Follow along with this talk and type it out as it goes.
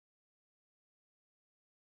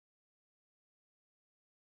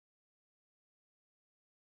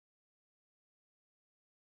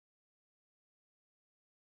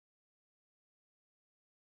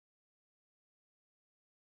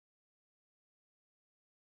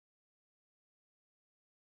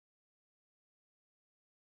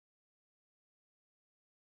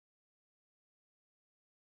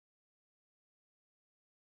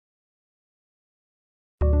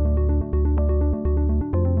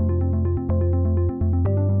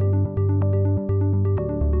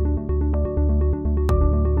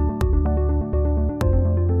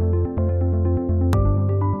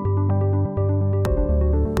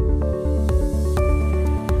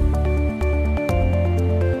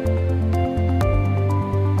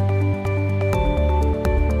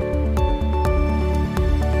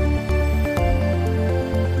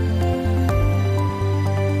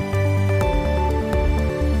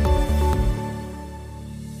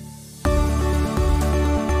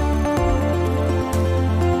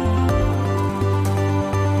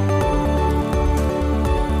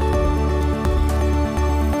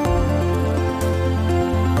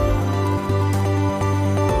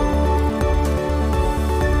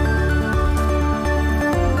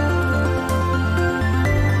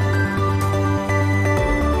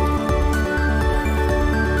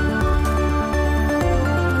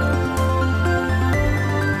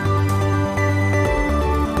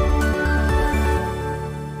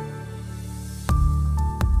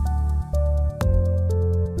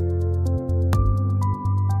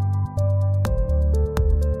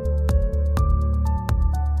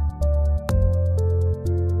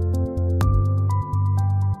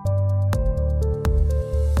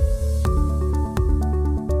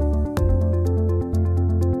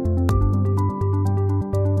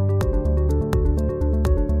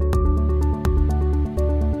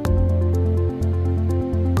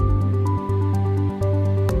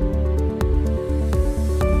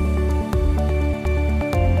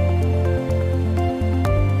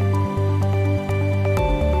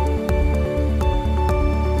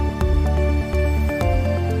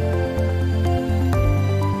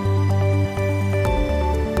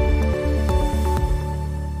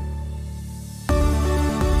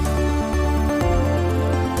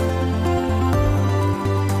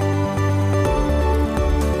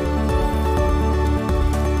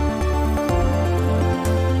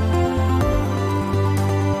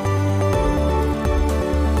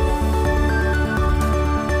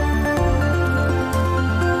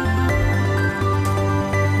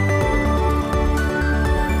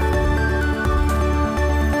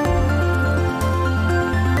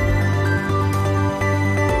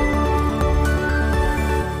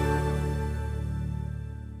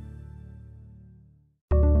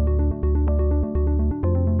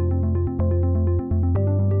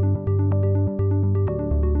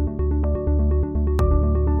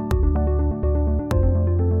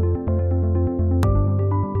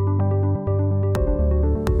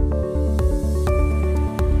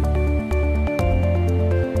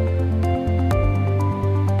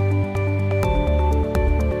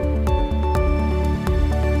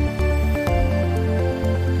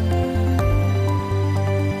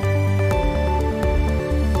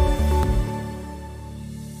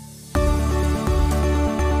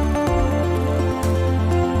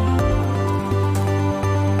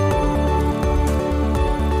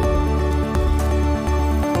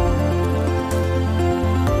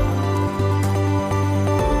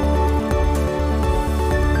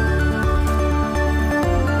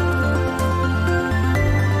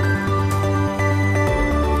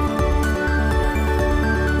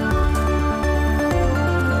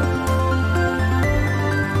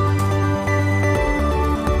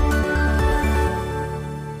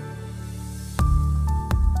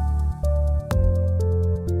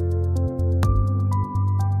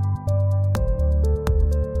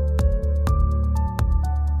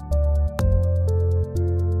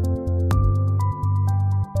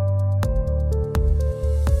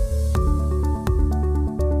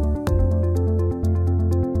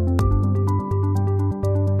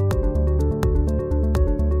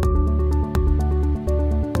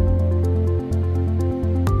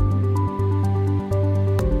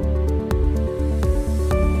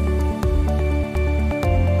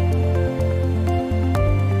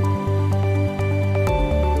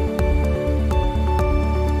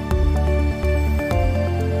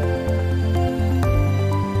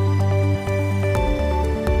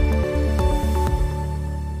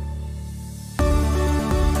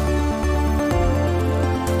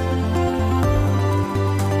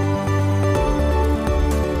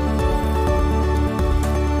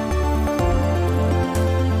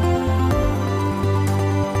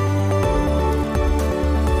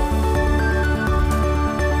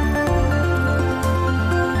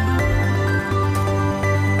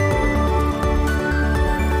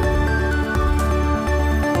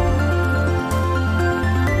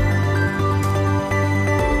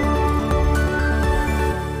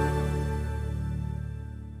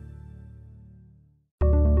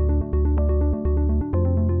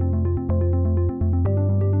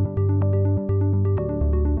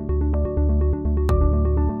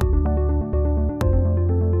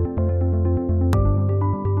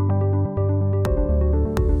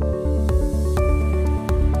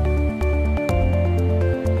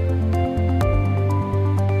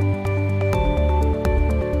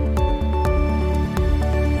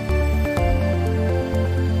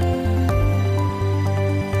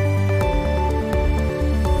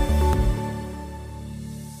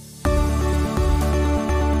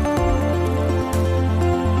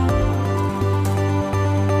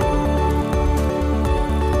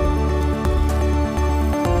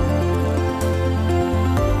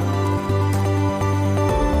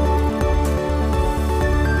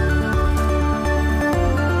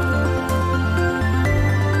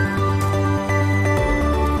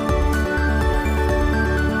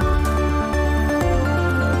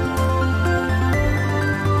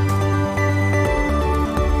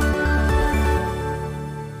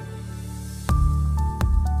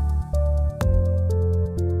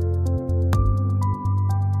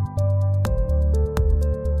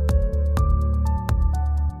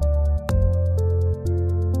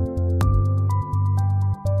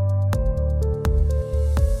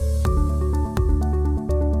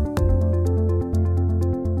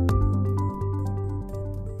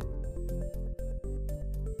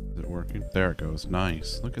there it goes.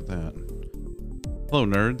 Nice. Look at that. Hello,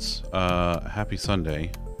 nerds. Happy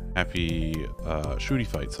Sunday. Happy Shooty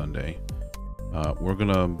Fight Sunday. We're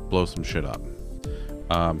gonna blow some shit up.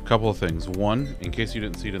 Couple of things. One, in case you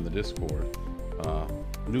didn't see it in the Discord,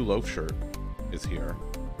 new loaf shirt is here.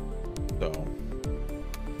 So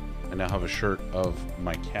I now have a shirt of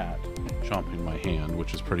my cat chomping my hand,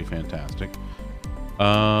 which is pretty fantastic.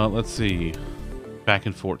 Let's see. Back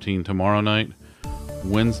in 14 tomorrow night.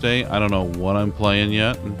 Wednesday, I don't know what I'm playing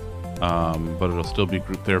yet, but it'll still be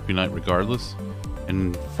group therapy night regardless.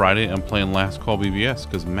 And Friday, I'm playing Last Call BBS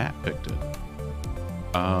because Matt picked it.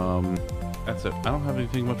 That's it. I don't have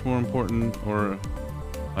anything much more important or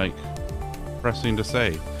like pressing to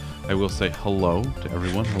say. I will say hello to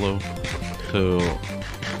everyone. Hello to...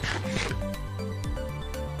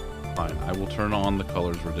 Fine, I will turn on the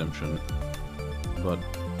colors redemption. But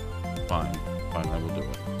fine, I will do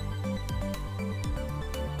it.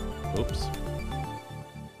 Oops.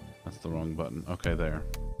 That's the wrong button. Okay, there.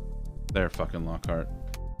 There, fucking Lockhart.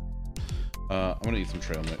 I'm gonna eat some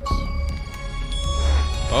trail mix.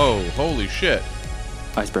 Oh, holy shit.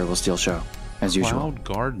 Iceberg will still show, as usual. Cloud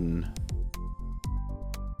Garden.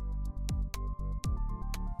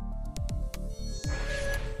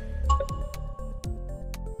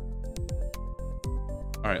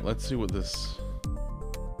 Alright, let's see what this...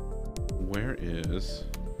 Where is...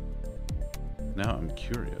 Now I'm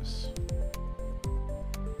curious.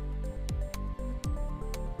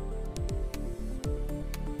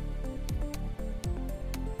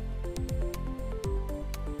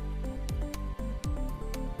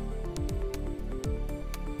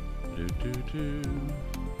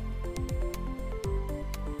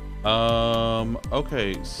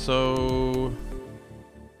 Okay, so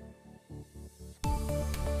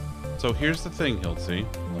here's the thing, Hiltzy.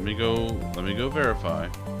 Let me go verify.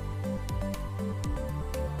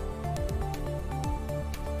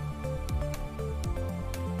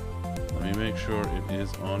 Let me make sure it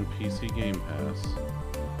is on PC Game Pass.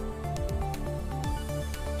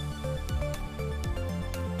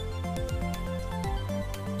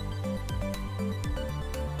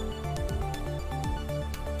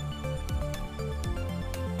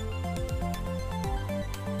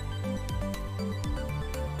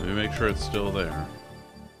 Let me make sure it's still there.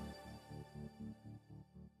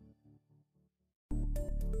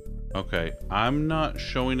 Okay, I'm not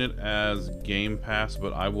showing it as Game Pass,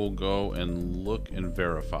 but I will go and look and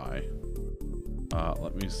verify.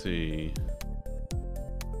 Let me see.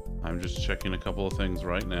 I'm just checking a couple of things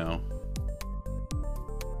right now.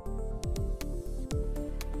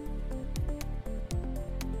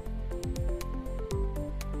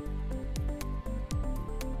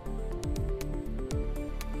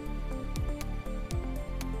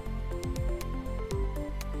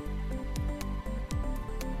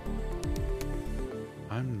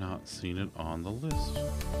 I'm not seeing it on the list.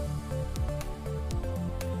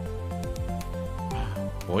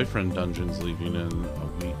 Boyfriend Dungeon's leaving in a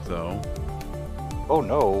week, though. Oh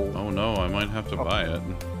no. Oh no, I might have to buy it.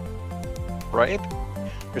 Right?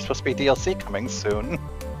 There's supposed to be DLC coming soon.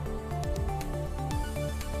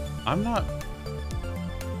 I'm not...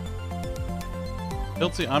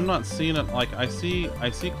 Hiltzy, I'm not seeing it. Like, I see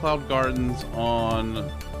Cloud Gardens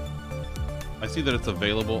on... I see that it's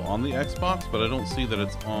available on the Xbox, but I don't see that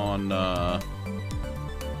it's on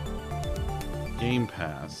Game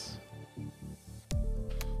Pass.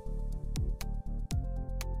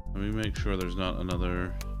 Let me make sure there's not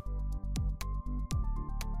another...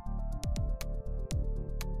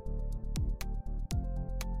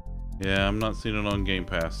 Yeah, I'm not seeing it on Game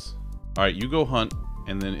Pass. Alright, you go hunt,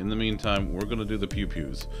 and then in the meantime, we're gonna do the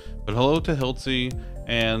pew-pews. But hello to Hiltzy,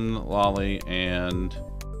 and Lolly, and...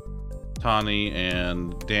 Tani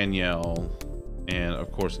and Danielle, and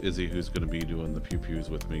of course Izzy, who's going to be doing the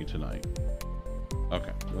pew-pews with me tonight.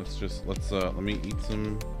 Okay, let me eat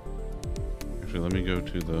some. Actually, let me go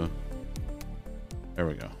to the... There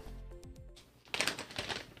we go.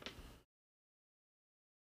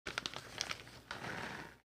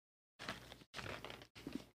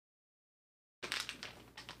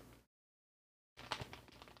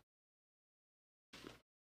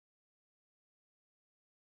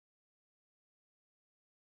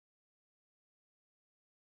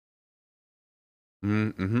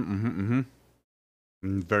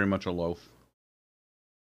 Very much a loaf.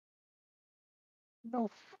 No.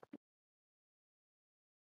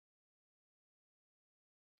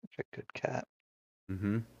 Such a good cat.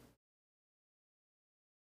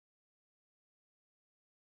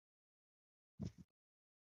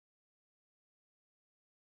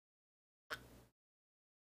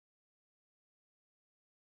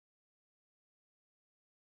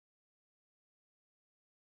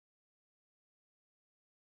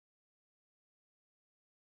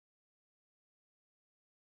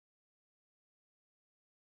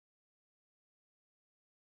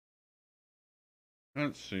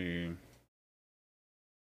 Let's see.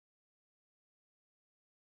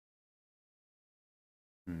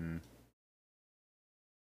 Hmm.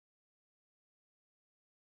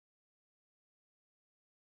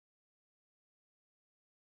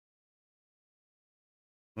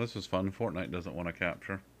 This is fun. Fortnite doesn't want to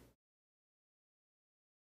capture.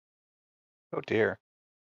 Oh dear.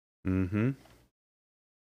 Mm-hmm.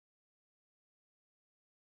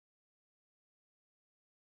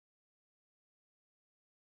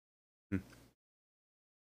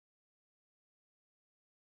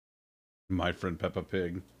 My friend Peppa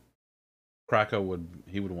Pig. Krako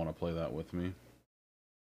would want to play that with me.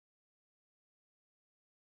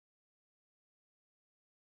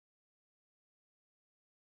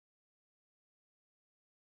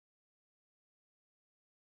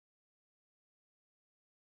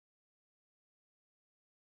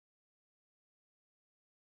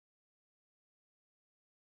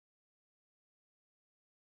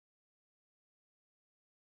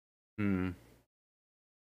 Hmm.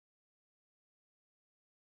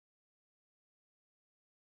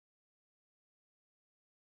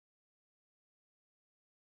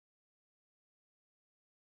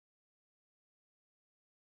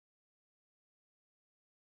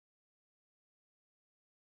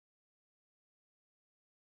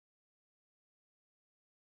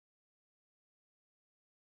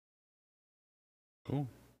 Cool.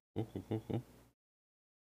 Cool, cool, cool, cool.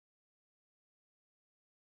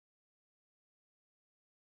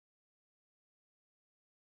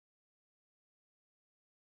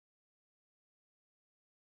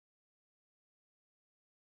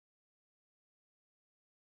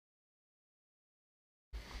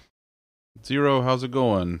 Zero, how's it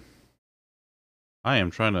going? I am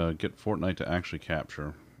trying to get Fortnite to actually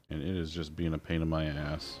capture, and it is just being a pain in my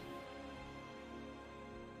ass.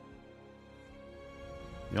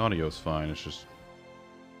 The audio's fine, it's just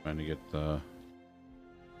trying to get the...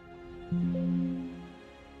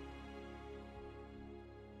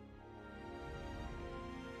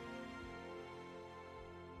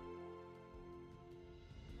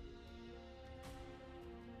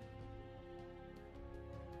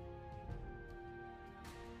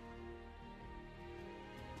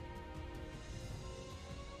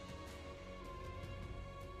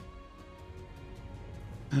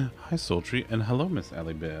 Hi, Sultry, and hello, Miss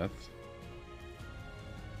Allie Beth.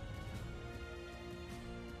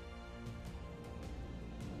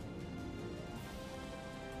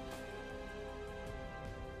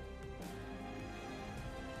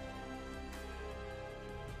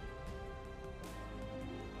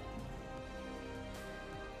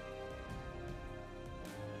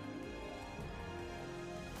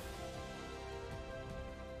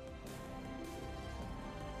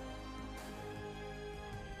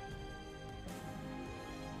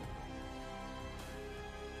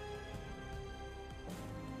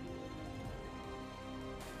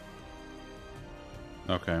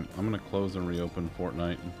 Okay, I'm gonna close and reopen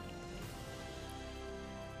Fortnite.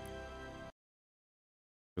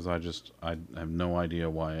 Because I have no idea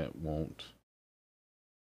why it won't...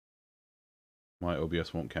 Why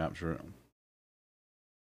OBS won't capture it.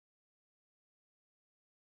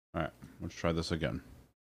 Alright, let's try this again.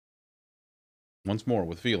 Once more,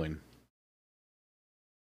 with feeling.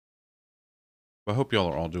 I hope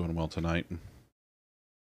y'all are all doing well tonight.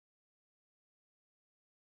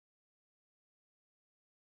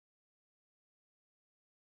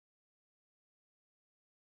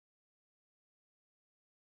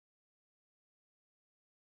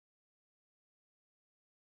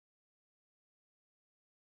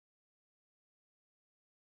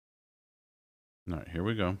 Alright, here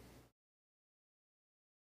we go.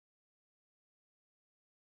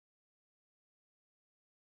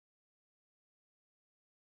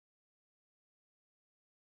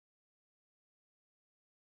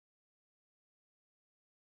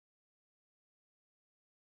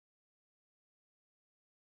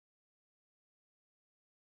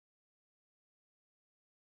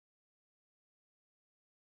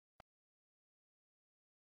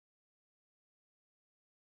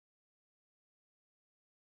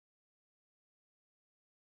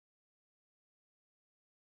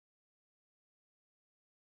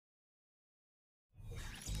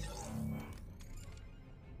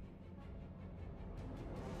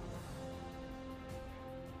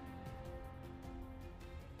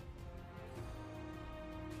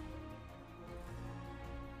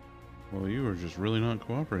 Well, you are just really not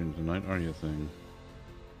cooperating tonight, are you, thing?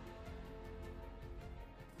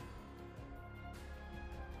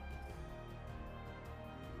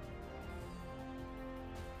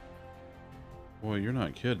 Boy, you're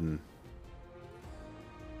not kidding.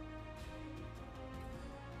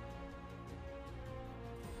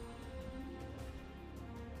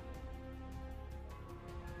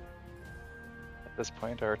 this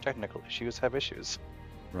point are technical issues have issues.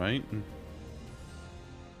 Right?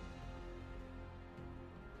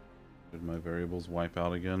 Did my variables wipe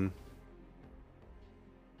out again?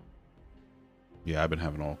 Yeah, I've been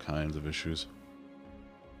having all kinds of issues.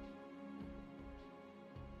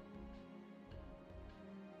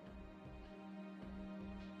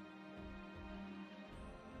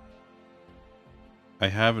 I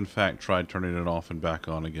have, in fact, tried turning it off and back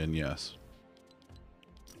on again, yes.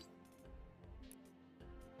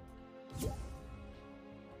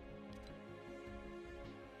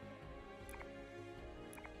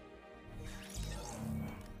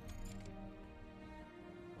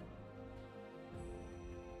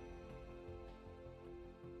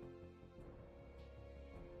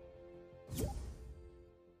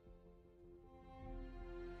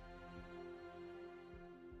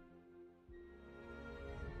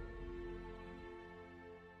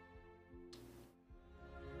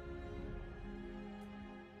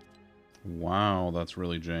 Wow, that's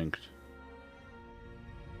really janked.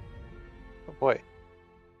 Oh boy.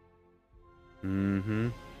 Mm-hmm.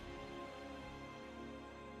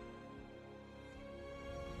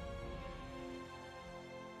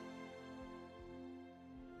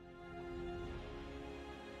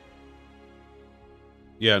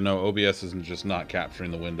 Yeah, no, OBS isn't just not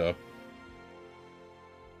capturing the window.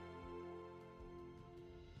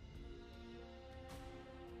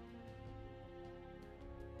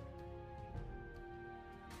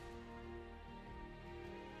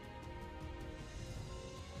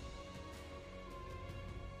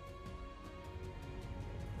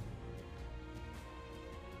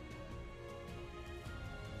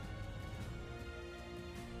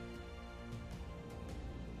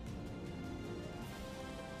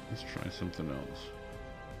 Let's try something else.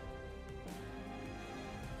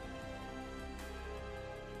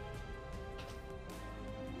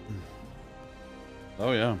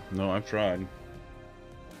 Oh yeah, no, I've tried.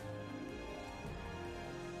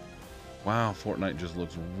 Wow, Fortnite just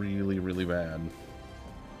looks really, really bad.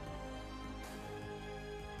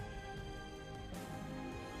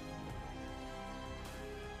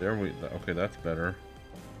 There we, okay, that's better.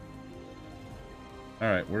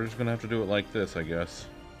 Alright, we're just gonna have to do it like this, I guess.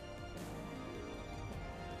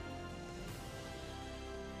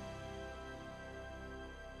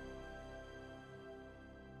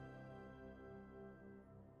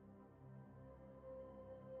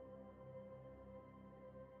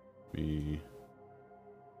 We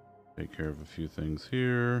take care of a few things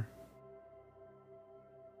here.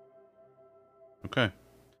 Okay.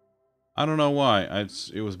 I don't know why.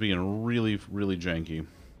 It was being really, really janky.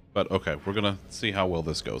 But okay, we're gonna see how well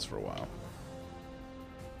this goes for a while.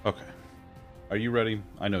 Okay. Are you ready?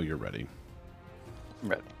 I know you're ready. I'm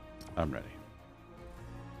ready. I'm ready.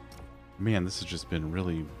 Man, this has just been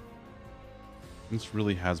really... This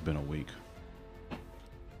really has been a week.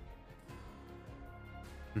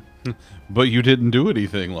 But you didn't do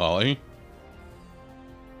anything, Lolly.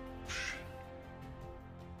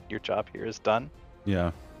 Your job here is done.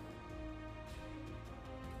 Yeah.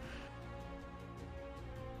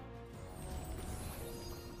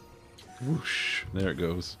 Whoosh. There it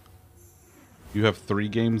goes. You have 3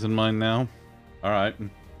 games in mind now? Alright.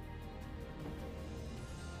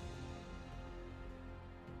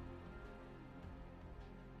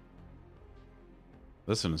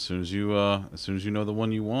 Listen, as soon as you know the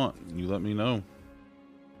one you want, you let me know.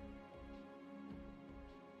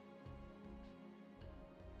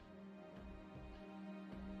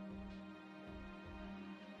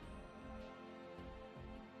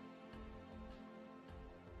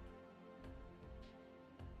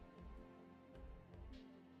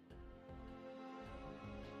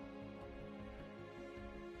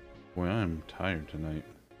 Boy, I'm tired tonight.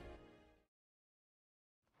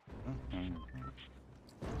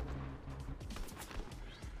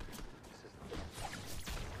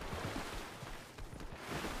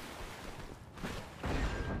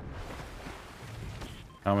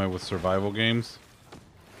 How am I with survival games?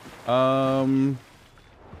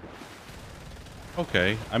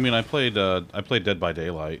 Okay. I mean, I played Dead by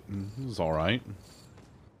Daylight. It was all right.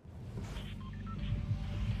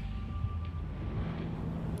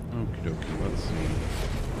 Okie dokie. Let's see.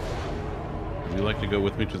 Would you like to go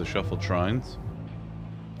with me to the Shuffled Shrines?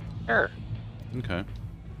 Sure. Okay.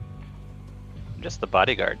 I'm just the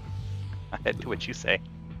bodyguard. I do what you say.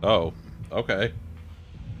 Oh. Okay.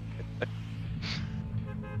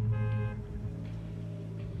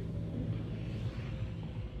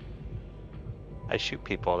 I shoot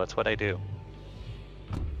people. That's what I do.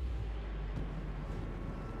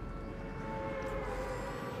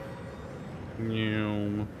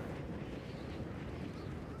 Meow.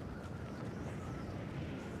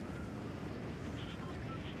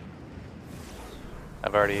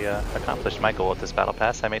 I've already accomplished my goal with this battle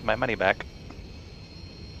pass. I made my money back.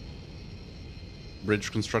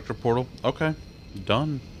 Bridge constructor portal. Okay.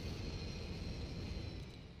 Done.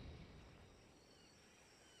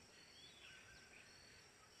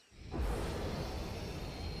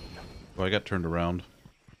 Oh, I got turned around.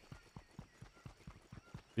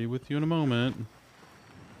 Be with you in a moment.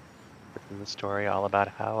 This is the story all about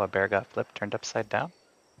how a bear got flipped, turned upside down.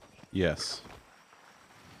 Yes.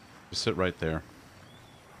 Just sit right there.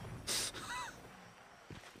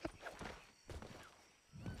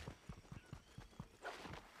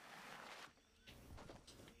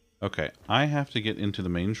 Okay, I have to get into the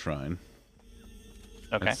main shrine.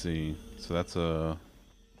 Okay. Let's see. So that's a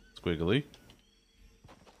squiggly.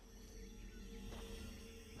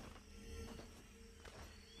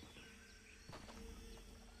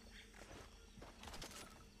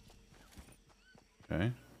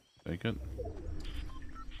 Okay, take it.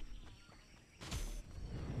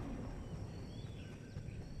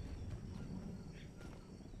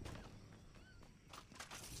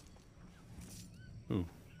 Ooh.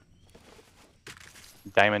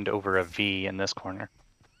 Diamond over a V in this corner.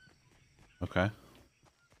 Okay.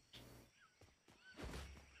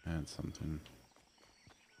 Add something.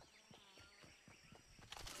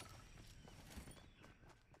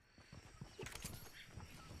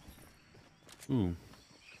 Ooh.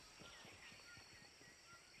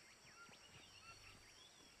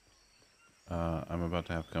 I'm about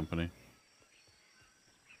to have company.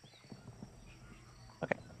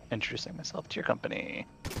 Okay. Introducing myself to your company.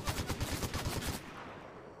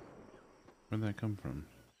 Where'd that come from?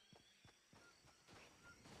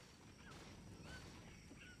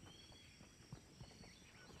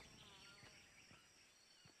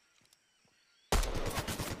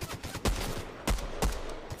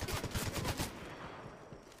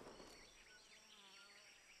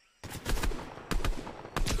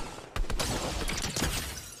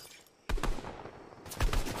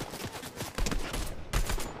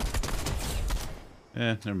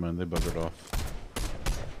 Never mind. They buggered off.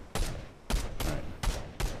 Alright.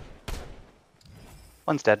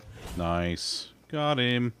 One's dead. Nice. Got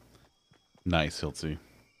him. Nice, Hiltsy.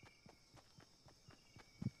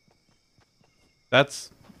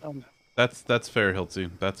 That's fair,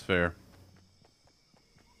 Hiltsy. That's fair.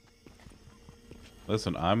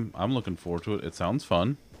 Listen, I'm looking forward to it. It sounds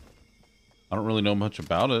fun. I don't really know much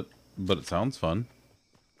about it, but it sounds fun.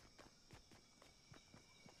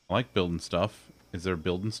 I like building stuff. Is there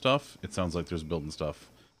building stuff? It sounds like there's building stuff.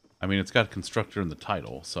 I mean, it's got constructor in the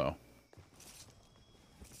title, so.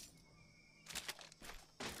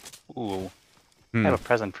 Ooh. I have a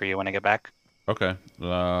present for you when I get back. Okay.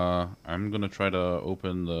 I'm gonna try to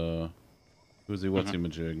open the who's he what's he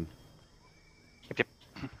majig. Yep.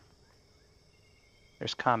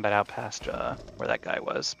 There's combat out past where that guy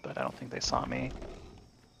was, but I don't think they saw me.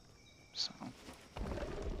 So.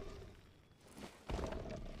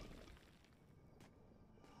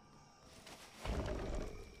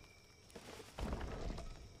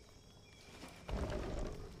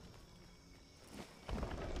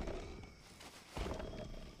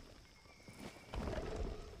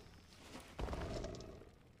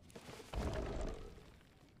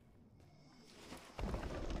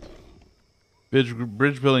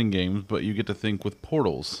 Bridge building games, but you get to think with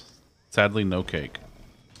portals. Sadly, no cake.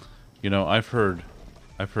 You know, I've heard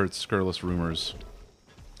scurrilous rumors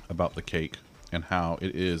about the cake and how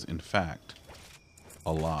it is, in fact,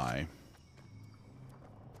 a lie.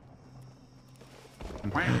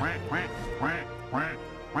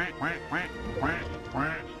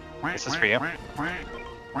 This is for you.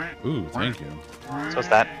 Ooh, thank you. So what's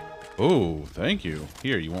that? Ooh, thank you.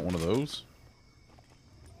 Here, you want one of those?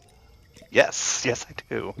 Yes, yes I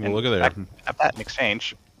do. Well, look at there. I have that in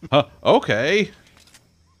exchange. Huh, okay.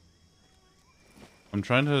 I'm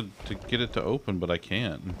trying to get it to open, but I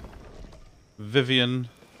can't. Vivian.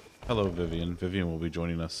 Hello, Vivian. Vivian will be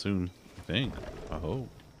joining us soon, I think. I hope.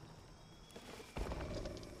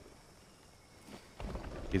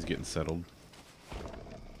 He's getting settled.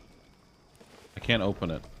 I can't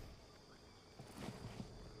open it.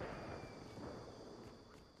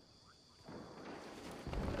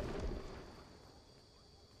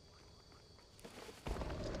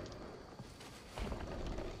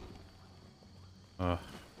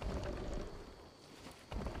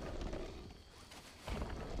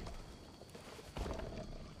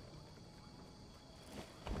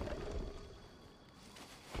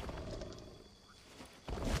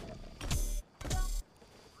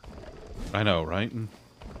 I know, right?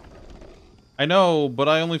 I know, but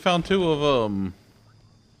I only found 2 of them.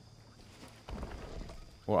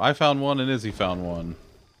 Well, I found one and Izzy found one.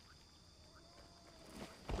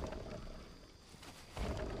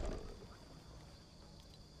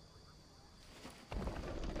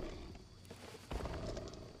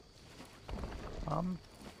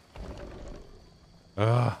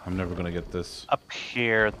 I'm never gonna get this. Up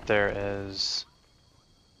here, there is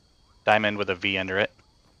diamond with a V under it.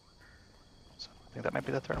 So I think that might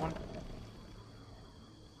be the third one.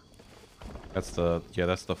 That's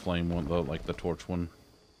the flame one, like the torch one.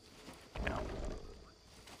 Yeah.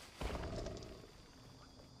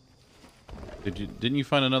 Didn't you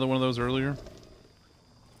find another one of those earlier?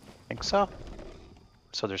 I think so.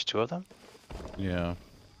 So there's two of them? Yeah.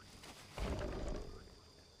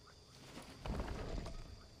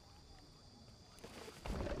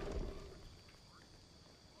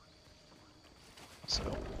 So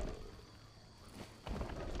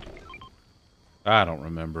I don't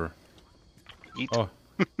remember. eat. Oh.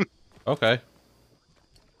 Okay.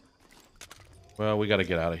 Well, we got to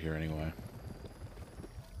get out of here anyway.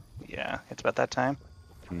 Yeah, it's about that time.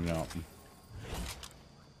 No.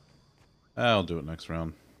 I'll do it next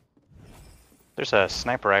round. There's a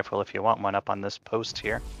sniper rifle if you want one up on this post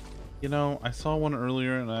here. You know, I saw one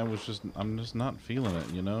earlier and I'm just not feeling it,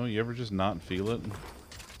 you know? You ever just not feel it?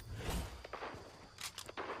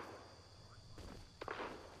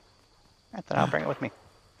 Alright, then I'll bring it with me.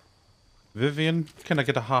 Vivian, can I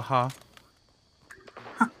get a haha?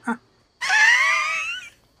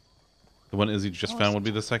 The one Izzy just found would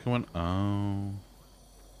be the second one?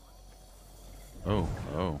 Oh.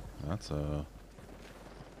 Oh, that's a...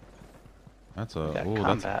 Got oh,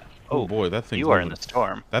 combat. oh boy, that thing's You are in moving, the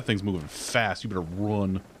storm. that thing's moving fast. You better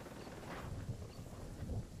run.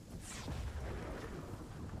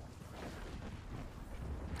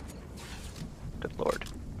 Good lord.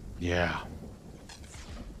 Yeah.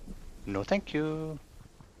 No thank you.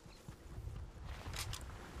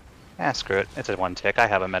 Ah, screw it. It's a one tick. I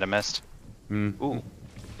have a meta mist. Ooh.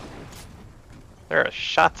 There are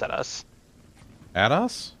shots at us. At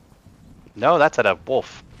us? No, that's at a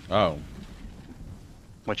wolf. Oh.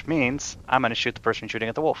 Which means I'm gonna shoot the person shooting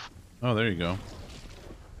at the wolf. Oh, there you go.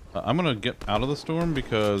 I'm gonna get out of the storm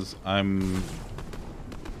because I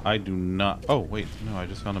do not... Oh, wait. No, I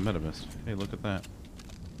just found a metamist. Hey, look at that.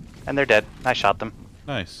 And they're dead. I shot them.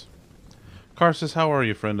 Nice. Karsus, how are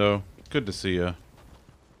you, friendo? Good to see ya.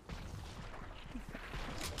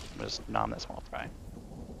 Just nom this while I try.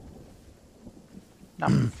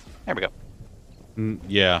 Nom. There we go.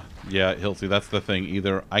 Yeah, Hilty, that's the thing.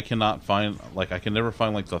 Either I cannot find, like, I can never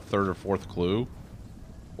find, like, the third or fourth clue,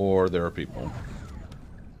 or there are people.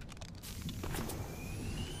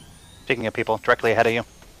 Picking up people directly ahead of you.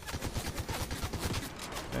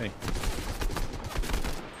 Hey.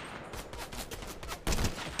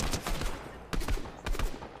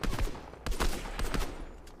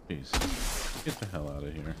 Jeez. Get the hell out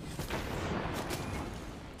of here.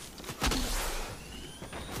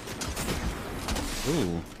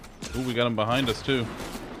 Ooh. Ooh, we got him behind us, too.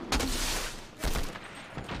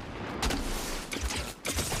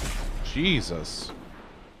 Jesus.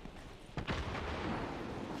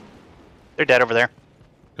 They're dead over there.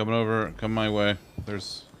 Coming over, come my way.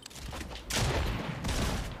 There's...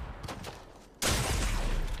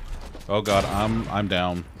 Oh god, I'm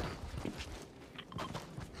down.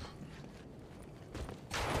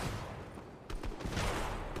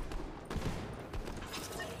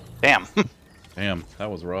 Damn. Damn, that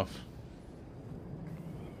was rough.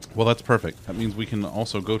 Well, that's perfect. That means we can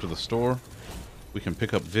also go to the store. We can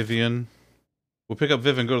pick up Vivian. We'll pick up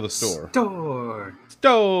Vivian, go to the store.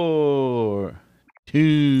 Store!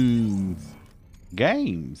 Tunes.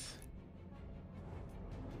 Games.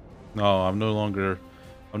 No, I'm no longer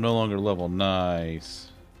level.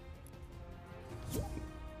 Nice.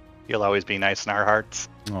 You'll always be nice in our hearts.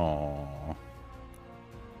 Aww.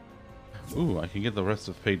 Ooh, I can get the rest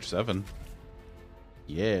of page 7.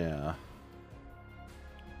 Yeah.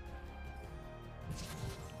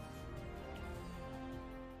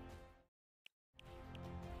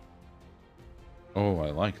 Oh, I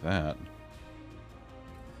like that.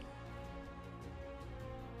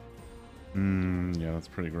 Yeah, that's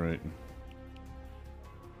pretty great.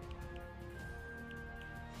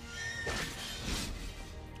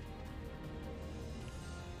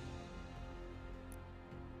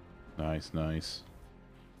 Nice, nice.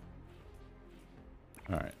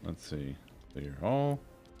 Alright, let's see. Clear all.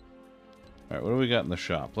 Alright, what do we got in the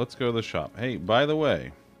shop? Let's go to the shop. Hey, by the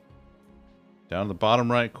way, down in the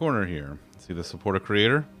bottom right corner here, see the support a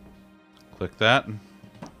creator? Click that.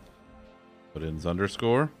 Put in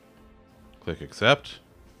Zunderscore. Click accept.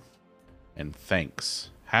 And thanks.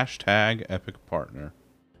 Hashtag epic partner.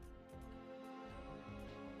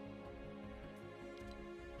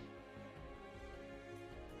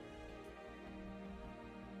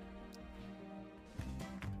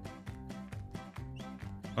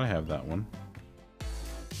 I have that one.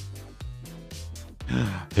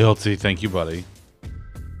 Hilty, thank you, buddy.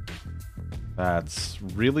 That's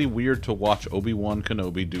really weird to watch Obi-Wan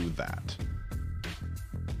Kenobi do that.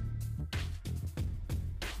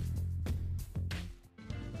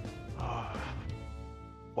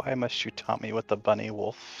 Why must you taunt me with the bunny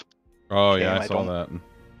wolf? Oh Game? yeah, I saw that.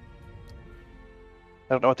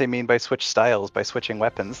 I don't know what they mean by switch styles, by switching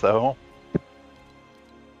weapons, though.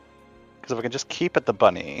 Because if I can just keep it the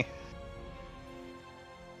bunny.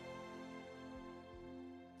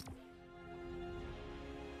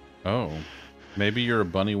 Oh. Maybe you're a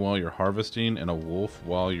bunny while you're harvesting and a wolf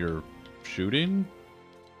while you're shooting?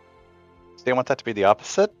 So they want that to be the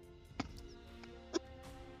opposite?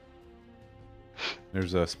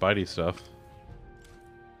 There's Spidey stuff.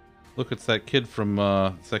 Look, it's that kid from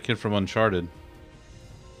Uncharted.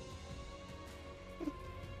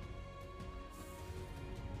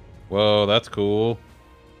 Whoa, that's cool.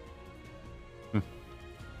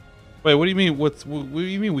 Wait, what do you mean? What do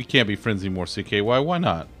you mean we can't be friends anymore, CKY? Why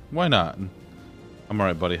not? Why not? I'm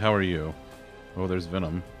alright, buddy. How are you? Oh, there's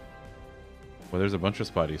Venom. Well, there's a bunch of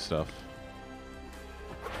Spidey stuff.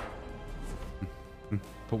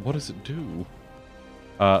 But what does it do?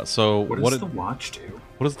 So what does the watch do?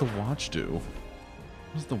 What does the watch do?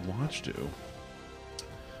 What does the watch do?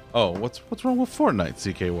 Oh, what's wrong with Fortnite,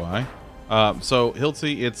 CKY? So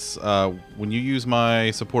Hiltzy, it's when you use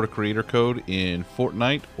my support a creator code in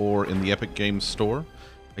Fortnite or in the Epic Games Store,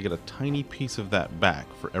 I get a tiny piece of that back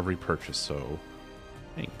for every purchase. So,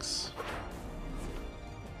 thanks.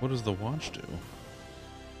 What does the watch do?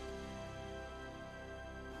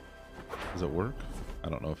 Does it work? I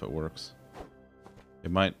don't know if it works. It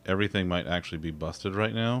might. Everything might actually be busted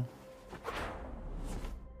right now.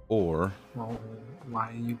 Or... Well, why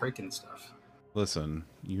are you breaking stuff? Listen,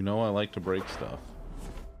 you know I like to break stuff.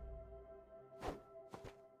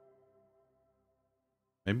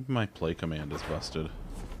 Maybe my play command is busted.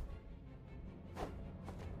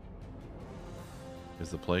 Is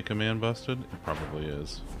the play command busted? It probably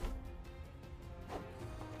is.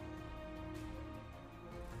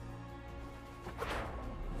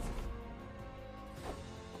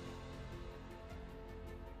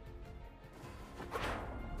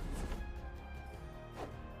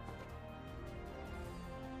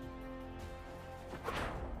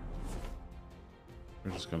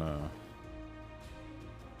 We're just gonna...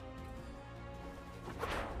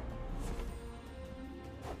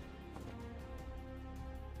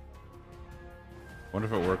 Wonder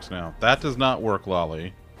if it works now. That does not work,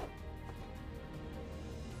 Lolly.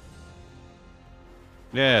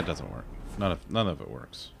 Yeah, it doesn't work. None of it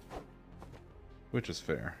works. Which is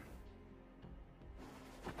fair.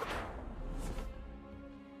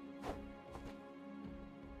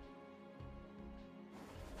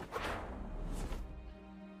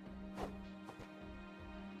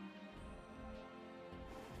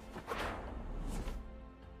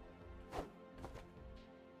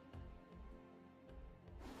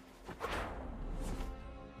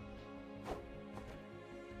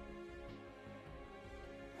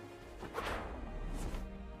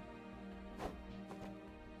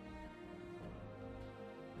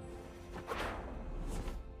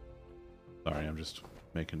 Sorry, I'm just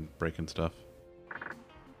breaking stuff.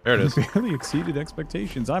 There it is. Barely exceeded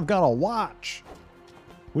expectations. I've got a watch.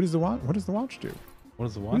 What does the watch? What does the watch do? What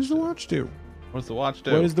does the watch What does do? the watch do? What does the watch do?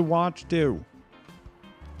 What does the watch do?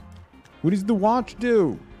 What does the watch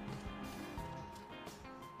do?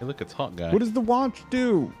 Hey, look, it's Hot Guy. What does the watch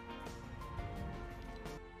do?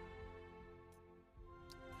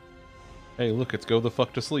 Hey, look, it's Go the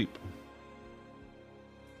Fuck to Sleep.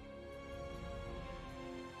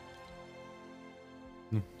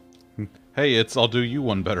 Hey, it's I'll do you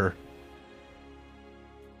one better.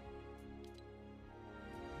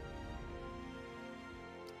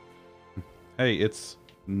 Hey, it's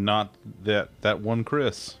not that one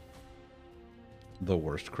Chris. The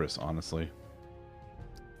worst Chris, honestly.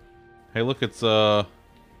 Hey, look, it's Paul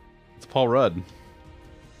Rudd.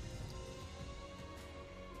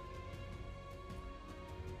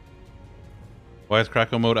 Why is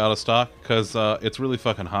Krakow mode out of stock? Because it's really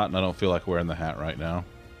fucking hot and I don't feel like wearing the hat right now.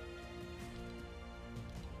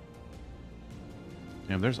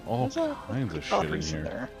 Damn, there's all kinds of shit in here.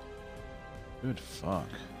 There. Good fuck.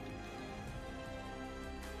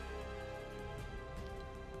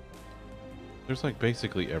 There's like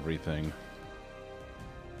basically everything.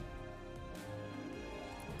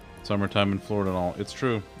 Summertime in Florida and all. It's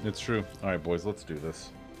true. It's true. Alright, boys, let's do this.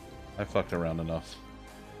 I fucked around enough.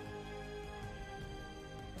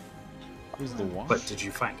 Who's the watch? But did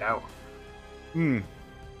you find out?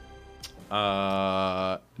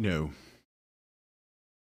 No.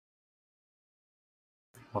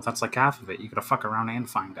 Well, that's like half of it. You gotta fuck around and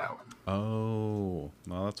find out. Oh,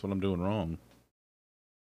 well, that's what I'm doing wrong.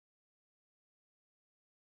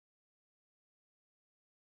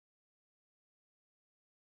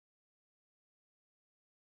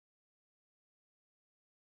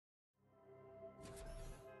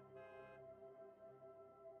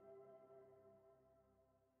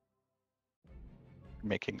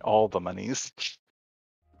 Making all the monies.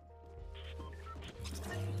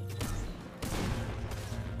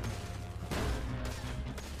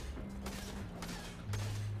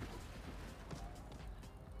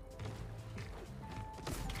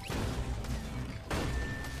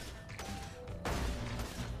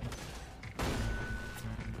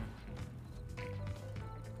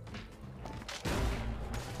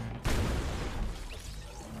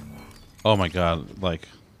 Oh my god, like,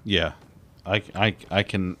 yeah. I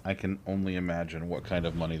can only imagine what kind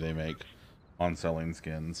of money they make on selling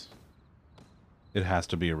skins. It has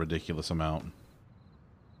to be a ridiculous amount.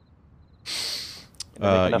 They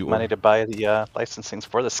make enough you money to buy the licensings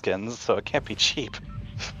for the skins, so it can't be cheap.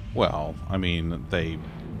 Well, I mean, they,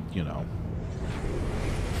 you know,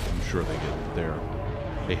 I'm sure they get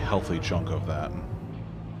a healthy chunk of that.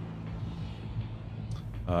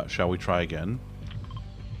 Shall we try again?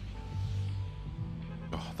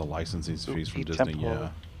 Oh, the licensing fees from Disney, yeah.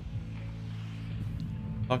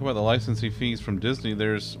 Talk about the licensing fees from Disney.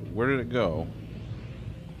 Where did it go?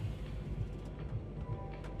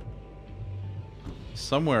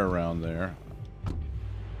 Somewhere around there.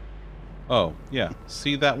 Oh, yeah.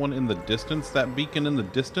 See that one in the distance? That beacon in the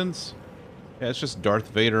distance? Yeah, it's just Darth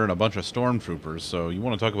Vader and a bunch of stormtroopers, so you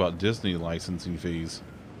want to talk about Disney licensing fees.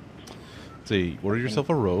 Let's see, order yourself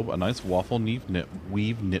a robe, a nice waffle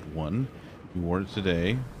weave knit one. You wore it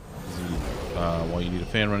today. While you need a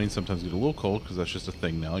fan running, sometimes you get a little cold, because that's just a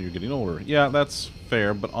thing now. You're getting older. Yeah, that's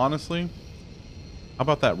fair, but honestly, how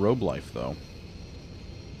about that robe life, though?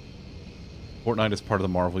 Fortnite is part of the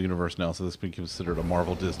Marvel Universe now, so this can be considered a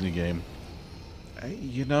Marvel Disney game.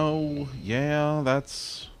 You know, yeah,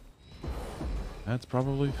 that's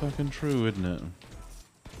probably fucking true, isn't it?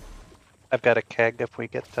 I've got a keg if we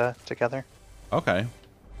get together. Okay.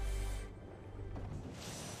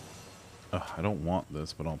 I don't want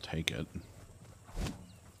this, but I'll take it.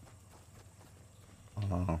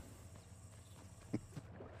 You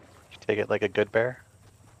take it like a good bear.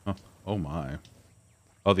 Oh my.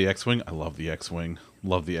 Oh, the X-Wing? I love the X-Wing.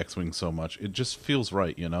 Love the X-Wing so much. It just feels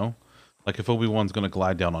right, you know? Like if Obi-Wan's gonna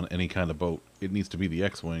glide down on any kind of boat, it needs to be the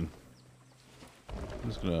X-Wing. I'm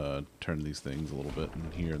just gonna turn these things a little bit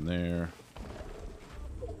in here and there.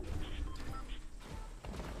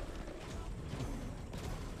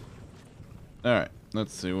 Alright,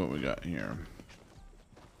 let's see what we got here.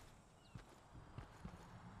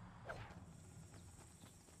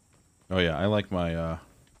 Oh yeah, I like my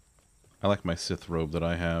Sith robe that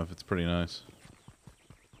I have. It's pretty nice.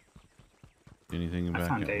 Anything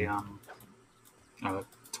back? I found a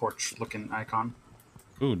torch-looking icon.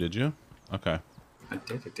 Ooh, did you? Okay. I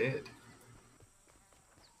did.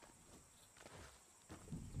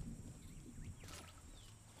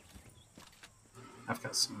 I've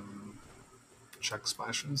got some chug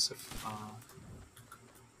splashes if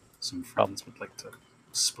some friends would like to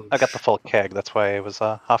sploosh. I got the full keg, that's why I was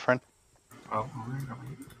offering. Oh,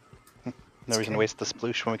 alright. No reason to waste the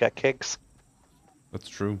sploosh when we got kegs. That's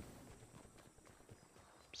true.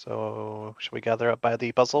 So, should we gather up by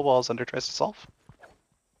the puzzle while Zunder tries to solve?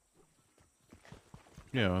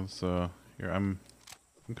 Yeah, let's, here,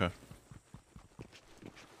 okay.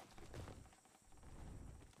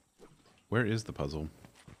 Where is the puzzle?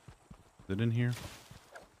 Is it in here?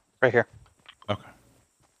 Right here. Okay.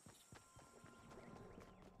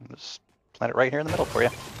 Just plant it right here in the middle for you.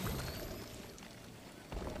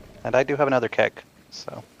 And I do have another keg,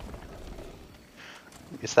 so...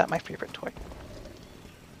 Is that my favorite toy?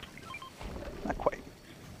 Not quite.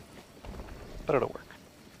 But it'll work.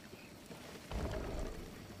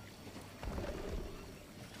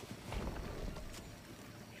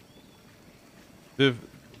 Viv,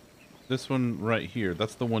 this one right here,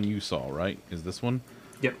 that's the one you saw, right? Is this one?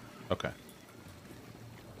 Yep. Okay.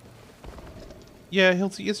 Yeah,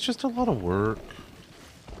 Hilty, it's just a lot of work.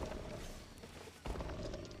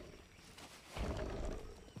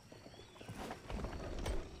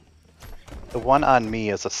 The one on me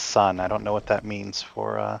is a sun. I don't know what that means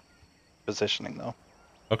for positioning, though.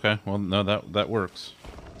 Okay, well, no, that works.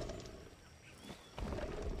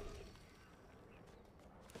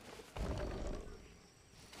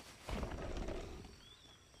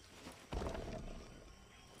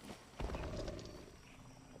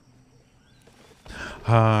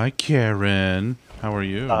 Hi, Karen. How are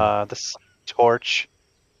you? This torch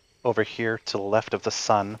over here to the left of the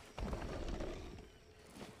sun.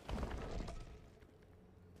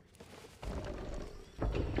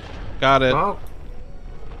 Got it. Oh,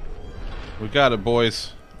 We got it,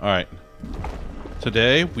 boys. All right.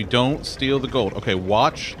 Today, we don't steal the gold. Okay,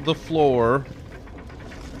 watch the floor.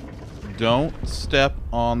 Don't step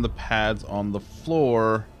on the pads on the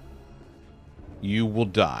floor. You will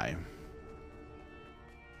die.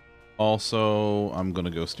 Also, I'm gonna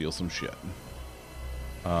go steal some shit.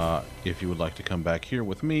 If you would like to come back here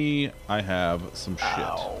with me, I have some shit.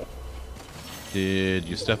 Ow. Did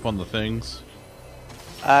you step on the things?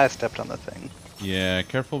 I stepped on the thing. Yeah,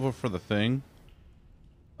 careful for the thing.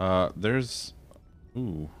 There's...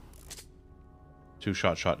 Ooh.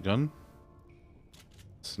 2-shot shotgun.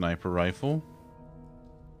 Sniper rifle.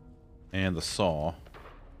 And the saw.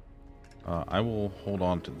 I will hold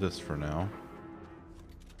on to this for now.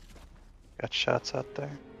 Got shots out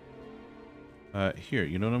there. Here,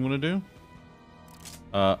 you know what I'm gonna do?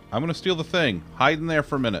 I'm gonna steal the thing. Hide in there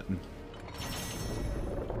for a minute.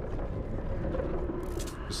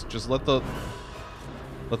 Just let the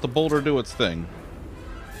boulder do its thing.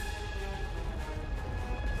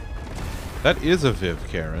 That is a Viv,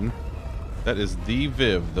 Karen. That is the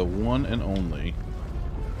Viv, the one and only.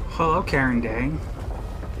 hello, Karen Day.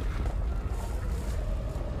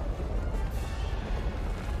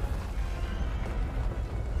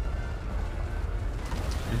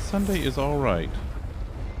 And Sunday is alright.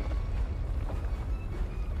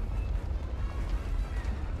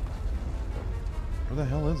 Where the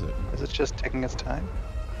hell is it? Is it just taking its time?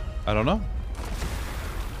 I don't know.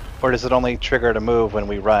 Or does it only trigger to move when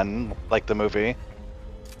we run, like the movie?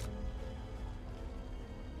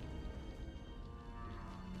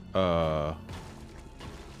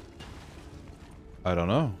 I don't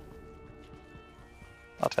know.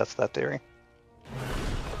 I'll test that theory.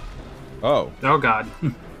 Oh. Oh God.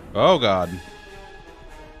 Oh, God.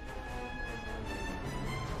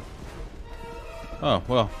 Oh,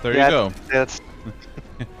 well, there you go. It's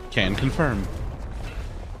Can confirm.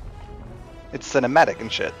 it's cinematic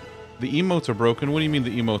and shit. The emotes are broken? What do you mean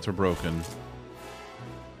the emotes are broken?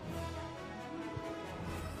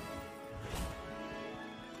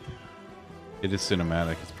 It is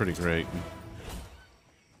cinematic. It's pretty great.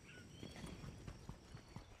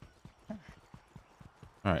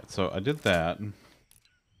 Alright, so I did that.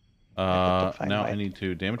 Now I need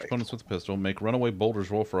to damage opponents with a pistol, make runaway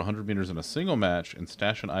boulders roll for 100 meters in a single match, and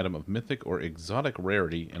stash an item of mythic or exotic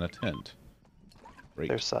rarity in a tent. Great.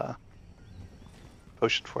 There's a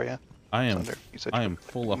potion for you. I am Thunder. You said you were-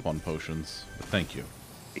 full up on potions, but thank you.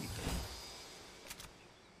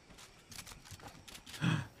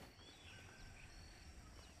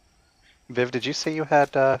 Viv, did you say you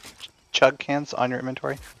had chug cans on your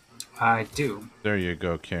inventory? I do. There you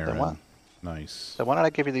go, Karen. what? Nice. So why don't I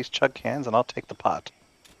give you these chug cans and I'll take the pot.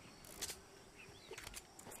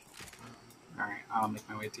 All right, I'll make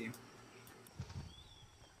my way to you.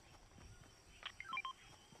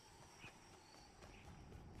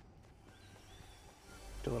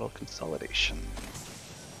 Do a little consolidation.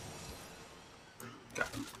 Got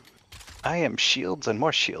him. I am shields and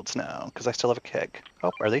more shields now, because I still have a keg.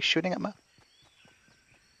 Oh, are they shooting at me?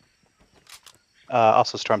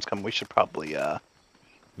 Also, storm's coming. We should probably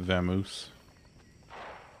Vamoose.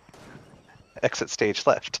 exit stage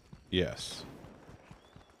left. Yes.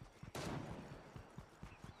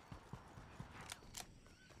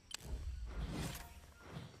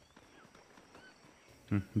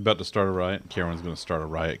 About to start a riot. Karen's going to start a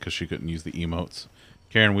riot because she couldn't use the emotes.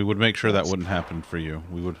 Karen, we would make sure that wouldn't happen for you.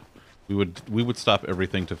 We would stop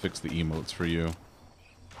everything to fix the emotes for you.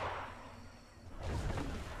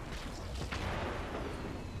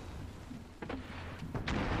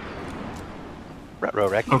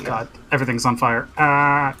 Oh God, everything's on fire.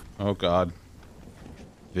 Oh God.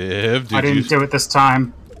 Viv, I didn't do it this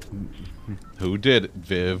time. Who did it?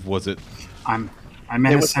 Viv, was it? I'm It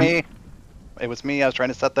was innocent. me. It was me. I was trying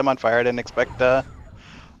to set them on fire. I didn't expect a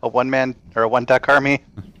one-man or a one-duck army.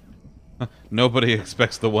 Nobody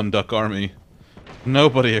expects the one duck army.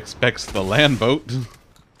 Nobody expects the land boat.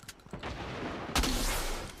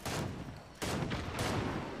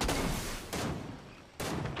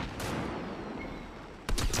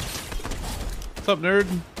 What's up, nerd?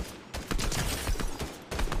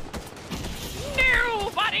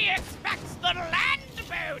 Nobody expects the land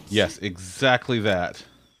boat. Yes, exactly that.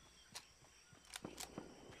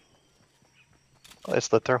 They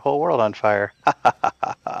lit their whole world on fire.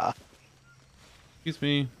 Excuse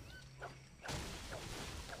me.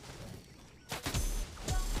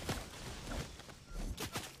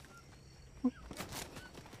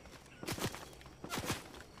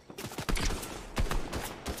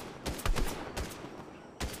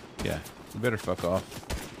 Yeah, you better fuck off.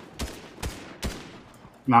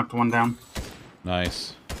 Knocked one down.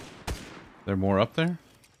 Nice. There more up there?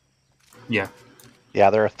 Yeah. Yeah,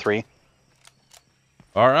 there are 3.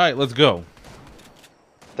 All right, let's go.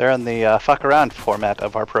 They're in the fuck around format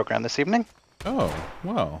of our program this evening. Oh,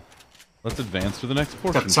 well. Let's advance to the next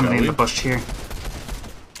portion, Got somebody shall in we? the bush here.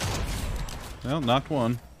 Well, knocked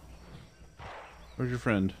one. Where's your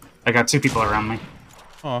friend? I got 2 people around me.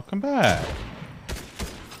 Oh, come back.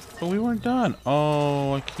 But we weren't done.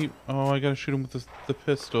 Oh, I gotta shoot him with the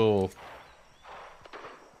pistol.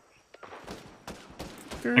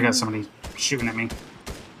 I got somebody shooting at me.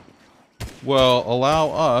 Well,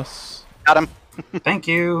 allow us. Got him. Thank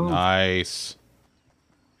you. Nice.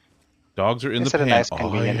 Dogs are in the Is it a pan. nice, Oh,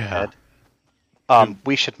 convenient yeah. bed?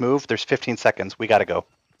 We should move. There's 15 seconds. We gotta go.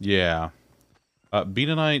 Yeah. Beat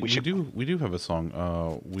and I, We do have a song.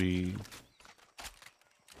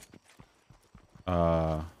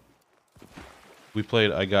 We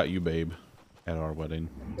played "I Got You, Babe" at our wedding.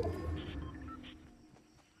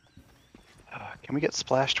 Can we get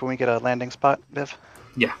splashed when we get a landing spot, Viv?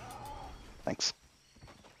 Yeah. Thanks.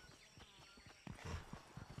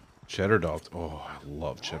 Cheddar dogs. Oh, I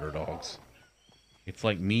love cheddar dogs. It's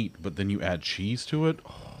like meat, but then you add cheese to it.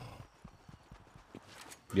 Oh.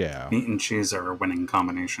 Yeah. Meat and cheese are a winning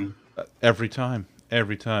combination. Every time.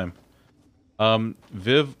 Every time.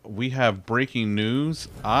 Viv, we have breaking news.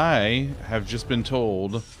 I have just been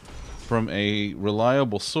told from a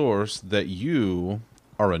reliable source that you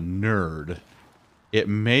are a nerd. It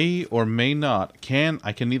may or may not,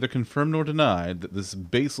 I can neither confirm nor deny that this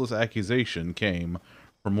baseless accusation came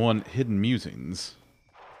from one Hidden Musings.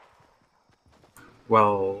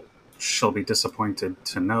 Well, she'll be disappointed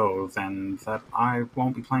to know then that I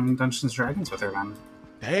won't be playing Dungeons & Dragons with her then.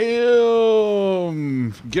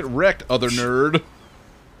 Damn! Get wrecked, other nerd.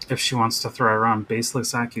 If she wants to throw around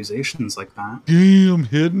baseless accusations like that. Damn,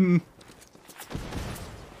 Hidden.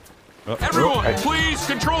 Everyone, please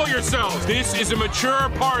control yourselves. This is a mature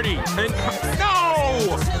party. And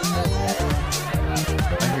no!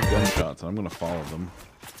 I hear gunshots. I'm gonna follow them.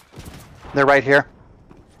 They're right here.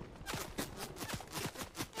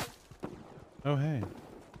 Oh, hey.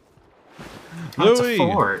 That's Louis! a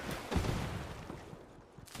fort.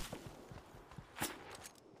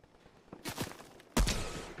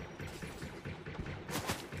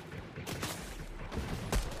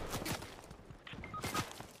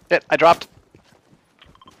 Shit, I dropped.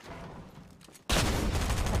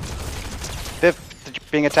 Viv,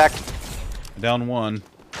 being attacked. Down one.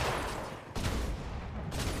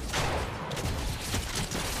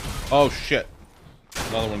 Oh, shit.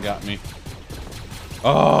 Another one got me.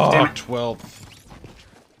 Oh, Damn it. 12th.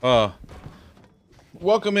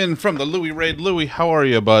 Welcome in from the Louis raid. Louis, how are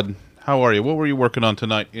you, bud? How are you? What were you working on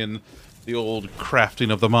tonight in the old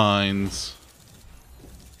crafting of the mines?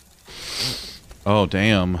 Oh,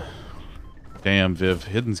 damn. Damn, Viv.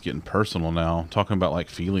 Hidden's getting personal now. Talking about, like,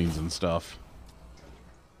 feelings and stuff.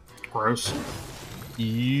 Gross.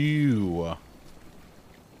 Ew.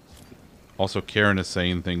 Also, Karen is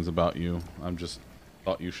saying things about you. I'm just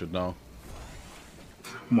thought you should know.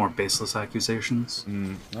 More baseless accusations. I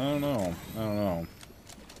don't know. I don't know.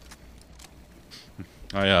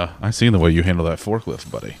 I seen the way you handle that forklift,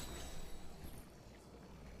 buddy.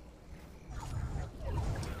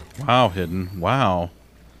 Wow, Hidden. Wow.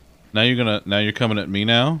 Now you're coming at me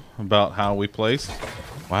now about how we placed?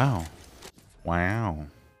 Wow. Wow.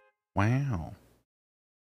 Wow.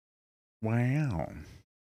 Wow.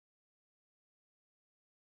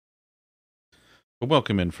 But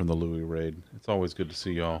welcome in from the Louis raid. It's always good to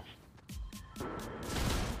see y'all.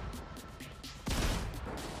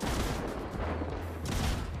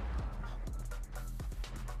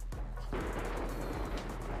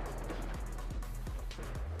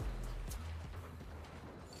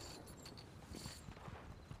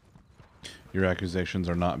 Your accusations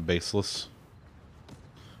are not baseless.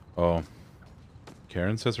 Oh.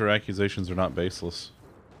 Karen says her accusations are not baseless.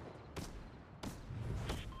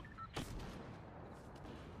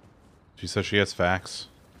 She says she has facts.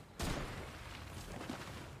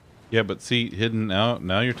 Yeah, but see, Hidden,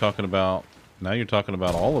 now you're talking about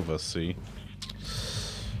all of us, see?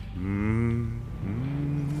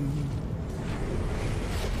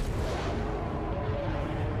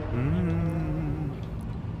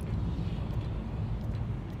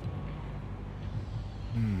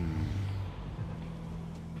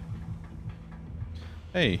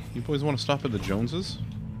 Hey, you boys want to stop at the Joneses?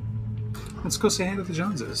 Let's go say hey to the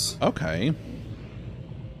Joneses. Okay.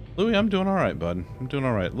 Louis, I'm doing alright, bud. I'm doing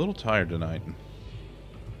alright. A little tired tonight.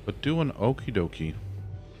 But doing okie dokie.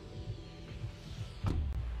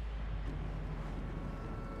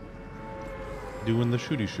 Doing the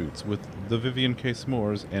shooty shoots with the Vivian K.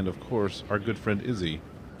 S'mores and, of course, our good friend Izzy.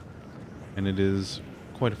 And it is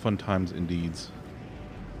quite a fun times indeed.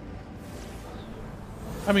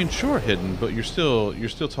 I mean, sure, Hidden, but you're still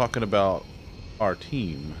talking about our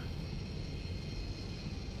team.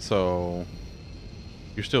 So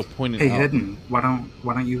you're still pointing Hey, out. Hidden, why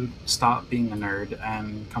don't you stop being a nerd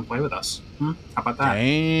and come play with us? How about that?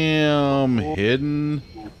 Damn, Hidden.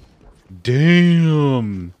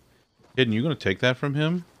 Damn. Hidden, you gonna take that from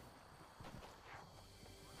him?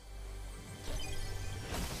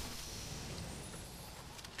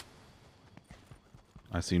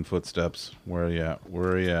 I seen footsteps. Where are you at? Where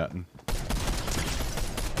are you at?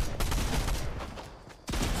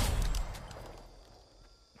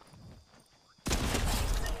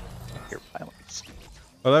 Your violence.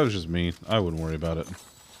 Oh, that was just me. I wouldn't worry about it.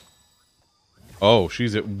 Oh,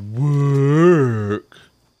 she's at work.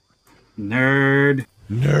 Nerd.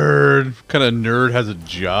 Nerd. What kind of nerd has a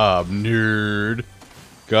job? Nerd.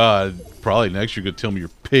 God, probably next you're going to tell me you're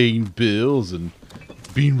paying bills and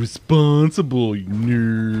being responsible, you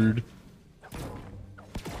nerd.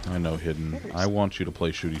 I know, Hidden. I want you to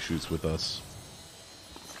play shooty shoots with us.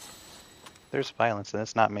 There's violence, and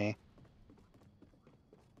it's not me.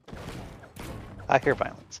 I hear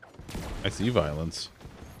violence. I see violence.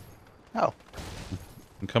 Oh.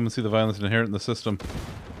 And come and see the violence inherent in the system.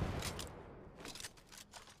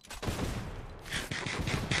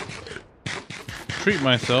 Treat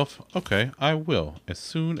myself. Okay, I will. As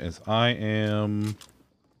soon as I am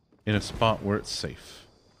in a spot where it's safe.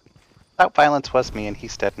 That violence was me, and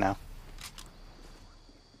he's dead now.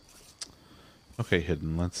 Okay,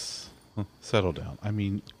 Hidden, let's settle down. I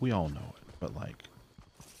mean, we all know it, but like,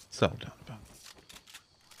 settle down about it.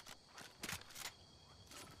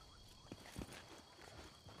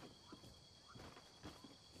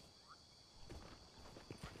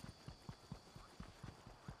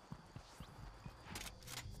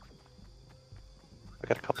 I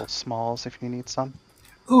got a couple smalls if you need some.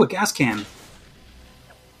 Ooh, a gas can.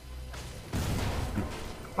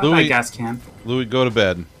 Bye-bye, Louis- gas can. Louis, go to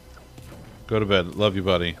bed. Go to bed. Love you,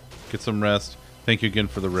 buddy. Get some rest. Thank you again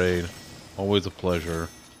for the raid. Always a pleasure.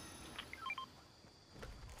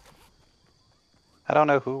 I don't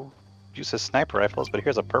know who uses sniper rifles, but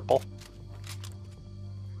here's a purple.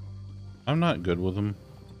 I'm not good with them.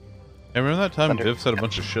 Hey, remember that time Thunder. Viv set a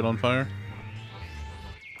bunch of shit on fire?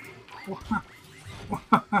 Kick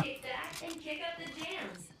back and kick up the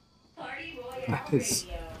jams. Party Royale That is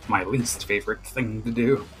Radio. my least favorite thing to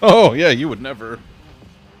do. Oh, yeah, you would never.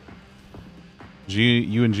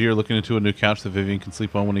 You and G are looking into a new couch that Vivian can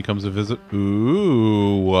sleep on when he comes to visit.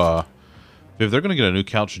 Ooh. Viv, they're going to get a new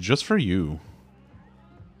couch just for you.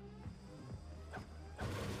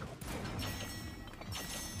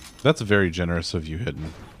 That's very generous of you,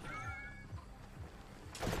 Hidden.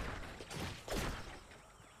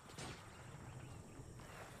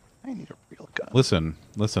 I need a real gun.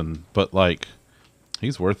 Listen, but like,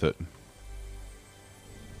 he's worth it.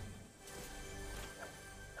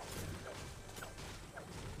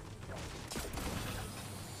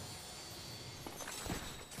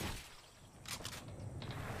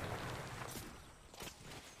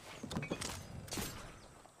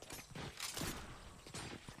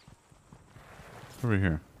 Over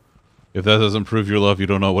here. If that doesn't prove your love, you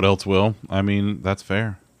don't know what else will. I mean, that's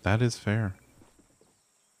fair. That is fair.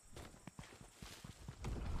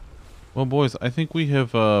 Well, boys, I think we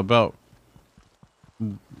have about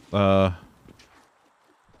run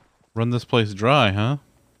this place dry, huh?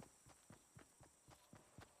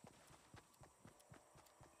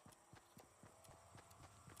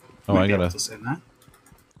 Oh, Might I be able gotta. to say that.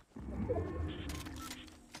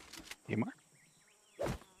 You mark?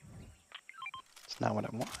 It's not what I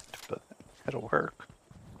want, but it'll work.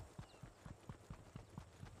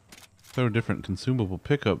 There are different consumable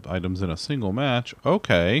pickup items in a single match.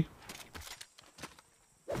 Okay.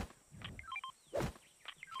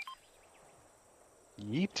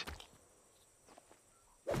 Yeet.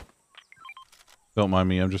 Don't mind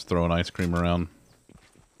me, I'm just throwing ice cream around.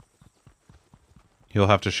 He'll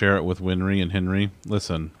have to share it with Winry and Henry.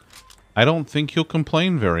 Listen, I don't think he'll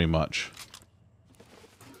complain very much.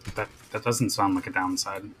 That doesn't sound like a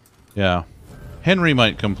downside. Yeah. Henry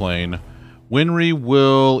might complain. Winry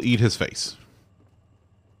will eat his face.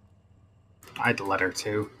 I'd let her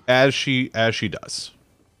too. As she does.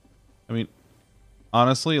 I mean,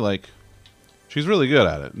 honestly, like, she's really good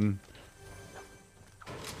at it. And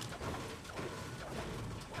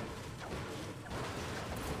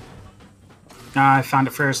I found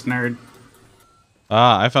it first, nerd.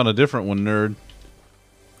 I found a different one, nerd.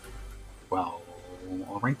 Well,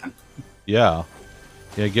 alright then. Yeah.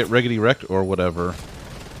 Yeah, get reggedy wrecked or whatever.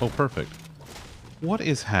 Oh, perfect. What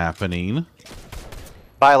is happening?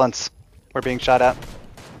 Violence. We're being shot at.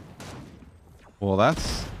 Well, that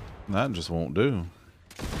just won't do.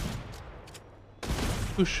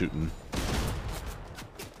 Who's shooting?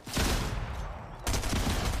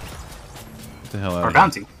 Get the hell out Our of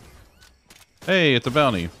bounty. here. Hey, it's a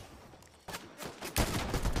bounty.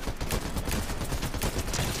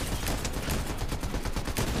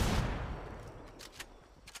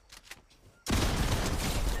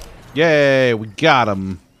 Yay, we got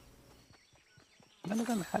him. None of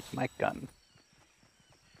them had my gun.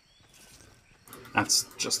 That's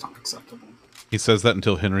just unacceptable. He says that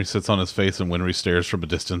until Henry sits on his face and Winry stares from a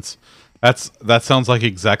distance. That sounds like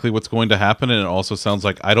exactly what's going to happen, and it also sounds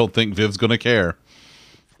like I don't think Viv's gonna care.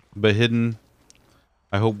 But Hidden,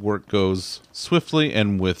 I hope work goes swiftly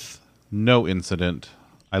and with no incident.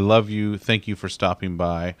 I love you. Thank you for stopping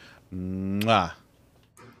by. Mwah.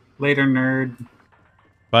 Later, nerd.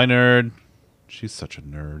 Bye, nerd. She's such a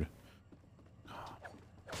nerd.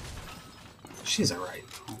 She's alright.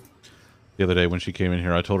 The other day when she came in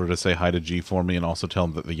here, I told her to say hi to G for me and also tell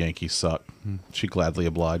him that the Yankees suck. She gladly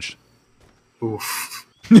obliged. Oof.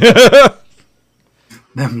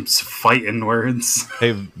 Them fighting words.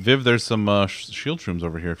 Hey, Viv, there's some shield shrooms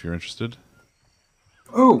over here if you're interested.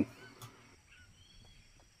 Oh.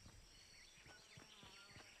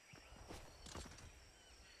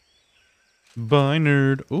 Bye,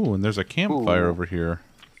 nerd. Ooh, and there's a campfire Ooh. over here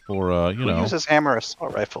for, you Who know. uses hammer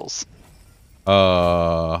assault rifles?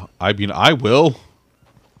 I mean, I will.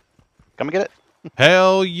 Come and get it.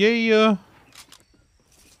 Hell yeah.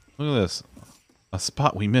 Look at this. A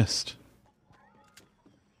spot we missed.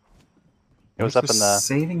 It was up in the...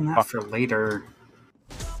 Saving that for later.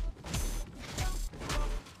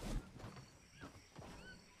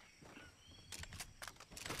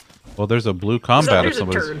 Well, there's a blue combat if There's a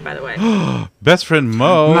somebody's... turd, by the way. Best friend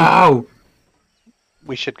Mo. No!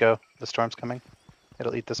 We should go. The storm's coming.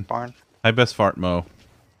 It'll eat this barn. Hi, best fart Mo.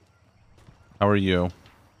 How are you?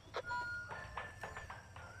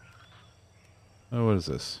 Oh, what is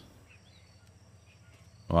this?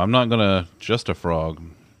 Well, I'm not gonna just a frog.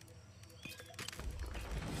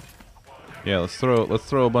 Yeah, let's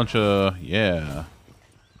throw a bunch of making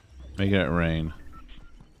it rain.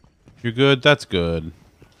 You're good. That's good.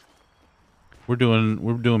 We're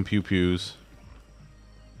doing pew pews.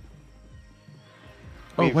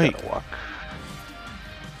 Oh We've wait. gotta walk.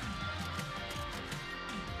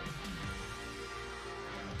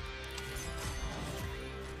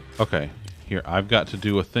 Okay, here I've got to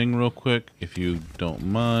do a thing real quick, if you don't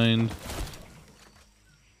mind.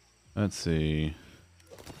 Let's see.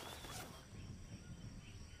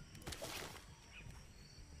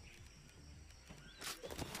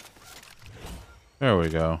 There we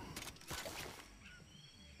go.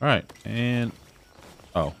 Alright, and...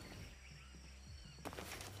 Oh.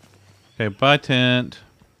 Okay, bye tent.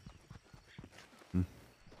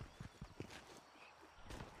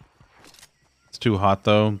 It's too hot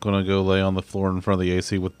though. Gonna go lay on the floor in front of the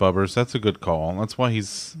AC with Bubbers. That's a good call. That's why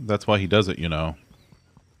he does it, you know.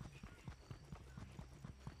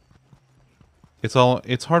 It's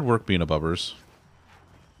hard work being a Bubbers.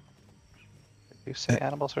 You say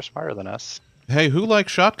animals are smarter than us. Hey, who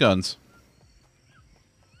likes shotguns?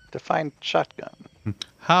 Define shotgun.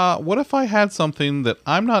 What if I had something that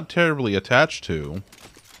I'm not terribly attached to,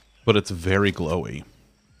 but it's very glowy?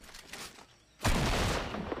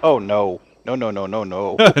 Oh no. No, no, no, no,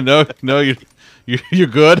 no. no, you're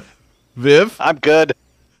good, Viv. I'm good.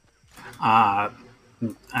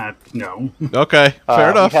 No. Okay,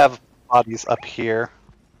 fair enough. We have bodies up here.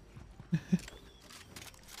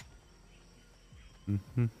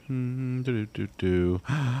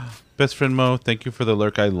 Best friend Mo, thank you for the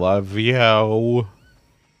lurk. I love you.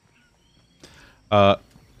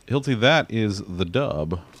 Hilty, that is the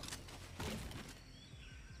dub.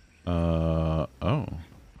 Oh.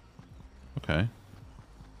 Okay.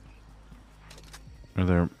 Are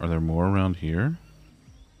there more around here?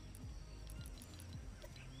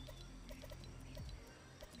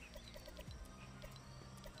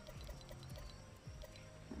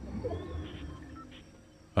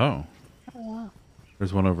 Oh.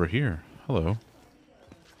 There's one over here. Hello.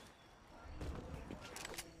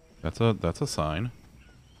 That's a sign.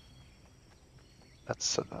 That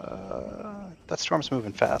storm's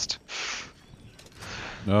moving fast.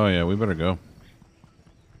 Oh yeah, we better go.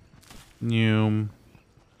 Noom.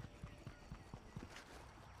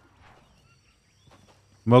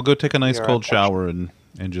 Mo, go take a nice We are cold at- shower and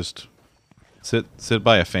just sit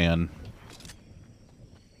by a fan.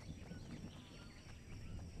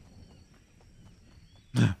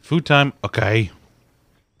 Food time. Okay.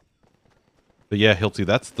 But yeah, Hilty,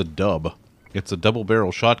 that's the dub. It's a double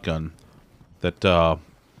barrel shotgun that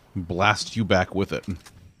Blast you back with it.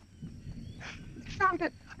 Found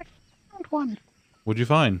it. I found one. What'd you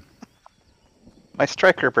find? My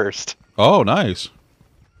striker burst. Oh, nice.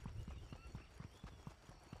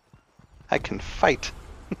 I can fight.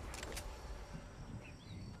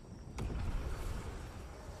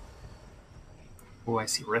 Oh, I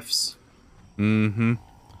see rifts. Mm-hmm.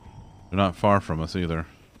 They're not far from us either.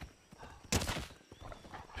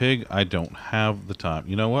 Pig, I don't have the time.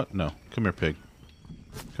 You know what? No. Come here, pig.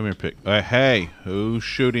 Come here, pig. Hey, who's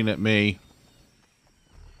shooting at me?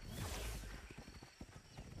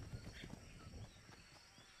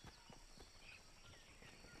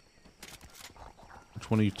 Which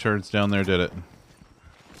one of you turds down there did it?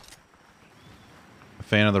 A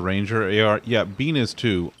fan of the Ranger AR? Yeah, Bean is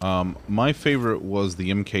too. My favorite was the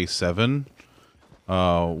MK7,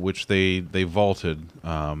 which they vaulted.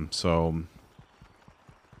 So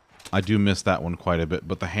I do miss that one quite a bit.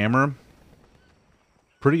 But the hammer,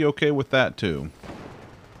 pretty okay with that too.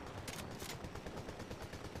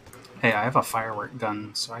 Hey, I have a firework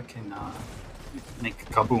gun, so I can make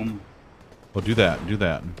kaboom. Well, do that. Do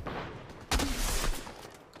that.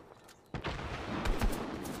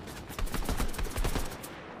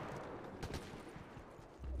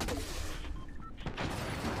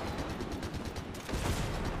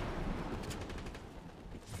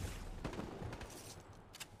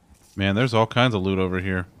 Man, there's all kinds of loot over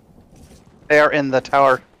here. They are in the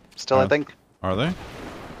tower still, I think. Are they?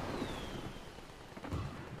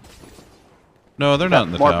 No, they're not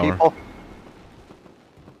in the more tower. people.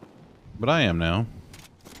 But I am now.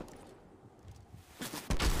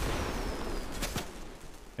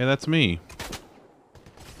 Hey, that's me.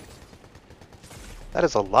 That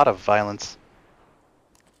is a lot of violence.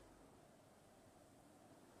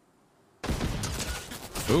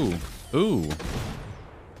 Ooh. Ooh.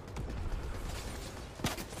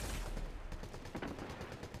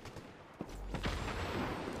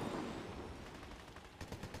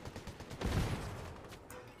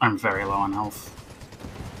 I'm very low on health.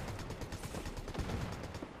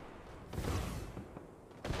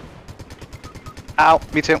 Ow,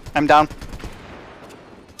 me too. I'm down.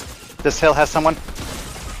 This hill has someone.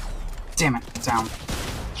 Damn it, down.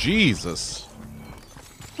 Jesus.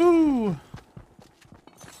 Ooh.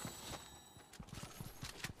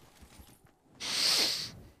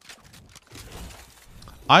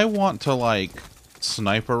 I want to like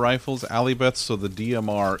sniper rifles, Alibeth, so the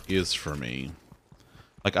DMR is for me.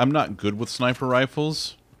 Like, I'm not good with sniper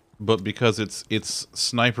rifles, but because it's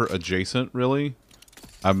sniper adjacent, really,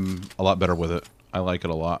 I'm a lot better with it. I like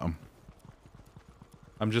it a lot.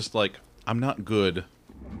 I'm just like, I'm not good.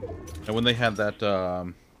 And when they had that,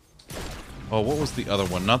 oh, what was the other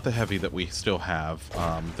one? Not the heavy that we still have.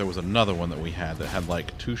 There was another one that we had that had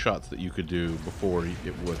like 2 shots that you could do before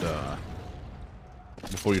it would,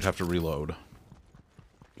 before you'd have to reload.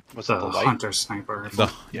 Was The it the light? hunter sniper.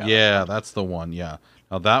 Yeah, that's the one. Yeah.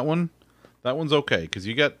 Now that one's okay because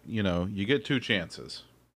you get, you get 2 chances.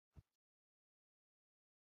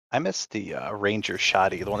 I missed the Ranger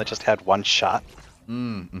Shoddy, the one that just had 1 shot.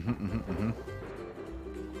 Do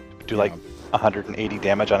like 180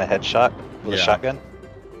 damage on a headshot with a shotgun.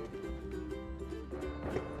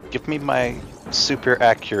 Give me my super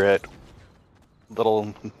accurate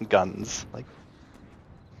little guns. Like,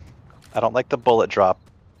 I don't like the bullet drop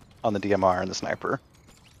on the DMR and the sniper.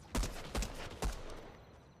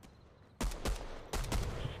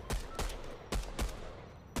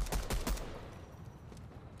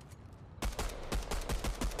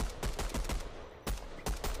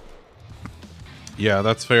 Yeah,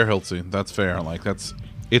 that's fair, Hiltzy. That's fair. Like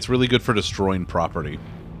it's really good for destroying property.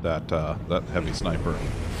 That heavy sniper.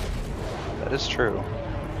 That is true.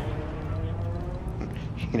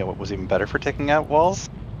 You know what was even better for taking out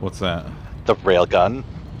walls? What's that? The railgun.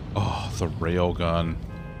 Oh, the railgun.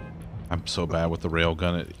 I'm so bad with the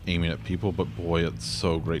railgun at aiming at people, but boy, it's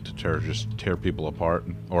so great to just tear people apart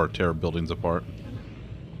or tear buildings apart.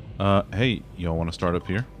 Hey, y'all want to start up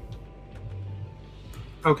here?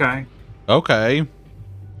 Okay. Okay.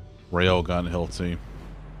 Railgun, Hiltzy.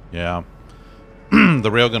 Yeah. The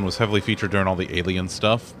railgun was heavily featured during all the alien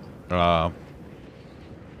stuff.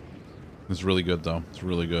 It's really good, though. It's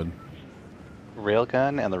really good.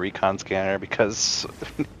 Railgun and the recon scanner, because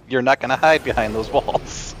you're not going to hide behind those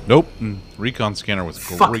walls. Nope. Recon scanner was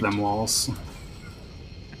great. Fuck them walls.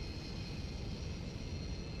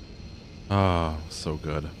 Ah, so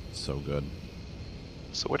good. So good.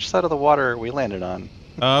 So which side of the water are we landed on?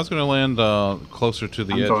 I was going to land closer to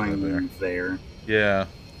the I'm edge going there. there. Yeah.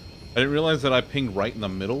 I didn't realize that I pinged right in the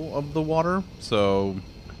middle of the water, so...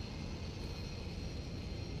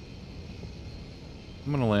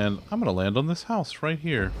 I'm gonna land on this house right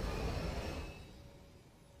here.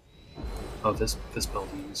 Oh, this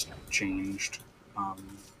building's changed.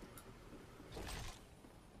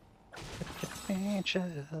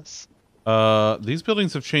 Changes. These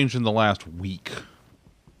buildings have changed in the last week.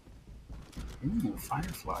 Ooh,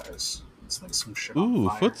 fireflies. It's like some shit on Ooh,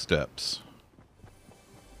 fire. footsteps.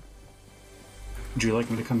 Would you like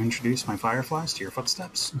me to come introduce my fireflies to your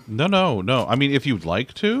footsteps? No, no, no. I mean, if you'd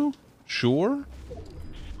like to, sure.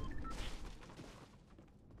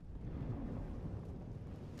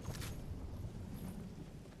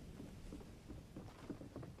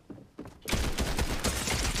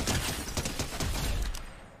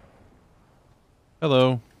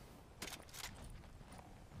 Hello.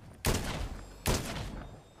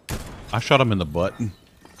 I shot him in the butt.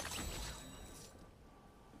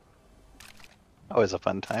 Always a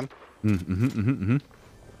fun time.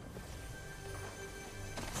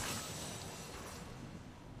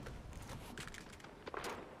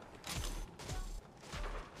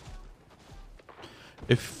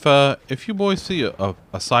 If you boys see a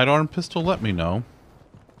sidearm pistol, let me know.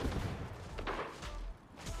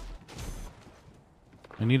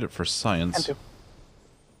 I need it for science.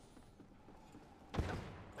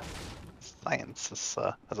 Science is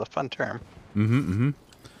a fun term.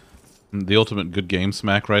 The ultimate good game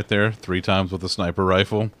smack right there. 3 times with a sniper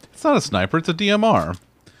rifle. It's not a sniper, it's a DMR.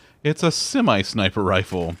 It's a semi-sniper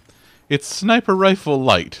rifle. It's sniper rifle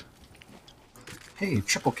light. Hey,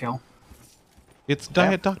 triple kill. It's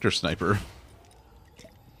Diet Doctor Sniper.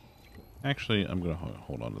 Actually, I'm going to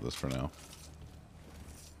hold on to this for now.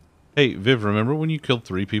 Hey, Viv, remember when you killed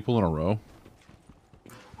 3 people in a row?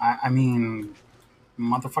 I mean,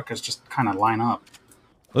 motherfuckers just kind of line up.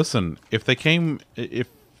 Listen, if they came...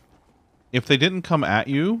 If they didn't come at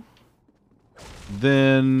you,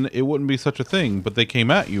 then it wouldn't be such a thing. But they came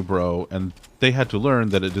at you, bro, and they had to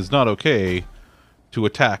learn that it is not okay to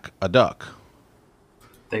attack a duck.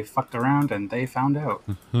 They fucked around and they found out.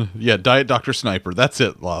 Yeah, Diet Doctor Sniper. That's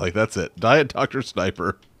it, Lolly. That's it. Diet Doctor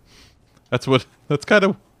Sniper. That's kind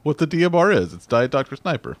of what the DMR is. It's Diet Doctor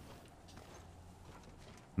Sniper.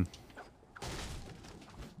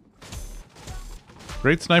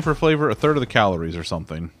 Great sniper flavor, 1/3 of the calories or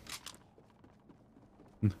something.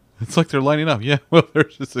 It's like they're lining up. Yeah, well, they're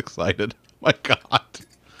just excited. My God.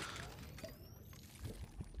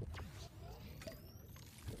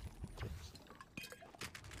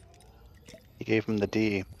 He gave him the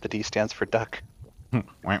D. The D stands for duck.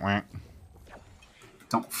 Wank, wank.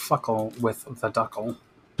 Don't fuckle with the duckle.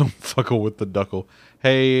 Don't fuckle with the duckle.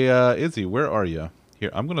 Hey, Izzy, where are you?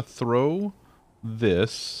 Here, I'm going to throw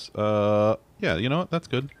this. Yeah, you know what? That's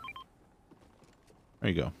good.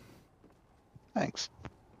 There you go. Thanks.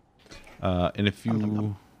 And if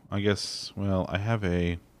you, I guess, well, I have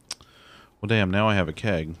a, well, damn, now I have a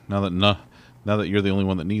keg. Now that you're the only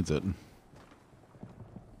one that needs it.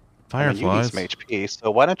 Fireflies. You need some HP,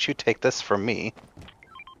 so why don't you take this from me?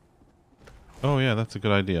 Oh yeah, that's a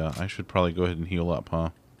good idea. I should probably go ahead and heal up,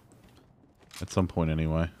 huh? At some point,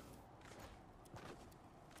 anyway.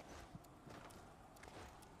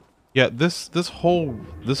 Yeah, this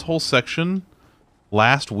whole section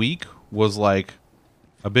last week was like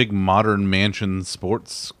a big modern mansion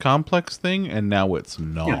sports complex thing, and now it's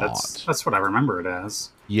not. Yeah, that's what I remember it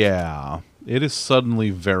as. Yeah, it is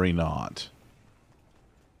suddenly very not.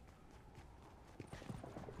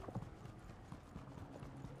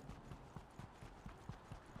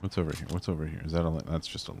 What's over here? What's over here? Is that that's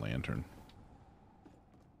just a lantern.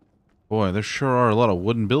 Boy, there sure are a lot of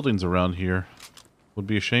wooden buildings around here. Would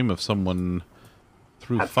be a shame if someone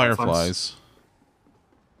threw Had fireflies.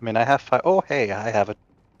 I mean, I have oh, hey, I have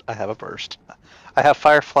a burst. I have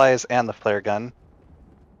fireflies and the flare gun.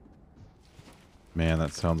 Man,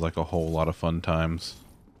 that sounds like a whole lot of fun times.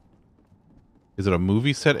 Is it a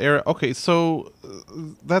movie set era? Okay, so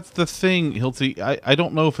that's the thing, Hilty. I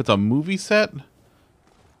don't know if it's a movie set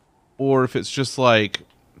or if it's just like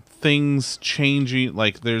things changing.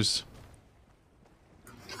 Like there's.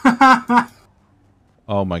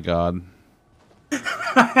 Oh my God!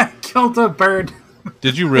 Killed a bird.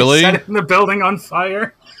 Did you really? Set it in the building on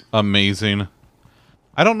fire. Amazing.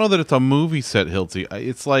 I don't know that it's a movie set, Hilty.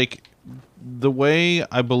 It's like the way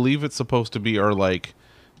I believe it's supposed to be are like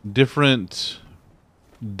different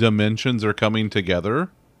dimensions are coming together.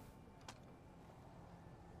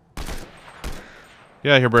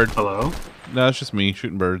 Yeah, I hear bird. Hello? No, it's just me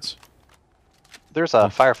shooting birds. There's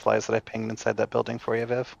fireflies that I pinged inside that building for you,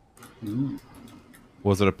 Viv.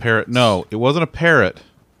 Was it a parrot? No, it wasn't a parrot.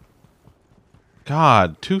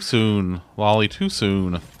 God, too soon, Lolly, too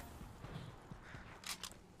soon.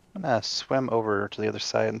 I'm gonna swim over to the other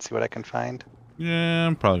side and see what I can find. Yeah,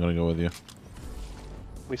 I'm probably gonna go with you.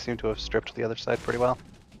 We seem to have stripped the other side pretty well.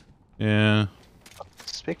 Yeah.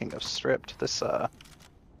 Speaking of stripped, this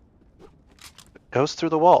goes through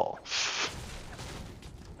the wall.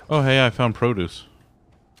 Oh, hey, I found produce.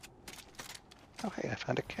 Oh hey, I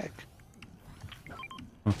found a keg.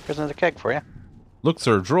 Here's another keg for you. Look,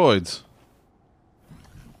 sir, droids.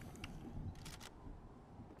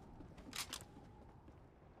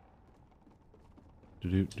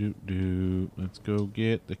 Do. Let's go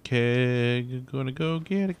get the keg. Gonna go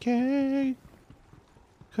get a keg.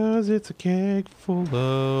 'Cause it's a keg full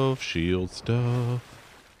of shield stuff.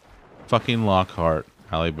 Fucking Lockhart,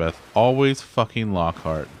 Beth. Always fucking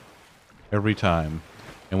Lockhart. Every time.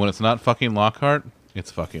 And when it's not fucking Lockhart, it's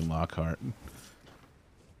fucking Lockhart.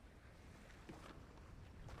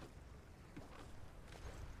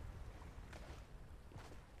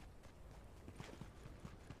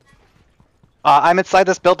 I'm inside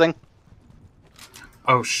this building.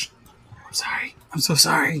 Oh, I'm sorry. I'm so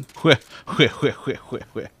sorry.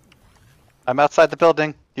 I'm outside the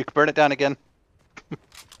building. You can burn it down again.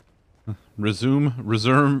 Resume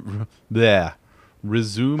Resume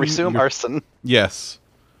your... arson. Yes.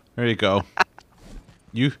 There you go.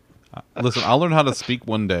 You listen, I'll learn how to speak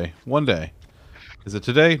one day. One day. Is it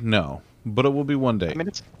today? No. But it will be one day. I mean,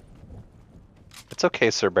 it's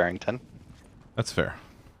okay, Sir Barrington. That's fair.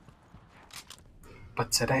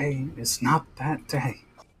 But today is not that day.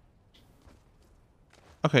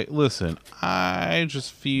 Okay, listen. I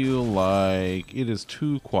just feel like it is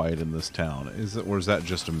too quiet in this town. Is it, or is that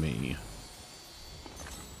just a me?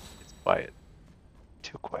 It's quiet.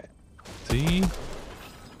 Too quiet. See?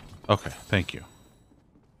 Okay, thank you.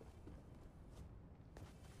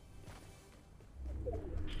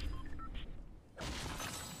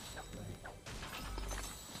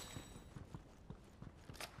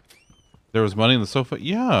 There was money in the sofa?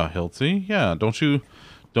 Yeah, Hiltsy. Yeah. Don't you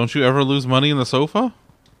ever lose money in the sofa?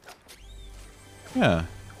 Yeah.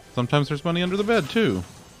 Sometimes there's money under the bed too.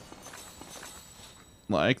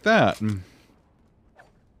 Like that.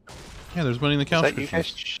 Yeah, there's money in the couch. Is that you guys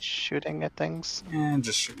shooting at things? Yeah,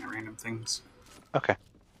 just shooting at random things. Okay.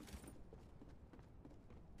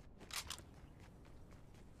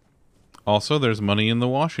 Also, there's money in the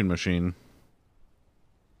washing machine.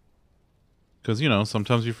 Because, you know,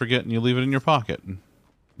 sometimes you forget and you leave it in your pocket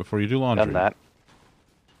before you do laundry. Done that.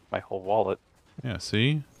 My whole wallet. Yeah,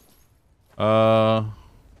 see? We Got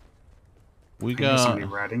got... somebody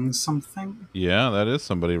riding something? Yeah, that is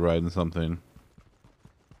somebody riding something.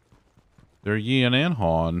 They're Yin and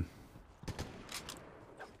Han.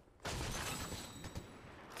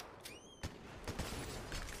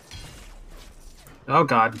 Oh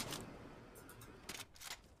god.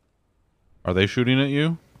 Are they shooting at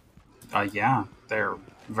you? Yeah, they're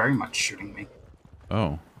very much shooting me.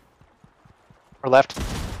 Oh. Or left.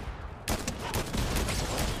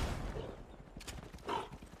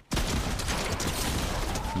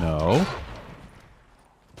 No.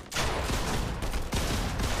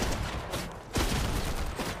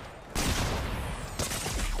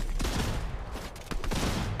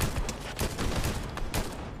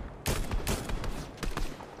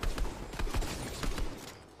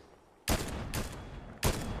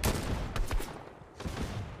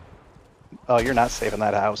 Oh, you're not saving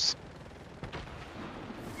that house.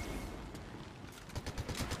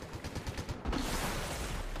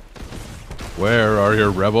 Where are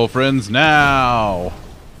your rebel friends now?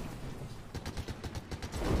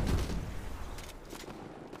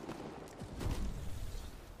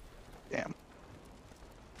 Damn.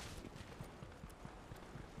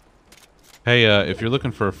 Hey, if you're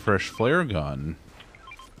looking for a fresh flare gun...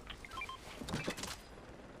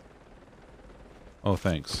 Oh,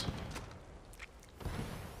 thanks.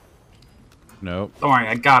 Nope. Don't worry,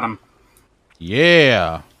 I got him.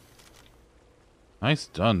 Yeah! Nice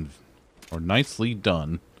done. Or nicely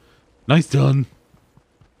done. Nice done!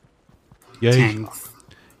 Yay. Dang.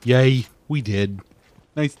 Yay, we did.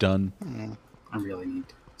 Nice done. I really need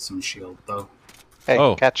some shield, though. Hey,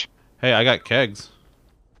 Oh. catch. Hey, I got kegs.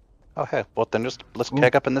 Oh, hey. Well, then just let's Ooh.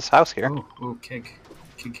 keg up in this house here. Oh, keg.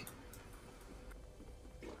 Keg.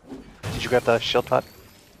 Did you grab the shield pot?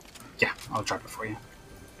 Yeah, I'll drop it for you.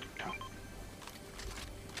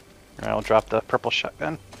 And I'll drop the purple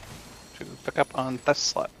shotgun to pick up on this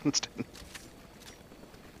slot instead.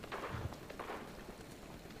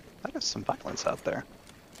 That is some violence out there.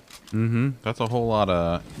 Mm-hmm. That's a whole lot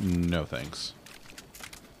of no thanks.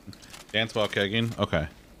 Dance while kegging? Okay.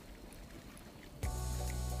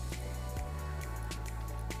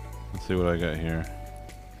 Let's see what I got here.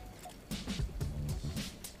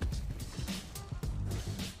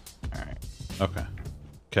 Alright. Okay.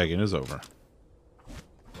 Kegging is over.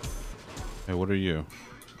 Hey, what are you?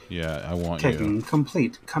 Yeah, I want Taking you.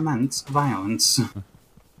 complete commence violence.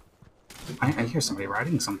 I hear somebody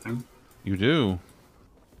writing something. You do.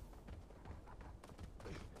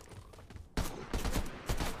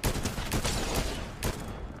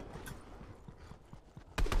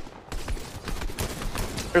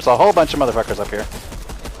 There's a whole bunch of motherfuckers up here.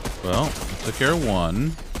 Well, took care of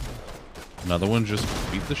one. Another one just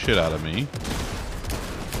beat the shit out of me.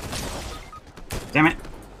 Damn it!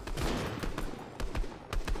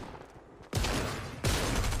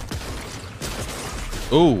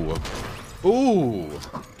 Ooh. Ooh.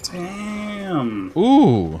 Damn!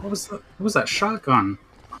 Ooh. What was that shotgun?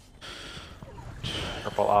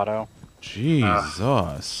 Purple auto.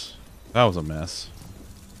 Jesus. That was a mess.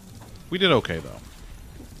 We did okay, though.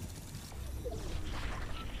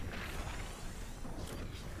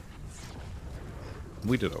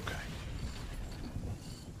 We did okay.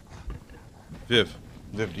 Viv,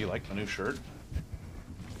 do you like the new shirt?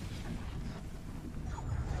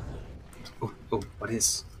 Oh, what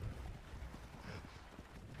is?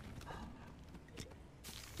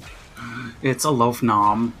 It's a loaf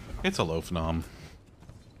nom. It's a loaf nom.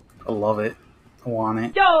 I love it. I want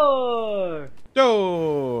it. Door!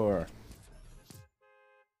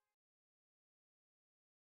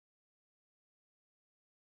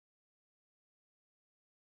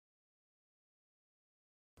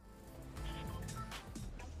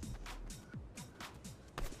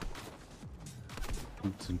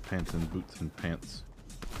 Boots and pants and boots and pants.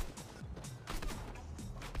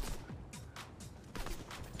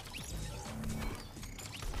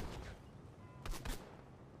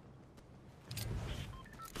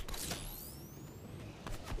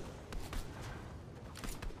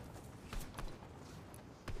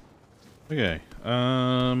 Okay, you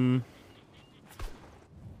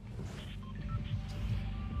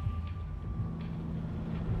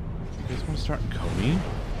guys want to start Coney?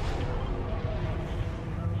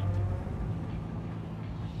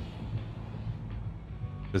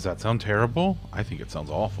 Does that sound terrible? I think it sounds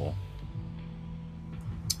awful.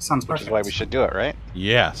 Sounds Which perfect. is why we should do it, right?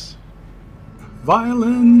 Yes.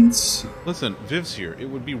 Violence! Listen, Viv's here. It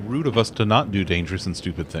would be rude of us to not do dangerous and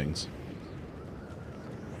stupid things.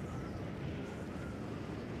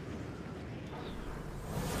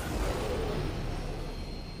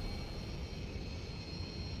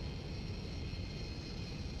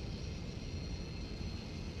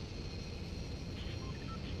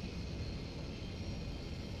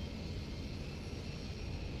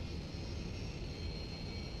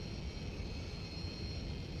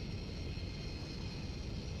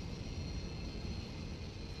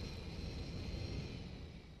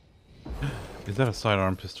 Is that a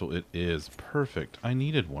sidearm pistol? It is. Perfect. I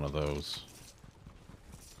needed one of those.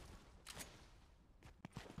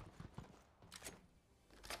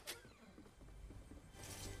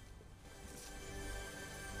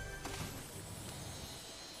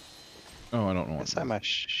 Oh, I don't know what. Guess I'm a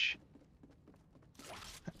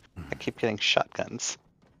I keep getting shotguns.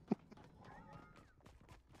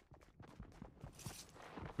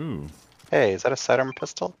 Ooh. Hey, is that a sidearm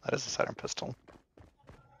pistol? That is a sidearm pistol.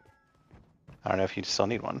 I don't know if you still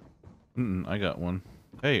need one. I got one.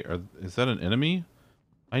 Hey, is that an enemy?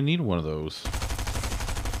 I need one of those.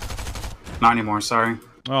 Not anymore, sorry.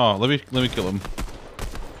 Oh, let me kill him.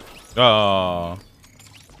 Oh.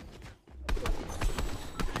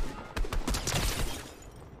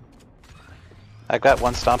 I've got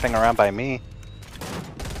one stomping around by me.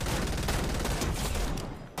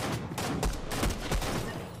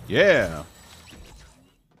 Yeah.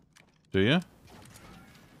 Do you?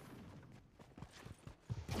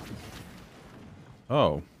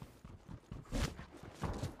 Oh.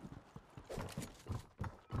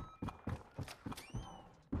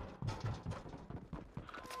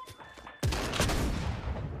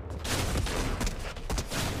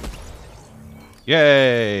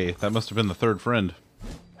 Yay! That must have been the third friend.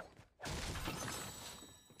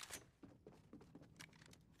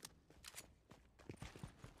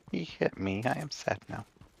 He hit me. I am sad now.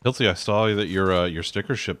 Hilty, I saw that your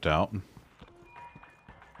sticker shipped out.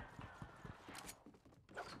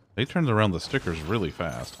 They turned around the stickers really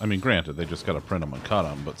fast. I mean, granted, they just got to print them and cut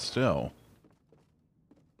them, but still.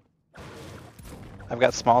 I've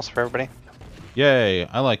got smalls for everybody. Yay!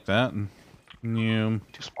 I like that. Yeah.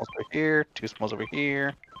 2 smalls over here, 2 smalls over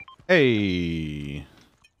here. Hey!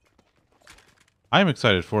 I'm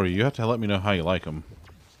excited for you. You have to let me know how you like them.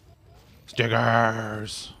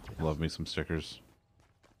 Stickers! Love me some stickers.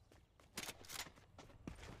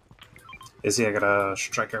 Izzy, I got a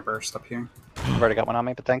striker burst up here. I've already got one on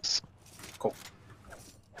me, but thanks. Cool.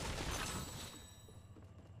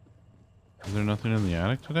 Is there nothing in the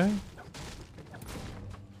attic today?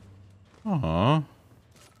 Aw.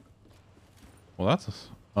 Well, that's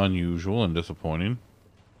unusual and disappointing.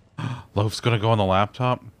 Loaf's gonna go on the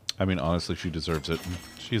laptop? I mean, honestly, she deserves it.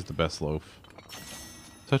 She's the best Loaf.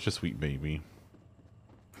 Such a sweet baby.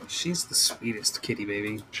 She's the sweetest kitty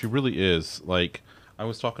baby. She really is. Like, I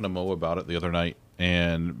was talking to Mo about it the other night,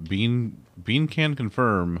 and Bean can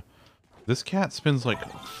confirm this cat spends like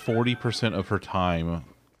 40% of her time,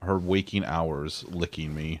 her waking hours,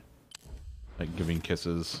 licking me. Like, giving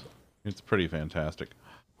kisses. It's pretty fantastic.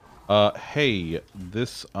 Hey,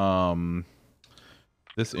 this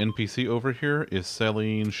NPC over here is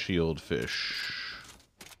selling shield fish.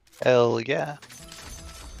 Hell yeah.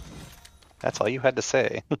 That's all you had to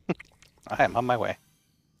say. I am on my way.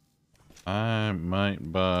 I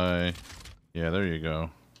might buy... Yeah, there you go.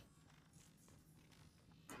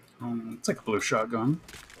 It's like a blue shotgun.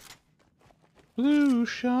 Blue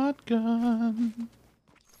shotgun.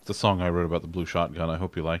 It's a song I wrote about the blue shotgun. I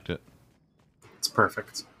hope you liked it. It's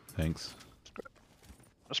perfect. Thanks.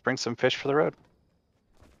 Let's bring some fish for the road.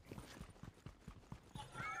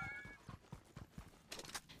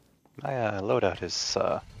 My loadout is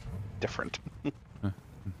different.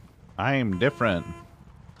 I'm different.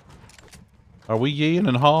 Are we yeeing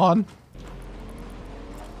and hawing?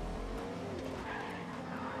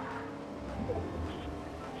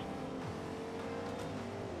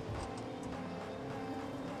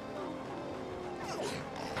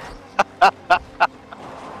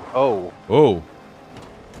 Oh. Oh.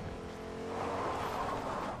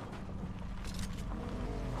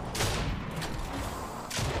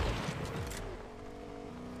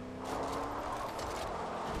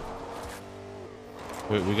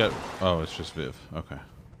 Wait, we got... Oh, it's just Viv. Okay. I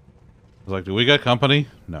was like, do we got company?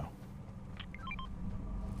 No.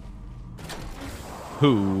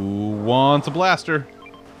 Who wants a blaster?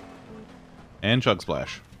 And Chug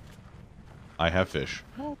Splash. I have fish.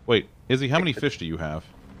 Wait, Izzy, how many fish do you have?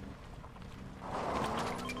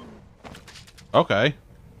 Okay.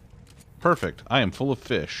 Perfect. I am full of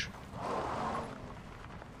fish.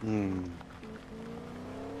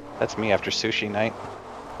 That's me after sushi night.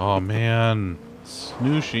 Oh, man.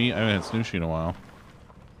 Snooshi. I haven't had Snooshi in a while.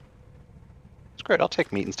 It's great. I'll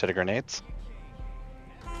take meat instead of grenades.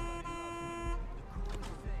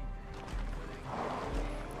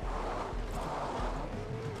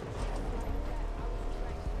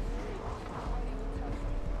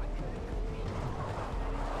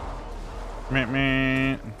 Meh,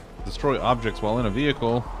 meh. Destroy objects while in a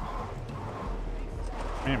vehicle.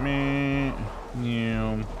 Meh, meh.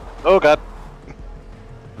 Yeah. Oh god.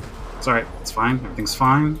 It's alright. It's fine. Everything's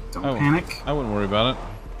fine. Don't Oh. panic. I wouldn't worry about it.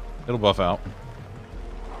 It'll buff out.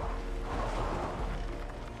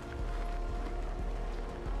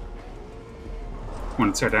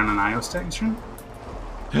 Want to tear down an IO station?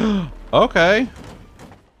 Okay.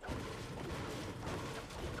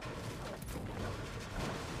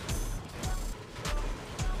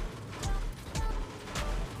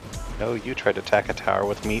 No, you tried to attack a tower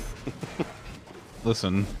with meat.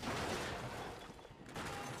 Listen.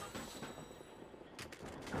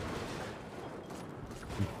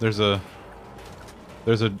 There's a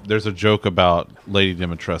joke about Lady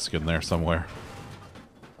Dimitrescu in there somewhere.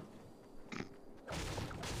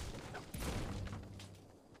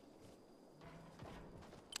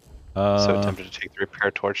 So tempted to take the repair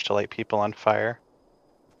torch to light people on fire.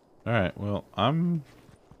 Alright, well,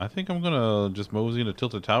 I think I'm gonna just mosey into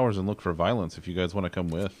Tilted Towers and look for violence if you guys want to come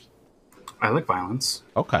with. I like violence.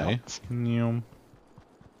 Okay. Nyum.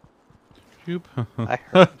 Shoop. I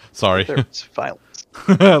heard Sorry. there was violence.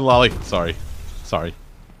 Lolly, sorry. Sorry.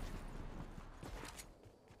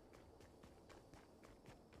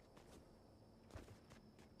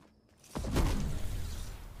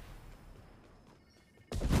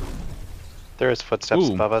 There is footsteps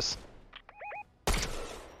Ooh. above us.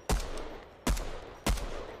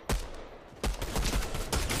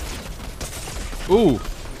 Ooh!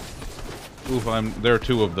 Ooh, there are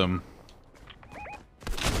two of them.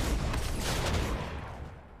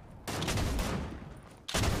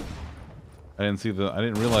 I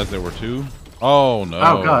didn't realize there were two. Oh no.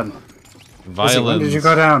 Oh god. Violence. Izzy, when did you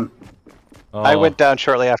go down? Oh, I went down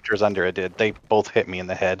shortly after Zunder did. They both hit me in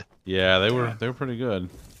the head. Yeah, they were pretty good.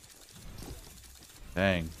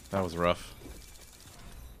 Dang, that was rough.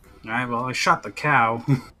 Alright, well, I shot the cow.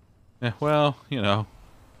 Yeah, well, you know.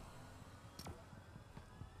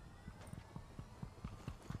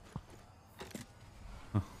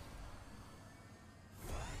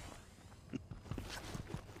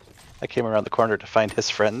 I came around the corner to find his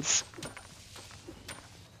friends.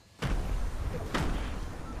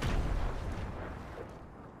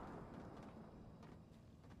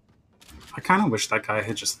 I kind of wish that guy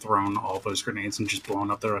had just thrown all those grenades and just blown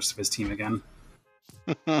up the rest of his team again.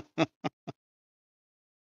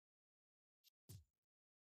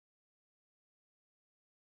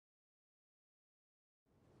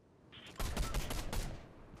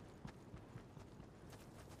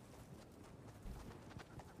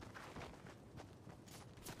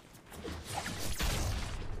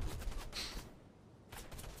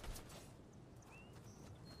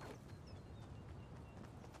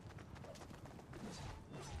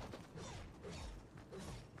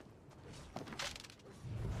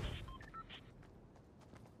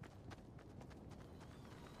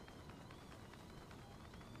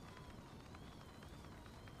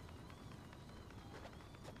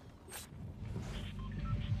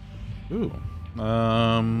 Ooh.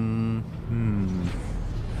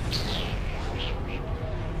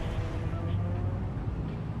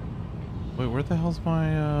 Wait, where the hell's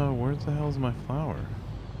my flower?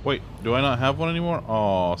 Wait, do I not have one anymore?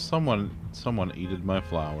 Oh, someone eated my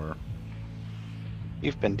flower.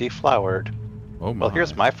 You've been deflowered. Oh my. Well,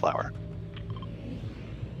 here's my flower.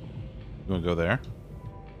 You wanna go there?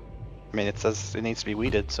 I mean, it says it needs to be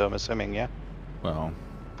weeded, so I'm assuming, yeah. Well,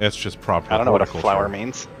 it's just proper I don't know what a horticulture. flower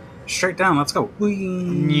means. Straight down, let's go.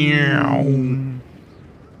 Meow.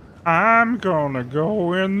 I'm gonna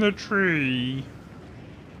go in the tree.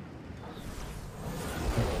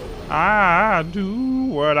 I do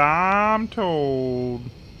what I'm told.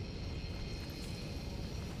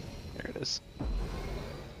 There it is.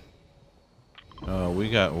 We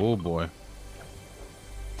got, oh boy.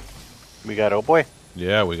 We got oh boy.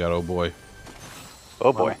 Yeah, we got oh boy.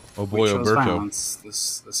 Oh boy. Oh boy, We chose Alberto. violence.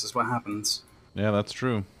 This is what happens. Yeah, that's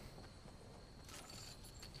true.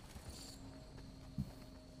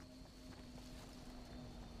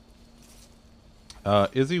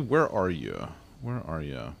 Izzy, where are you? Where are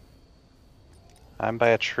you? I'm by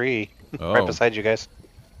a tree. Oh. Right beside you guys.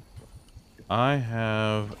 I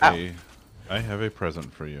have Ow. a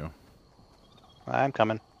present for you. I'm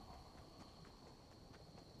coming.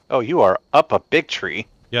 Oh, you are up a big tree.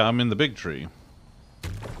 Yeah, I'm in the big tree.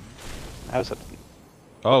 I was a...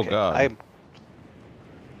 Oh okay, god.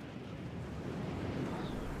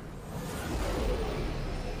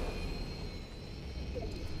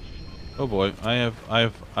 Oh boy, I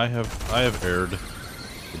have erred.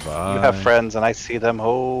 Goodbye. You have friends and I see them.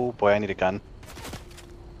 Oh boy, I need a gun.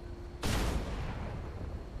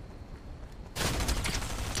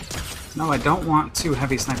 No, I don't want 2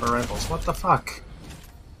 heavy sniper rifles. What the fuck?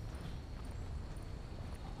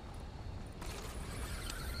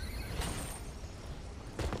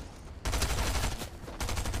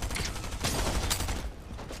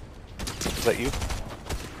 Is that you?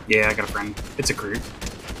 Yeah, I got a friend. It's a Groot.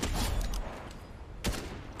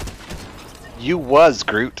 You was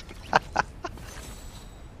Groot. Can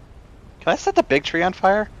I set the big tree on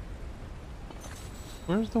fire?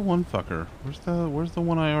 Where's the one fucker? Where's the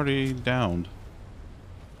one I already downed?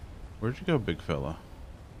 Where'd you go, big fella?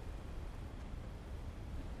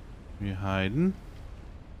 You hiding?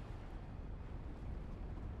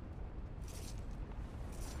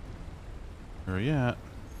 Where are you at?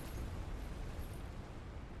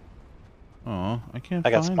 Oh, I can't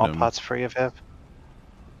I got find small him. pots for you, Viv.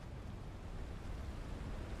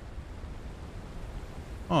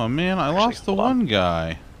 Oh man, I Actually, lost the hold on. one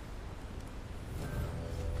guy.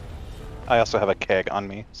 I also have a keg on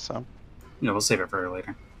me, so Yeah, we'll save it for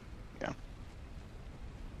later. yeah.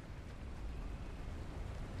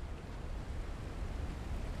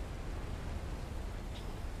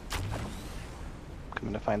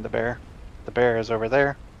 Coming to find the bear. The bear is over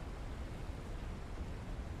there.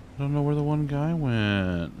 I don't know where the one guy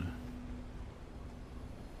went.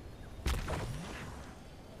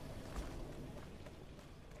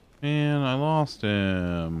 Man, I lost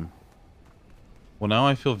him. Well, now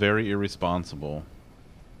I feel very irresponsible.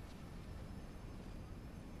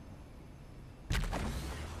 You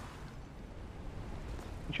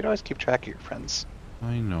should always keep track of your friends.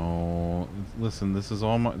 I know. Listen, this is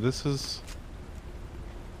all my... This is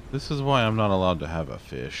why I'm not allowed to have a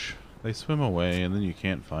fish. They swim away, and then you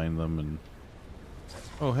can't find them, and...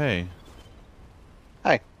 Oh, hey.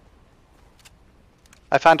 Hi.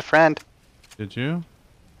 I found a friend. Did you?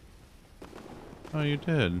 Oh, you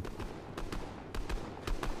did.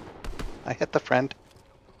 I hit the friend.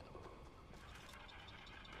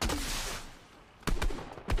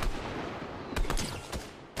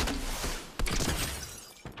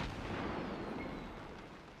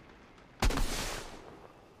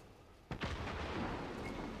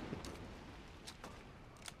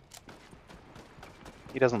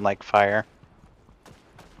 He doesn't like fire.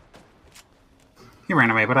 He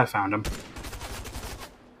ran away, but I found him.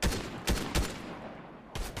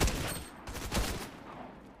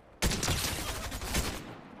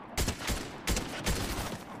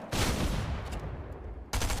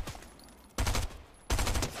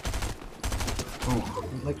 Oh,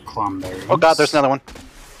 I like clomberries. Oh god, there's another one.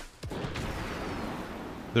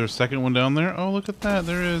 There's a second one down there. Oh, look at that.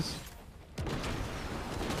 There is.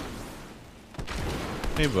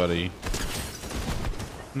 Hey, buddy.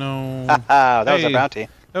 No. Haha, that was a Hey, bounty.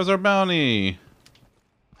 That was our bounty.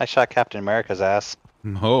 I shot Captain America's ass.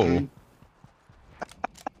 No.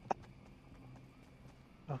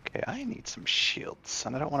 Okay, I need some shields,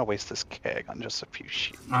 and I don't want to waste this keg on just a few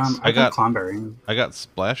shields. I got clomberry. I got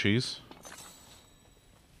splashies.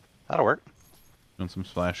 That'll work. Want some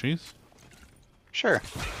splashies? Sure.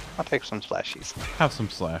 I'll take some splashies. Have some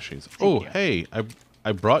slashies. Thank Oh, you. hey,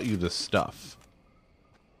 I brought you this stuff.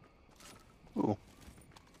 Ooh.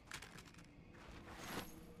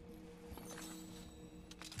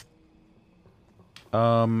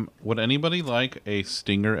 Would anybody like a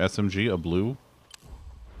Stinger SMG, a blue?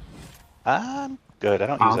 Good. I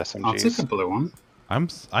don't use SMGs. I'll take a blue one.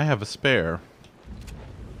 I have a spare.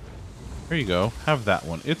 Here you go. Have that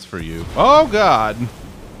one. It's for you. Oh God!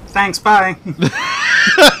 Thanks, bye!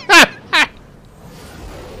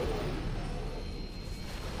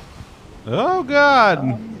 Oh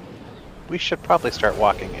God! We should probably start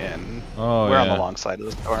walking in. Oh We're yeah. on the long side of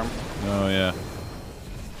the storm. Oh yeah.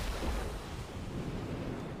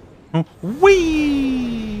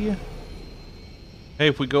 Whee! Hey,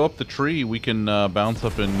 if we go up the tree, we can bounce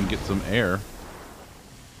up and get some air.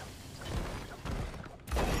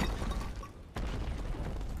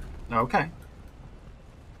 Okay.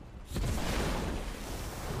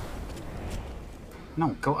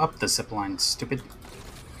 No, go up the zip line, stupid.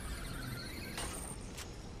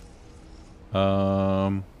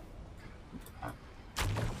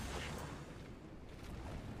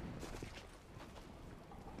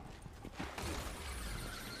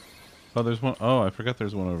 Oh, there's one. Oh, I forgot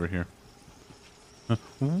there's one over here.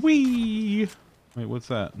 Whee! Wait, what's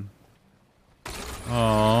that?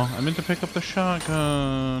 Oh, I meant to pick up the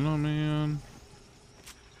shotgun. Oh, man.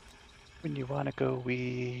 When you wanna go,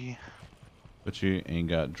 But you ain't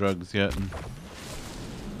got drugs yet.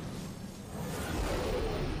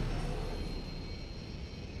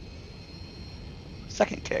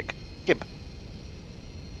 Second kick. Gib.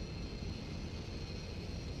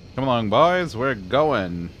 Come along, boys. We're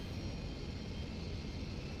going.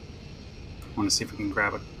 Want to see if we can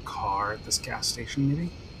grab a car at this gas station,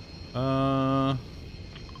 maybe? We're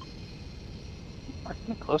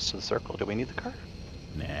kinda close to the circle. Do we need the car?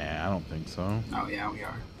 Nah, I don't think so. Oh yeah, we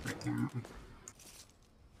are. Right there.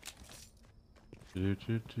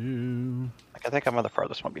 Like, I think I'm on the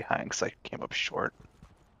farthest one behind because I came up short.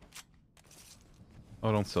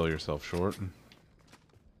 Oh, don't sell yourself short.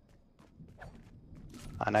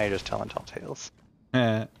 Now you're just telling tall tales.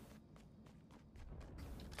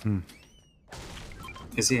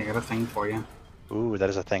 Izzy, I got a thing for you. Ooh, that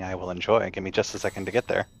is a thing I will enjoy. Give me just a second to get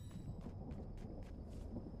there.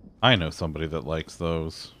 I know somebody that likes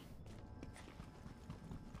those.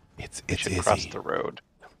 It's We should cross the road.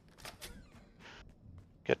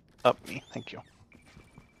 Get up me, thank you.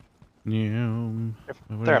 Yeah.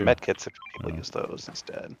 There are medkits if people use those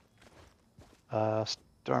instead.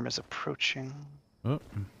 Storm is approaching. Oh,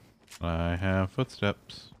 I have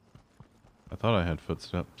footsteps. I thought I had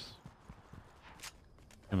footsteps.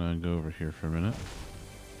 Gonna go over here for a minute.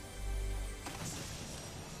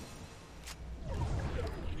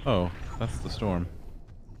 Oh, that's the storm.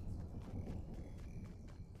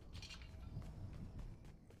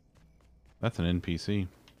 That's an NPC.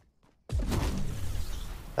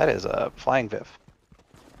 That is a flying Viv.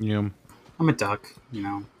 Yeah. I'm a duck, you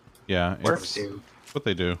know. Yeah, Works it's do. what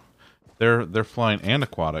they do. They're flying and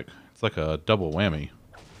aquatic. It's like a double whammy.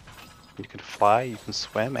 You can fly, you can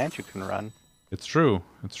swim, and you can run. It's true.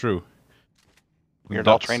 It's true. You're an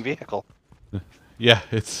Ducks- all-terrain vehicle. Yeah,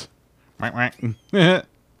 it's.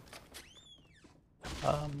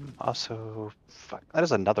 Also, fuck, that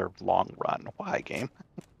is another long run. Why, game?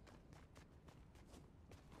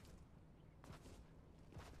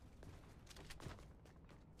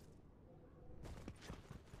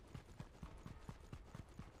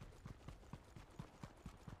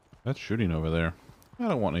 That's shooting over there. I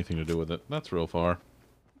don't want anything to do with it. That's real far.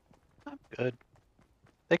 I'm good.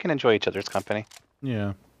 They can enjoy each other's company.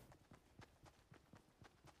 Yeah.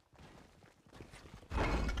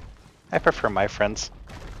 I prefer my friends,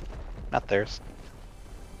 not theirs.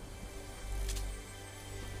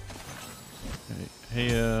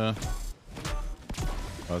 Hey, I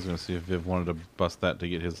was gonna see if Viv wanted to bust that to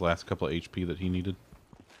get his last couple of HP that he needed.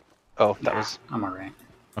 Oh, that was... I'm alright.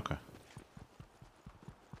 Okay.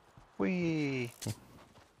 Whee!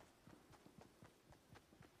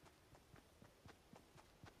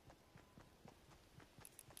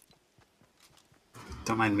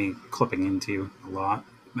 Don't mind me clipping into you a lot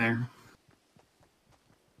there.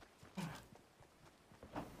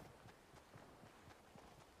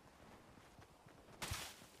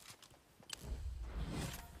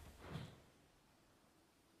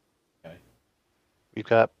 Okay. We've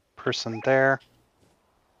got person there.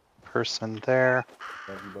 Person there.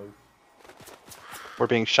 Love you both. We're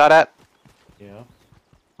being shot at. Yeah.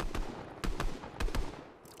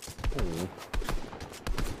 Oh.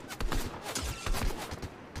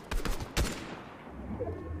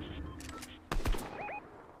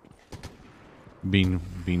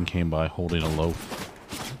 Bean came by holding a loaf.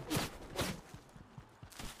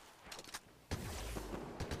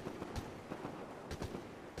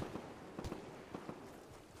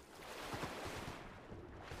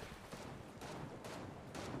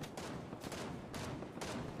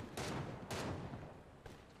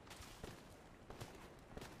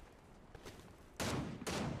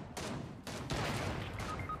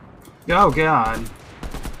 Oh god.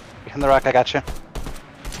 Behind the rock, I got you.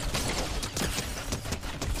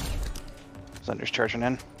 Zunder's charging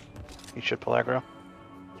in. You should pull aggro.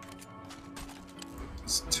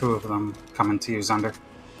 There's two of them coming to you, Zunder.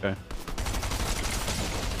 Okay.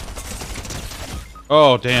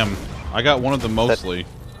 Oh, damn. I got one of them mostly.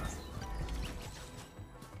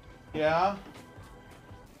 Yeah?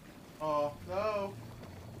 Oh, no.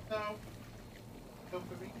 No. Go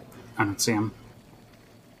for me. I don't see him.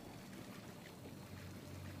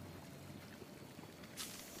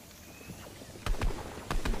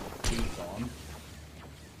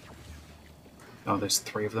 Oh, there's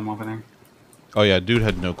three of them over there. Oh, yeah. Dude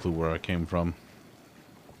had no clue where I came from.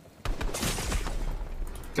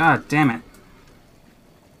 God damn it.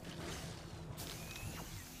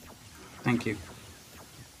 Thank you.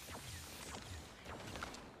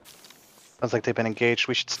 Sounds like they've been engaged.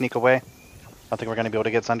 We should sneak away. I don't think we're going to be able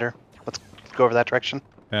to get Zunder. Let's go over that direction.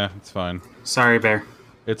 Yeah, it's fine. Sorry, Bear.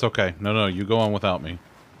 It's okay. No, no, you go on without me.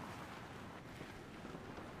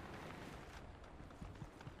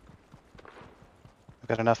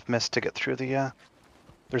 We've got enough mist to get through the,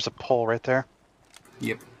 there's a pole right there.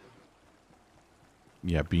 Yep.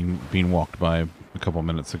 Yeah, Bean walked by a couple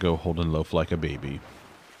minutes ago holding Loaf like a baby.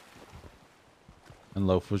 And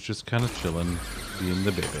Loaf was just kind of chilling, being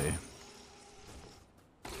the baby.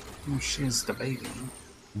 Oh, she's the baby.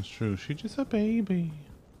 It's true. She's just a baby.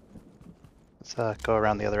 Let's go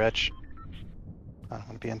around the other edge. I don't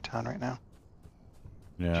want to be in town right now.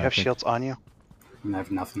 Yeah. Do you I have think- shields on you? I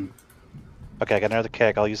have nothing. Okay, I got another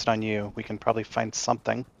keg. I'll use it on you. We can probably find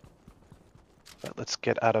something. But let's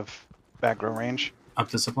get out of aggro range. Up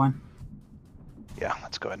the zipline? Yeah,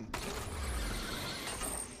 let's go ahead and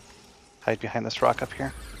hide behind this rock up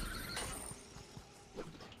here.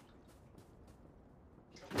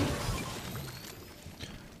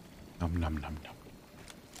 Nom nom nom nom.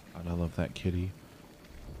 God, I love that kitty.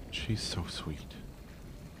 She's so sweet.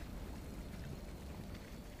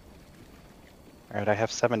 Alright, I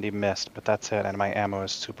have 70 mist, but that's it, and my ammo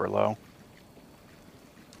is super low.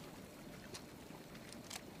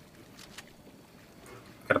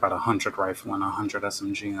 Got about 100 rifle and 100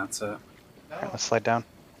 SMG, that's it. Alright, let's slide down.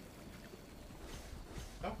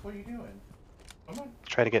 Oh, what are you doing? Come on.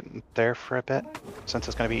 Try to get there for a bit, since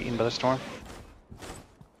it's going to be eaten by the storm.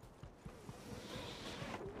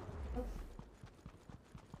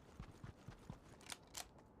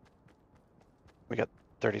 We got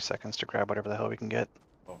 30 seconds to grab whatever the hell we can get.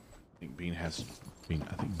 Oh, I think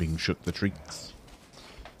Bean shook the treats.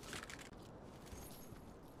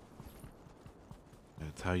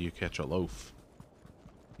 That's how you catch a loaf.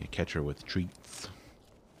 You catch her with treats.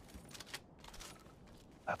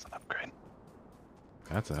 That's an upgrade.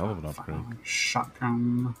 That's a hell of an upgrade.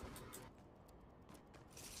 Shotgun.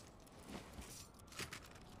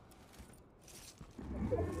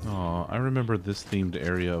 Aw, I remember this themed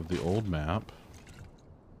area of the old map.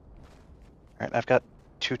 Alright, I've got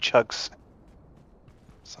 2 chugs.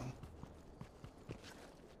 So.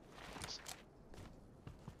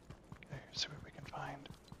 Okay, see what we can find.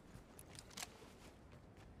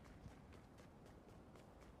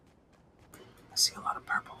 I see a lot of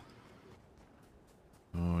purple.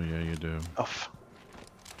 Oh, yeah, you do. Oh,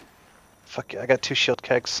 fuck yeah, I got 2 shield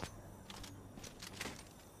kegs. Is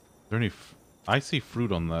there any... I see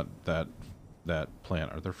fruit on that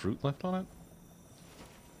plant. Are there fruit left on it?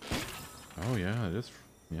 Oh, yeah, it is.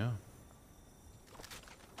 Yeah.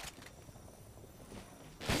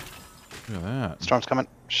 Look at that. Storm's coming.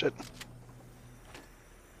 Shit.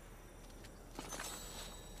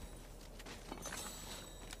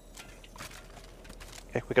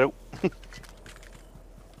 Okay, we go.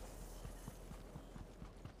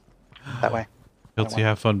 That way. Hiltzy,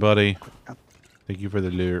 have fun, buddy. Thank you for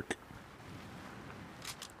the lurk.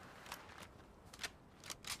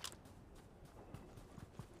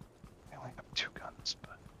 I only have 2 guns,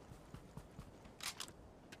 but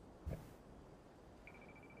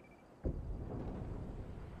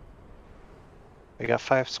we got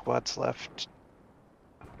 5 squads left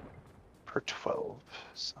per 12.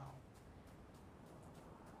 So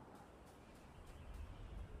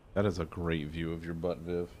That is a great view of your butt,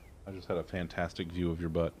 Viv. I just had a fantastic view of your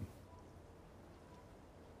butt.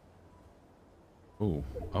 Ooh,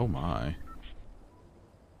 oh my.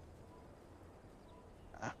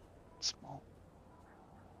 small.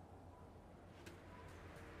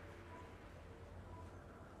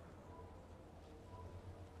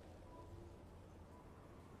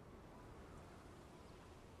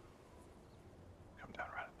 Come down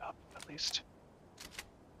right up at least.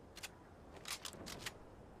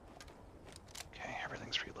 Okay,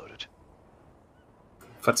 everything's reloaded.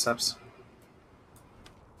 Footsteps.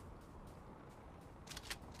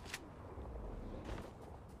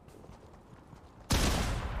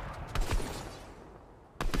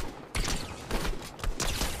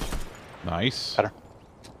 Nice. Better.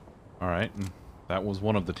 All right, that was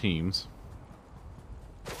one of the teams.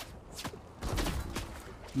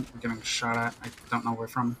 I'm getting shot at. I don't know where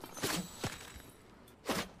from.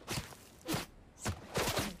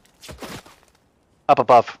 Up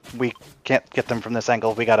above. We can't get them from this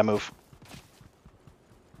angle. We gotta move.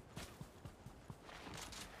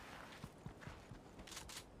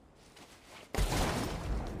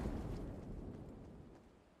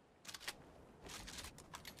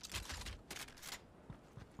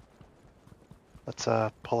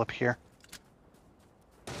 Let's pull up here.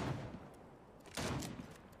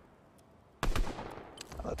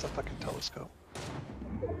 Oh, that's a fucking telescope.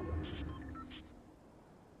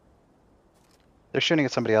 They're shooting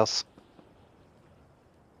at somebody else.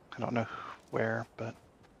 I don't know where, but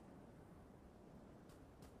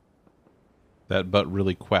That butt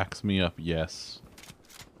really quacks me up, yes.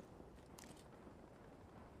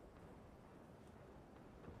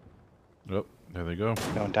 Oh, there they go.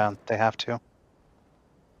 going down. They have to.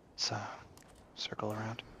 So, circle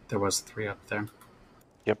around. There was 3 up there.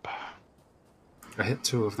 Yep. I hit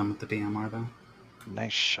 2 of them with the DMR though.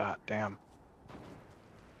 Nice shot. Damn.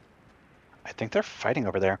 I think they're fighting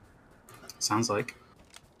over there. Sounds like.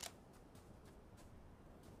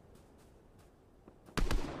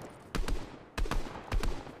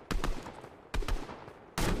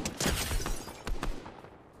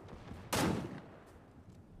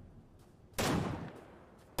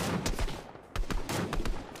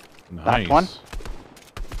 Nice. one.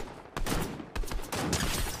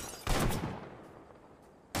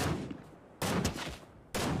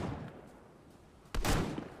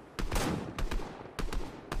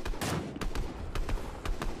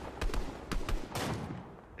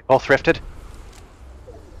 They both thrifted.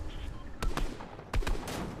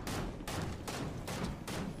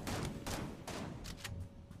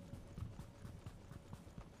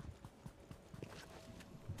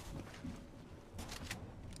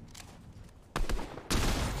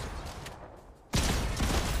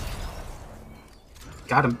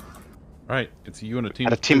 Got him. All right, it's you and a team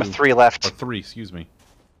Got a of team of 2. 3 left. Or 3, excuse me.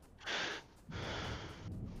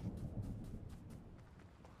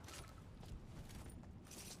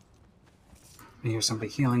 I hear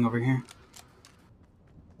somebody healing over here.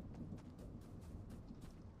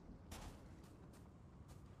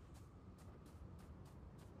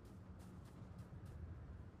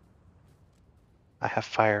 I have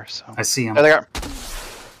fire, so. I see him. There they are.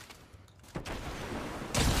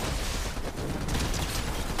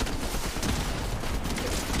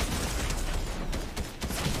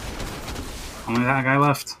 Only that guy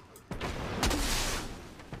left.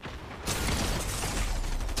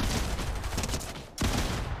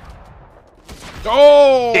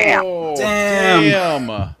 Oh! Damn. Damn!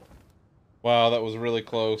 Wow, that was really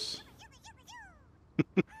close.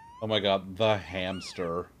 Oh my god, the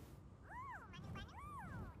hamster.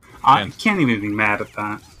 I Man. can't even be mad at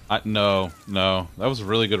that. No, that was a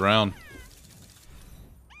really good round.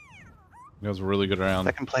 That was a really good round.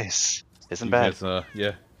 Second place. Isn't You bad. guys,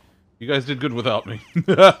 yeah. You guys did good without me.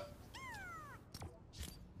 I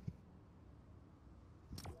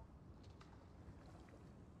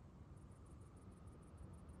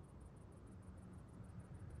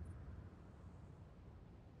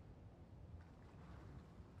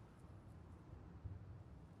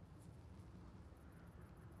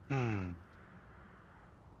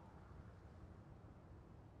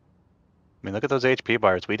mean, look at those HP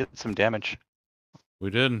bars. We did some damage. We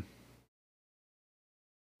did.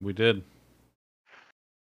 We did.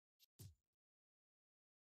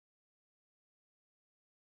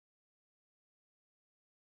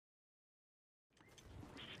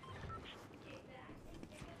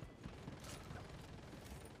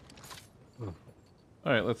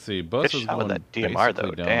 All right, let's see. Bus Good is shot with going that DMR though.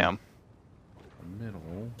 basically down Damn. the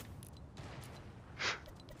middle.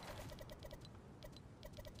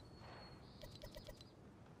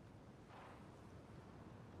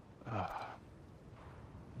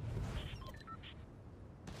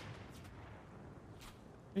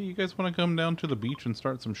 Hey, you guys want to come down to the beach and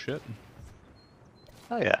start some shit?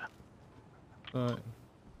 Oh yeah.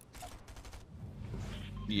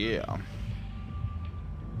 Yeah.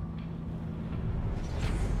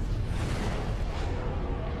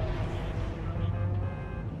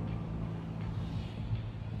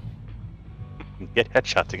 Get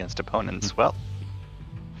headshots against opponents. Well,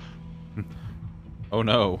 Oh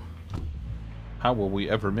no. How will we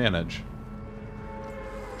ever manage?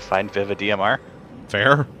 find Viv a DMR.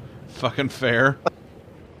 Fair? Fucking fair.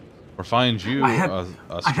 Or find you I had, a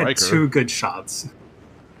I had striker. 2 good shots.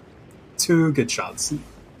 2 good shots.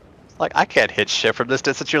 Like, I can't hit shit from this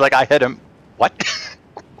distance. You're like, I hit him. What?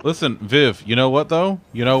 Listen, Viv, you know what though?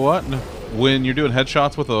 You know what? When you're doing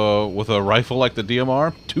headshots with a rifle like the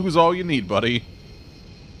DMR, 2 is all you need, buddy.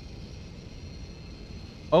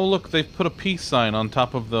 Oh look, they've put a peace sign on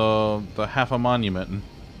top of the half a monument.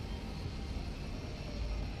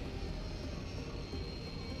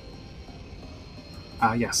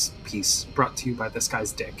 Yes, peace. Brought to you by this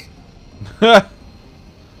guy's dick.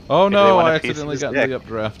 Oh Maybe they no, want I a piece of accidentally his got in dick. the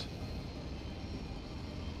updraft.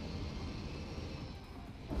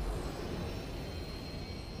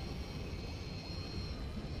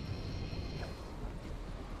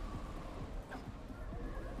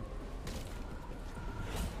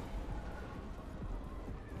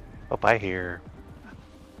 Oh, by here.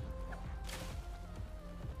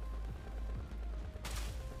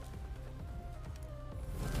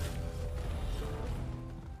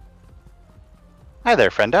 Hi there,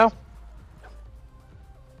 friendo.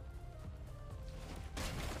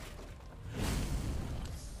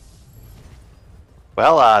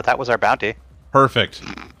 Well, that was our bounty. Perfect.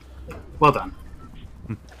 Well done.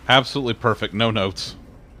 Absolutely perfect. No notes.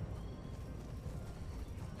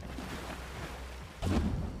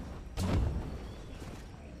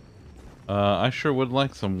 I sure would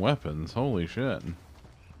like some weapons. Holy shit.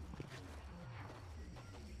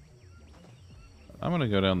 I'm gonna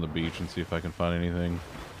go down the beach and see if I can find anything.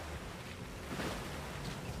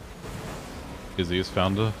 Izzy has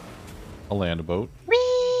found a land boat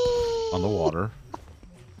on the water.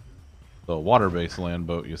 The water-based land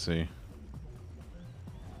boat, you see.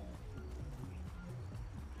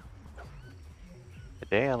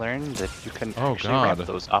 Today I learned that you can Oh, actually ramp God.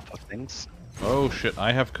 those off of things. Oh shit,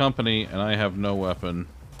 I have company and I have no weapon.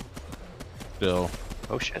 Still.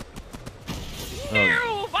 Oh shit.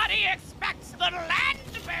 Oh, Nobody expects the land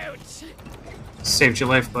boat! Saved your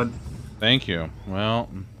life, bud. thank you. Well,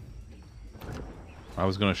 I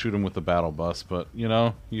was gonna shoot him with the battle bus, but you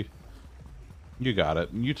know, you got it.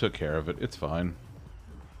 You took care of it. It's fine.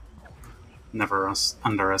 Never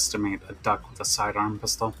underestimate a duck with a sidearm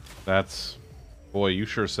pistol. That's, boy, you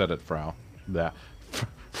sure said it, Frau. That,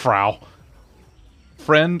 Frau.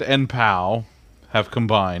 Friend and pal have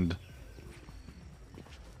combined.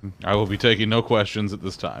 I will be taking no questions at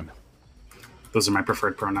this time. Those are my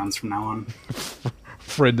preferred pronouns from now on.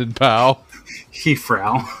 Friend and pal. He,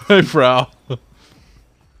 Frau. Hey, Frau.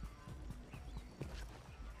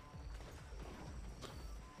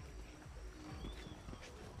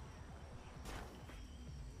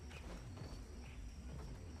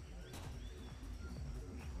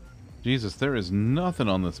 Jesus, there is nothing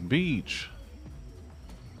on this beach.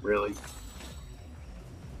 Really?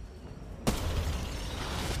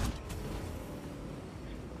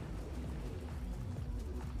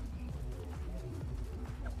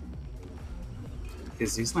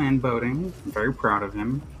 Izzy's land boating. I'm very proud of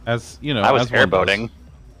him. As you know, I was as one does. airboating.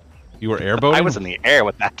 You were airboating? I was in the air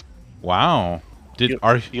with that. Wow.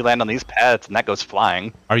 You land on these pads and that goes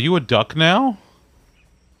flying. Are you a duck now?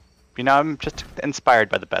 You know, I'm just inspired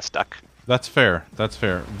by the best duck. That's fair. That's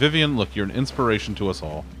fair. Vivian, look, you're an inspiration to us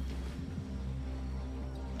all.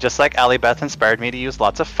 Just like Allie Beth inspired me to use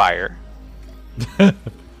lots of fire.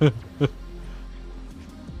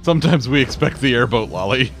 Sometimes we expect the airboat,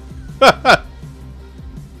 Lolly.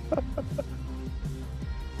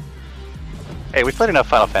 Hey, we played enough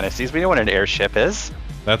Final Fantasies. We know what an airship is.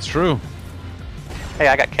 That's true. Hey,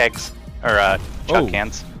 I got kegs. Or, chug Oh.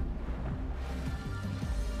 cans.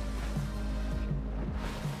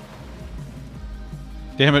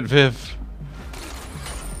 Damn it, Viv.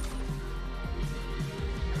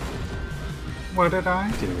 What did I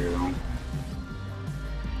do?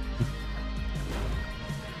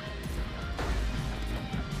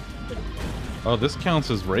 Oh, this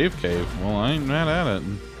counts as Rave Cave. Well, I ain't mad at it.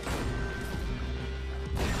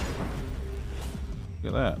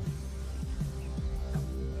 Look at that.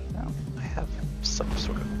 Now, I have some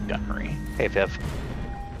sort of gunnery. Hey, Viv.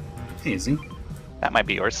 Easy. That might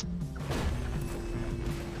be yours.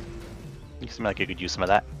 You seem like you could use some of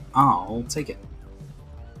that. I'll take it.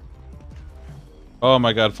 Oh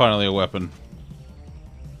my god, finally a weapon.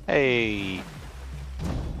 Hey.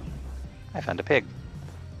 I found a pig.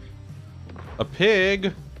 A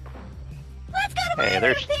pig? Let's go to Hey,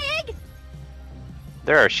 there's... pig!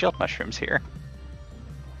 There are shield mushrooms here.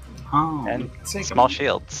 Oh, And take small 'em.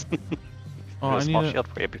 shields. Oh, Do a I small need shield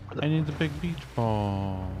for you before I the... need the big beach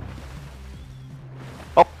ball.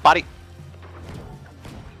 Oh, body!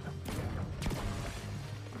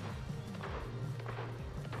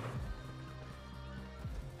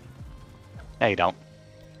 No, you don't.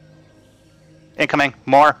 Incoming!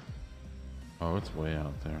 More! Oh, it's way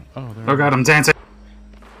out there. Oh, there. Oh god, I'm dancing.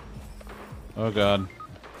 Oh god.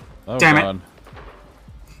 Oh Damn it. god.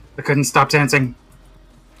 I couldn't stop dancing.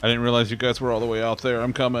 I didn't realize you guys were all the way out there.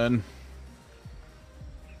 I'm coming.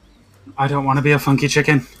 I don't want to be a funky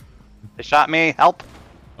chicken. They shot me! Help!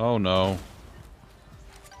 Oh no.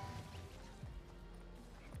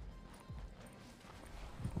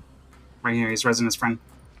 Right here, he's resin his friend.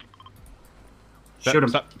 Stop, Shoot him.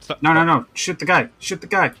 Stop, stop. No, no, no. Shoot the guy. Shoot the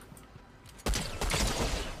guy.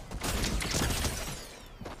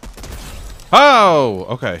 Oh!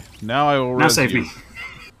 Okay. Now I will Now res save you. me.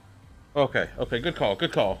 Okay, okay, good call,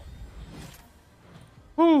 good call.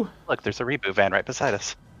 Whew. Look, there's a reboot van right beside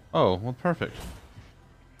us. Oh, well, perfect.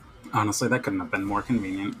 Honestly, that couldn't have been more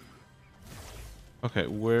convenient. Okay,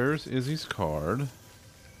 where's Izzy's card?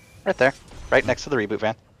 Right there. Right next to the reboot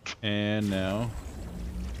van. And now...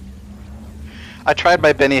 I tried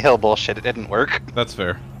my Benny Hill bullshit, it didn't work. That's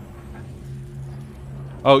fair.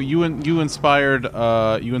 Oh, you inspired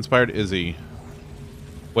Izzy.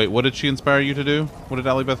 Wait, what did she inspire you to do? What did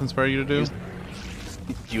Allie Beth inspire you to do?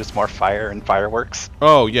 Use more fire and fireworks.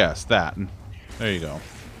 Oh, yes, that. There you go.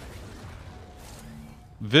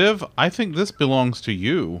 Viv, I think this belongs to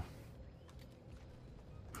you.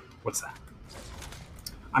 What's that?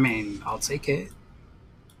 I mean, I'll take it.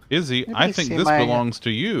 Izzy, Maybe I you think see this my- belongs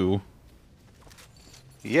to you.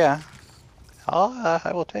 Yeah.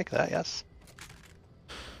 I will take that, yes.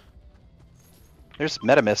 There's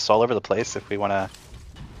metamists all over the place if we want to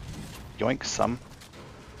yoink some.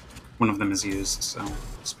 One of them is used, so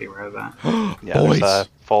just be aware of that. Yeah, Boys. there's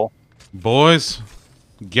full. Boys,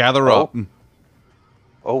 gather Oh. up.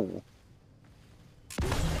 Oh.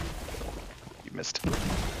 You missed.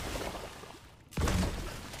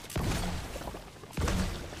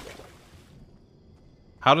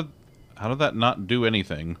 How did that not do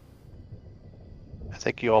anything? I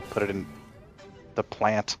think you all put it in the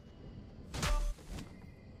plant.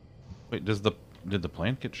 Wait, did the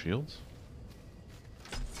plant get shields?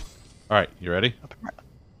 All right, you ready?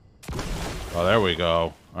 Oh, there we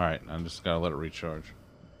go. All right, I'm just gotta let it recharge.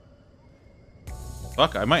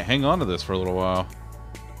 Fuck, I might hang on to this for a little while.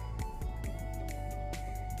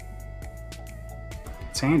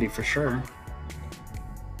 It's handy for sure.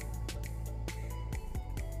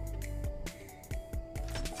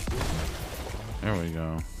 There we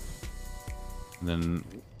go. And then,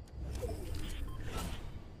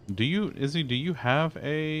 Izzy, do you have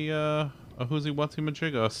a whoozy whatsy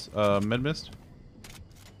majig, med mist?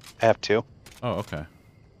 I have two. Oh, okay.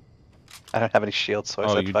 I don't have any shields, so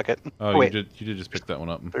I said fuck it. Oh, wait. you did just pick that one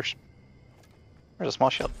up. There's a small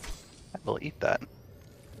shield. I will eat that.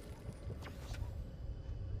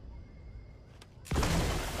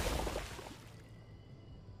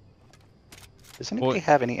 Does anybody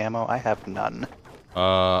have any ammo? I have none.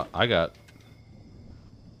 I got.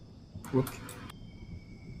 Whoop.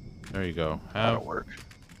 There you go. That'll work.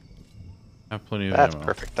 Have plenty of That's ammo.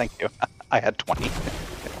 perfect. Thank you. I had 20,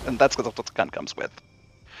 and that's what the gun comes with.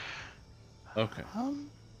 Okay. I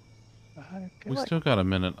feel We like still got a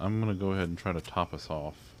minute. I'm gonna go ahead and try to top us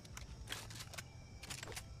off.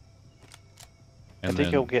 I And think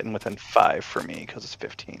then, you'll get in within 5 for me because it's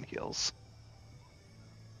 15 heals.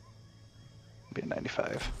 Be a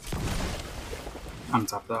 95. I'm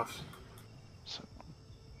topped off. So,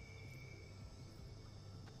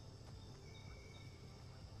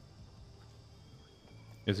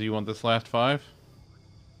 Izzy, you want this last 5?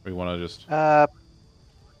 Or you want to just?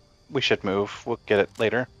 we should move. We'll get it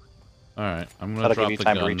later. All right, I'm gonna That'll drop give you the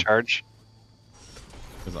time to gun recharge.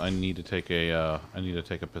 because I need to take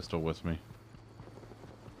a pistol with me.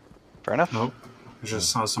 Fair enough. Nope. I just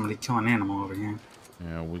saw somebody kill an animal over here.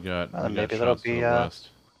 Yeah, we got. Well, we got maybe that'll shots to be, the west.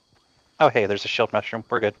 Oh, hey, there's a shield mushroom.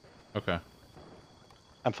 We're good. Okay,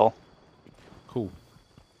 I'm full. cool.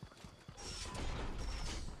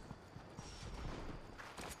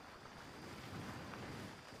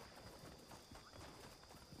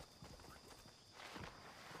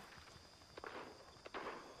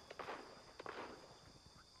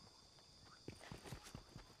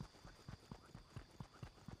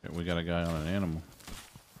 Alright, we got a guy on an animal.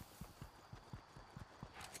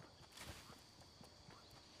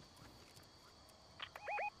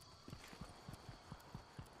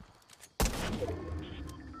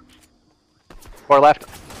 Four left.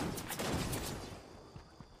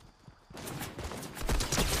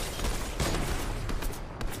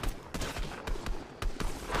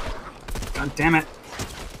 God damn it.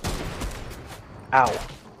 Ow.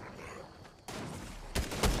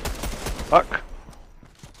 Fuck.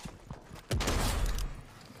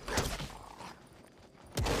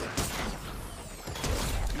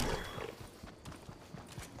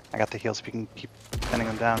 I got the heals if you can keep pinning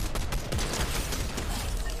them down.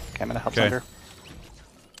 Okay, I'm gonna help Okay. Thunder.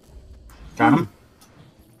 Got him?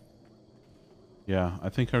 Yeah, I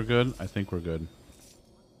think we're good. I think we're good.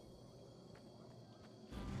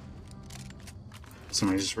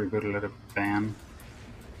 Somebody just rebooted it a ban.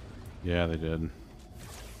 Yeah, they did.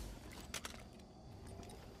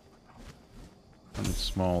 How many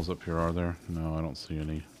smalls up here are there? No, I don't see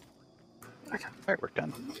any. Alright, we're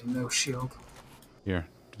done. No shield. Here,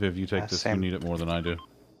 Viv, you take this. Same. You need it more than I do.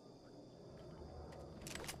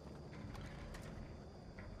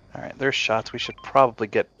 Alright, there's shots. We should probably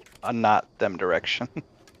get a not them direction.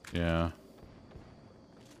 Yeah.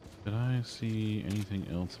 Did I see anything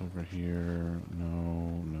else over here?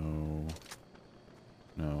 No, no.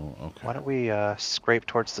 No, okay. Why don't we scrape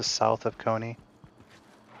towards the south of Coney?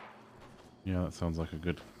 Yeah, that sounds like a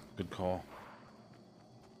good call.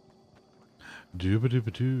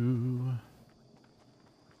 Dooba-dooba-doo.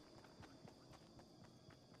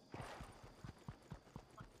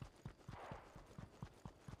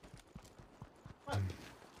 I'm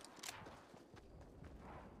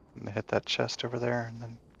gonna hit that chest over there and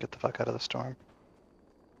then get the fuck out of the storm.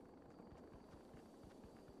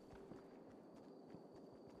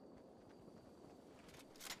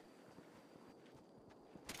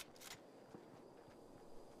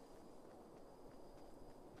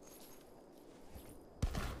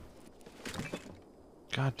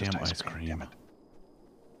 Goddamn Just ice cream. damn it.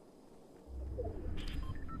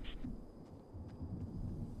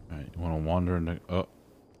 Alright, you wanna wander into... Oh.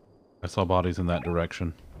 I saw bodies in that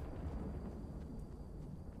direction.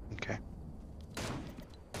 Okay.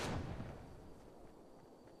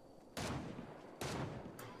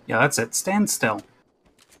 Yeah, that's it. Stand still.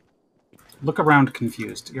 Look around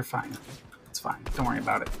confused. You're fine. It's fine. Don't worry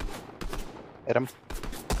about it. Hit him.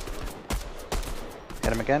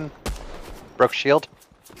 Hit him again. Broke shield.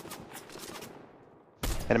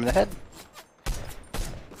 Hit him in the head.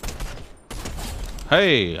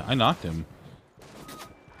 Hey, I knocked him.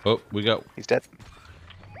 Oh, we got... He's dead.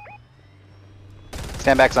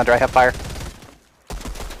 Stand back, Zunder. I have fire.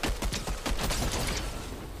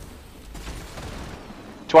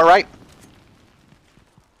 To our right.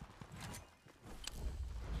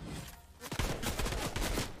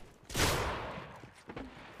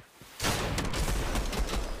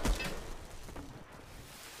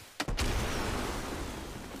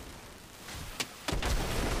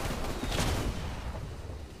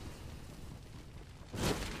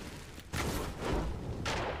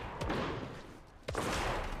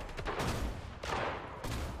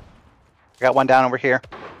 I got one down over here.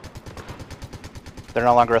 They're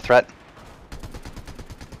no longer a threat.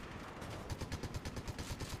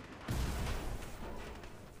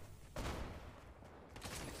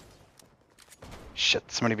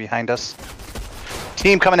 Shit, somebody behind us.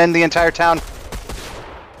 Team coming in the entire town.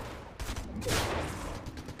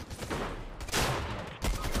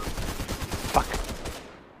 Fuck.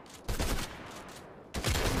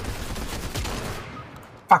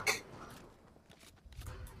 Fuck.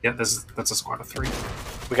 Yeah, that's a squad of 3.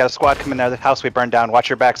 We got a squad coming out of the house we burned down. Watch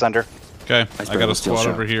your backs, Under. Okay, I Iceberg got a will still squad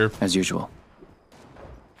show, over here. as usual.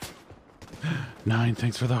 9,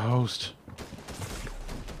 thanks for the host.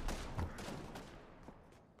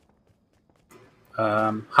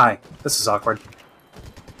 Hi. This is awkward.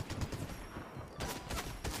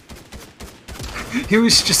 He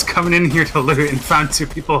was just coming in here to loot and found 2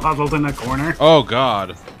 people huddled in a corner. Oh,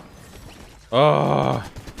 God. Oh.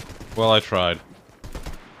 Well, I tried.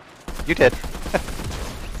 You did.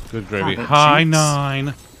 Good gravy. that Hi, Jinx.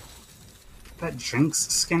 9. That Jinx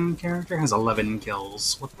skin character has 11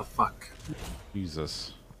 kills. What the fuck?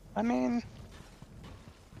 Jesus. I mean,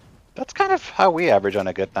 that's kind of how we average on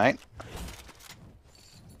a good night.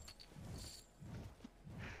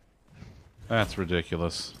 That's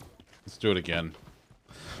ridiculous. Let's do it again.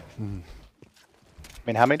 I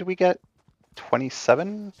mean, how many did we get?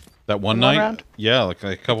 27? That one In one night? round? Yeah, like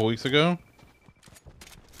a couple weeks ago.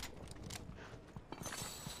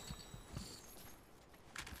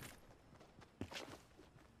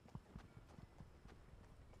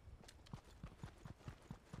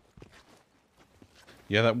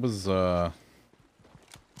 Yeah, that was yeah,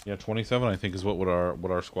 27 I think is what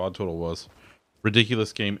our squad total was.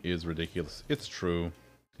 Ridiculous game is ridiculous. It's true.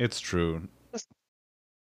 It's true.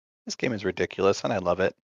 This game is ridiculous, and I love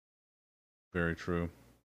it. Very true.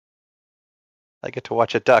 I get to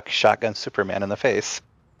watch a duck shotgun Superman in the face.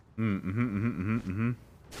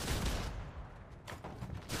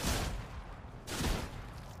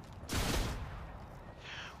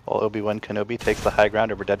 While Obi-Wan Kenobi takes the high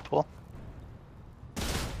ground over Deadpool.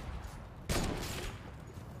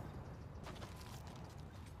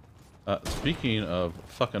 Speaking of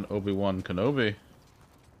fucking Obi-Wan Kenobi,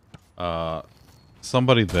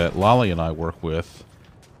 somebody that Lolly and I work with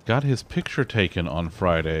got his picture taken on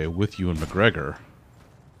Friday with Ewan McGregor.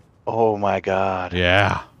 Oh my god.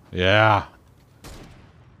 Yeah, yeah.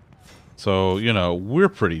 So, you know, we're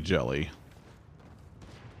pretty jelly.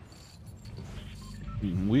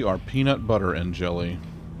 We are peanut butter and jelly.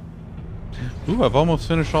 Ooh, I've almost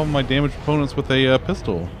finished all of my damaged opponents with a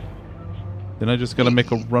pistol. Then I just gotta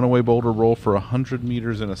make a runaway boulder roll for 100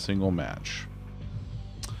 meters in a single match.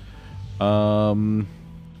 Condo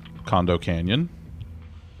Canyon.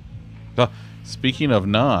 Speaking of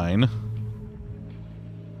 9...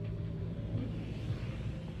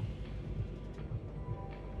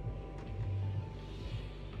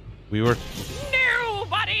 we were...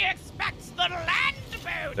 Nobody expects the land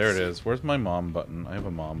boat. There it is. Where's my mom button? I have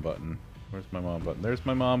a mom button. Where's my mom button? There's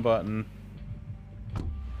my mom button.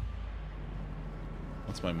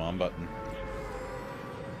 What's my mom button?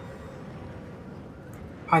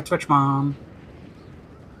 Hi, Twitch Mom.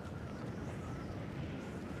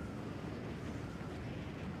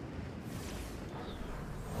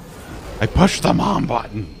 I pushed the mom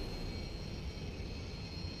button.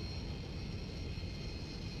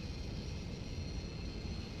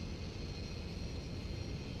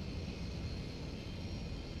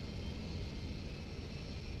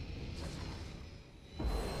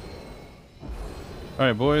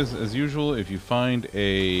 Alright, boys, as usual, if you find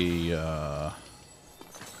a,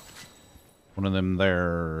 one of them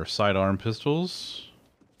there sidearm pistols,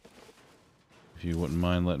 if you wouldn't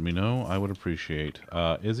mind letting me know, I would appreciate.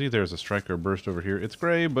 Izzy, there's a striker burst over here. It's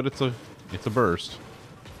gray, but it's a burst.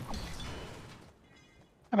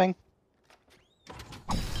 Coming.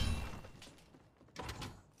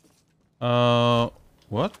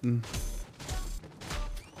 What?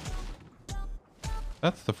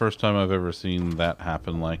 That's the first time I've ever seen that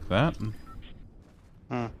happen like that.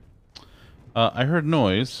 I heard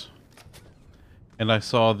noise, and I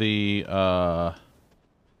saw the,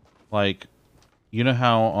 like, you know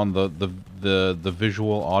how on the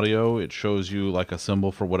visual audio it shows you like a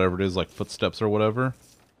symbol for whatever it is, like footsteps or whatever?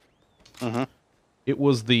 It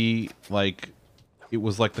was the, like, it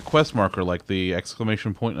was like the quest marker, like the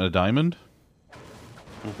exclamation point and a diamond.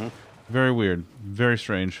 Very weird. Very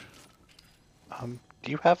strange. Do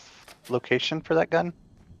you have location for that gun?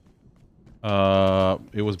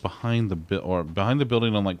 It was behind the behind the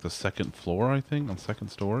building on like the second floor, I think, on second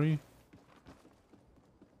story.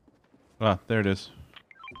 Ah, there it is.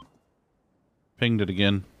 Pinged it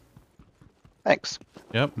again. Thanks.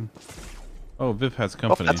 Yep. Oh, Viv has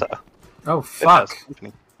company. Oh, that's a... Oh, It has fuck.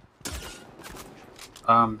 company.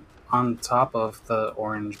 On top of the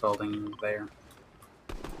orange building there.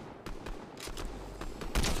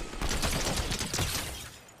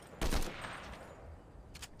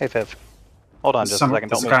 Hey, Viv. Hold on just a second. There's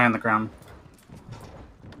Don't a move. guy on the ground.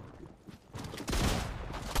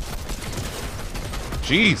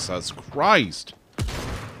 Jesus Christ!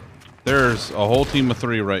 There's a whole team of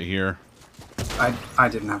 3 right here. I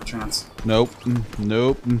didn't have a chance. Nope.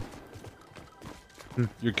 Nope.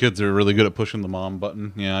 Your kids are really good at pushing the mom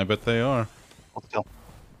button. Yeah, I bet they are. Hold still.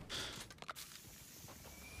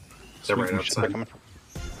 They're right They're outside. coming.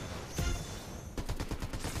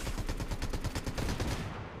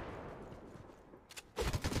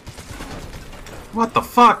 What the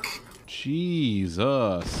fuck?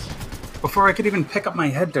 Jesus. Before I could even pick up my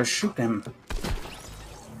head to shoot him.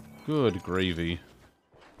 Good gravy.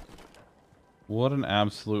 What an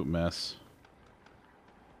absolute mess.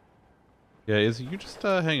 Yeah, Izzy, you just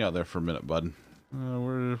hang out there for a minute, bud.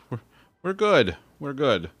 We're good. We're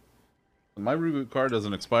good. My reboot card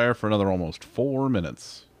doesn't expire for another almost 4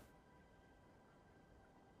 minutes.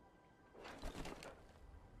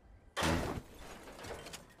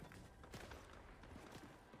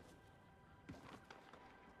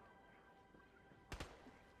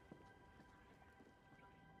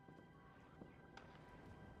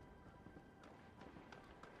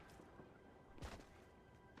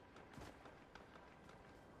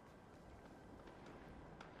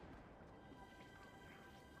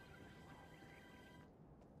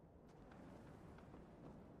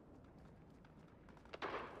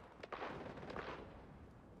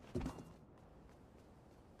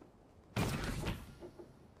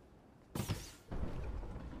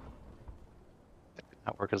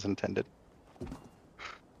 work as intended.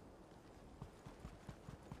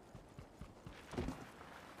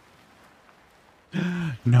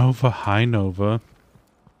 Nova, hi Nova.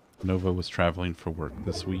 Nova was traveling for work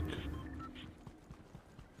this week.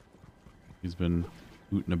 He's been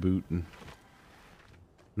ootin' a bootin'.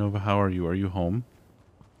 Nova, how are you? Are you home?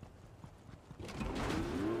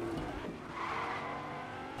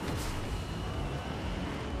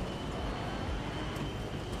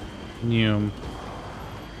 Yum.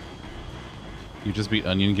 You just beat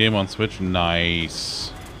Onion Game on Switch?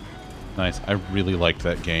 Nice. Nice. I really liked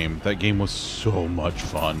that game. That game was so much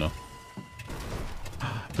fun.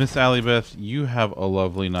 Miss Allybeth, you have a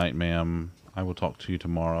lovely night, ma'am. I will talk to you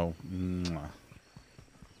tomorrow. Mwah.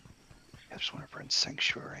 I just want to burn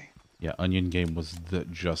Sanctuary. Yeah, Onion Game was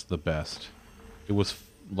just the best. It was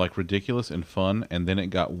like ridiculous and fun, and then it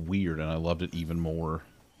got weird, and I loved it even more.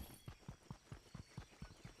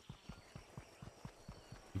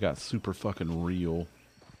 It got super fucking real.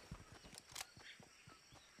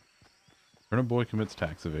 Turnip Boy commits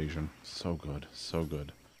tax evasion. So good. So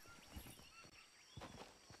good.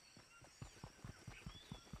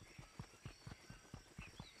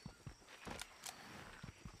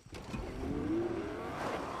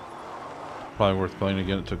 Probably worth playing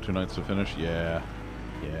again. It took 2 nights to finish. Yeah.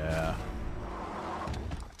 Yeah.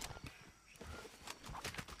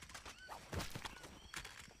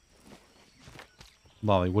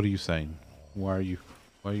 Lolly, what are you saying? Why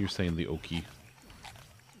are you saying the Okie?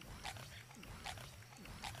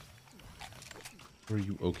 What are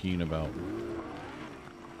you Okieing about?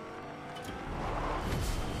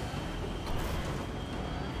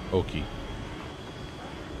 Okie.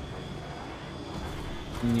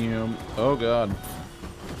 Yeah. Oh god.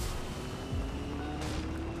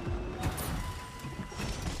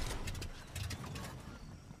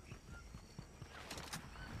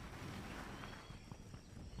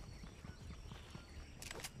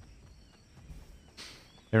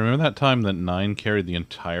 Hey, remember that time that 9 carried the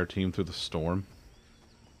entire team through the storm?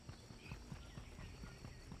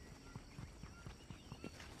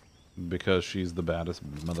 Because she's the baddest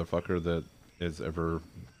motherfucker that has ever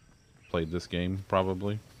played this game,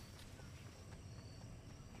 probably.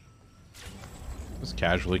 Just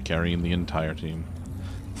casually carrying the entire team.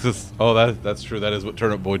 Oh, that's true. That is what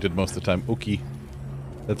Turnip Boy did most of the time. Okie.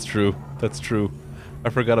 That's true. That's true. I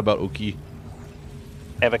forgot about Okie.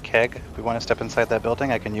 I have a keg. If we want to step inside that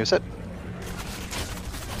building, I can use it.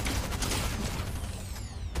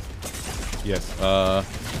 Yes, oh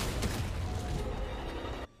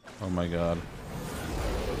my god.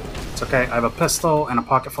 It's okay. I have a pistol and a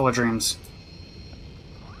pocket full of dreams.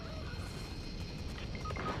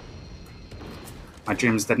 My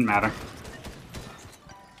dreams didn't matter.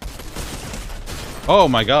 Oh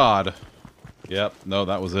my god. Yep, no,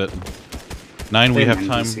 that was it. 9, we have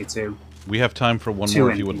time. NPC We have time for one 2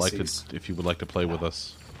 more if you would like to NPCs. play with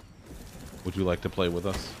us. Would you like to play with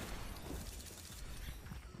us?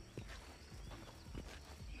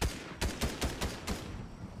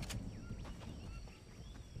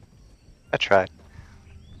 I tried.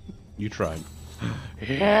 You tried.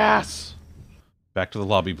 Yes! Back to the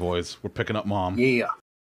lobby, boys. We're picking up Mom. Yeah.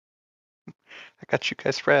 I got you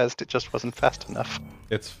guys rezzed. It just wasn't fast enough.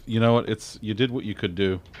 It's, you know what, you did what you could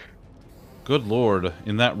do. Good lord,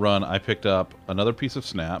 in that run I picked up another piece of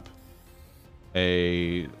snap,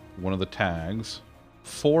 one of the tags,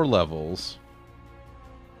 4 levels.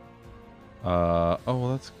 Oh,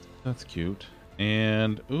 well, that's cute.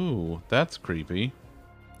 And ooh, that's creepy.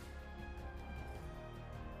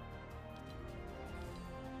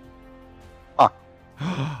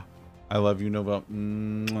 I love you, Nova.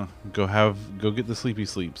 Mwah. Go get the sleepy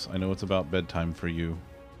sleeps. I know it's about bedtime for you.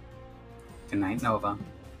 Good night, Nova.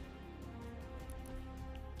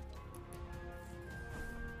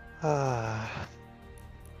 I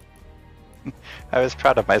was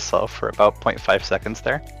proud of myself for about 0.5 seconds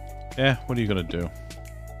there. Yeah, what are you gonna do?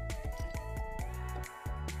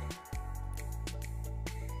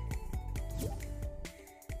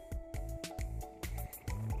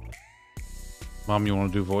 Mom, you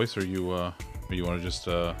want to do voice, or you want to just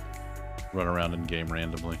run around and game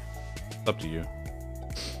randomly? It's up to you.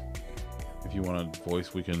 If you want to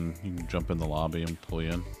voice, you can jump in the lobby and pull you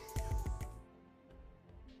in.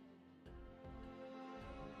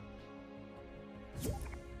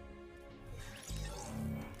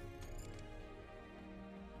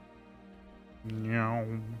 Meow.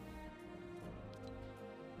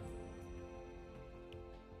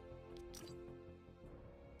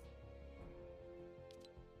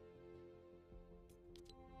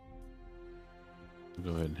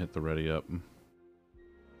 Go ahead and hit the ready up.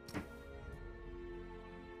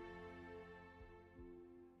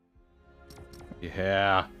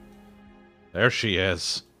 Yeah. There she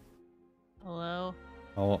is. Hello.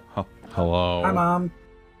 Hello. Hi, Mom.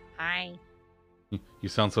 Hi. You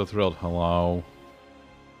sound so thrilled. Hello.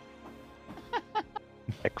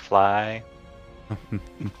 McFly.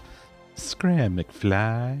 Scram,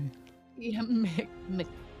 McFly. Yeah, McFly.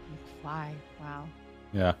 Wow.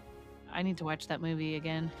 Yeah. I need to watch that movie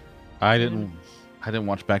again. I Soon. didn't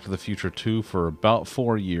watch Back to the Future 2 for about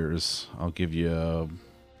 4 years. I'll give you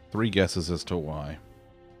 3 guesses as to why.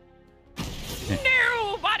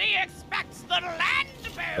 Nobody expects the land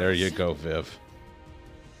boat. There you go, Viv.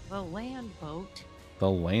 The land boat. The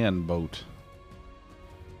land boat.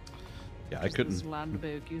 Yeah, I couldn't. Land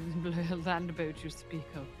boat you speak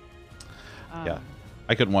of. Yeah,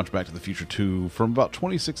 I couldn't watch Back to the Future 2 from about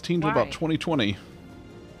 2016 to Why? about 2020.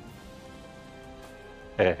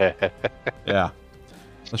 Yeah,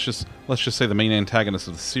 let's just say the main antagonist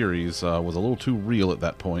of the series was a little too real at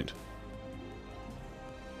that point.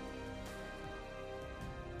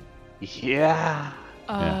 Yeah.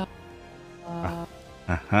 Yeah.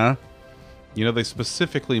 Uh-huh. You know, they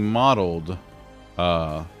specifically modeled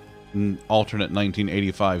alternate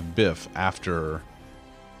 1985 Biff after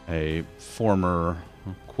a former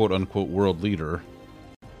quote-unquote world leader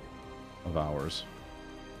of ours.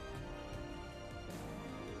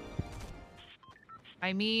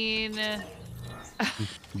 I mean,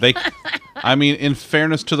 I mean, in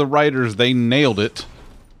fairness to the writers, they nailed it.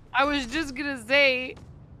 I was just gonna say,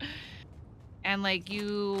 and like,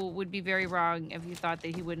 you would be very wrong if you thought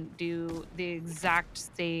that he wouldn't do the exact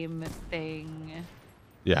same thing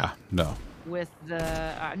Yeah, no. with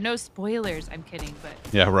the no spoilers. I'm kidding, but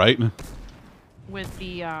Yeah, right? with the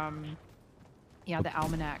yeah, the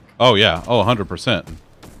almanac. Oh, yeah. Oh, 100%.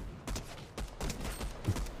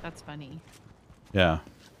 That's funny. Yeah.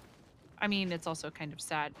 I mean, it's also kind of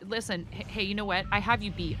sad. Listen, hey, you know what? I have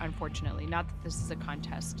you beat, unfortunately. Not that this is a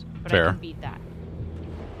contest, but Fair. I can beat that.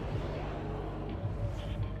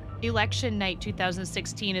 Election night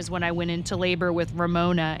 2016 is when I went into labor with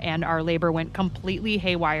Ramona, and our labor went completely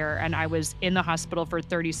haywire, and I was in the hospital for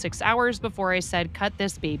 36 hours before I said, cut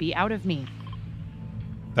this baby out of me.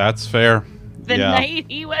 That's fair. The Yeah. night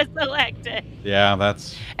he was elected. Yeah,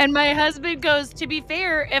 that's... And my husband goes, to be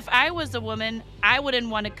fair, if I was a woman, I wouldn't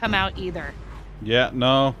want to come out either. Yeah,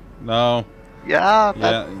 no. Yeah.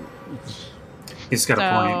 Yeah. He's got a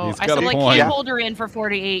point. He's I got said, a well, I point. can't hold her in for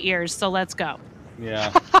 48 years, so let's go.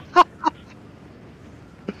 Yeah.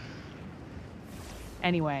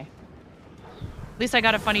 Anyway. At least I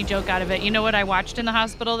got a funny joke out of it. You know what I watched in the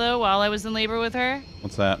hospital, though, while I was in labor with her?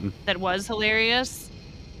 What's that? That was hilarious?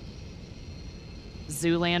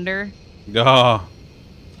 Zoolander. Oh.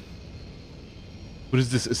 What is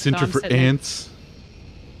this? A center I'm for sitting there- ants?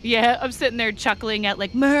 Yeah, I'm sitting there chuckling at,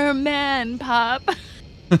 like, merman pop.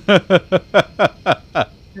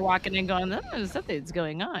 You're walking in going, oh, something's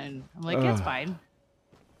going on. I'm like, it's fine.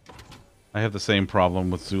 I have the same problem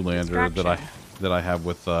with Zoolander Distraction. that I have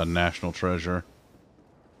with National Treasure.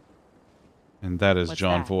 And that is What's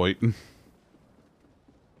John that? Voight.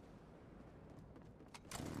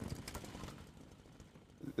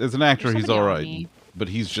 As an actor, There's he's somebody on alright. me. But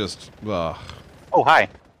he's just... Oh, hi.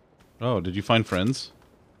 Oh, did you find friends?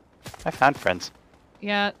 I found friends.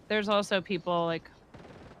 Yeah, there's also people, like...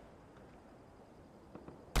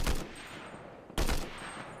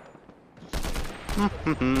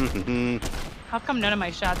 How come none of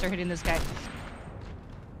my shots are hitting this guy?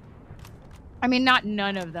 I mean, not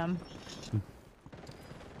none of them.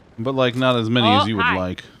 But, like, not as many as you would hi.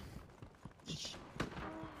 like.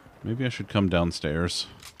 Maybe I should come downstairs.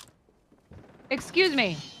 Excuse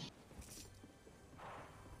me.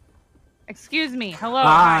 Excuse me. Hello. I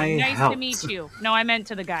Hi. Nice to helped. meet you. No, I meant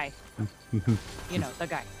to the guy. You know, the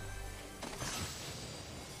guy.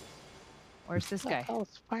 Where's this guy? Oh,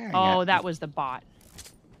 it's firing Oh, at that me. was the bot.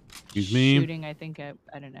 Excuse me? Shooting, I think, at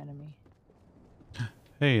an enemy.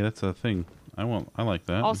 Hey, that's a thing. I like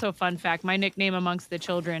that. Also, fun fact, my nickname amongst the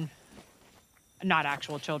children, not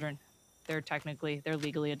actual children, they're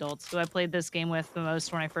legally adults, who I played this game with the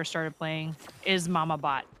most when I first started playing, is Mama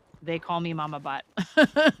Bot. They call me Mama Bot.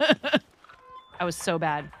 I was so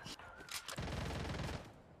bad.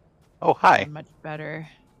 Oh, hi. I'm much better.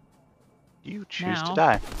 You choose Now. to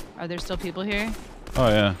die. Are there still people here? Oh,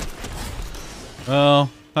 yeah. Well,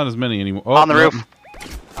 not as many anymore. Oh, On the no. roof.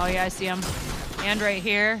 Oh, yeah, I see them. And right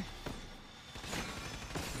here.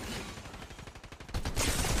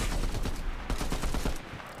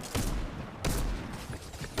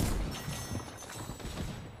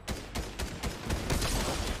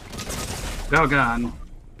 Oh, God.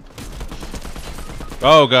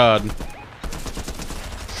 Oh, God.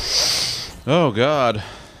 Oh, God.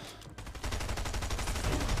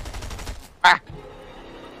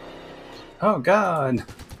 Oh God!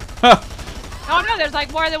 Oh no, there's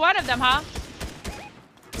like more than one of them, huh?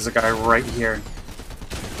 There's a guy right here.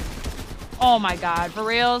 Oh my god, for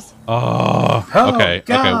reals? Oh, Oh, okay,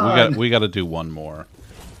 God. we got to do one more.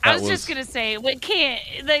 I That was just gonna say, we can't.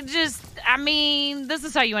 They just. I mean, this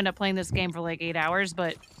is how you end up playing this game for like 8 hours.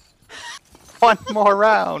 But One more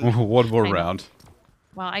round. one more I know. round.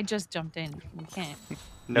 well, I just jumped in. We can't.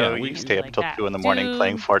 No, Yeah, you stay up like until that. 2 in the morning Dude.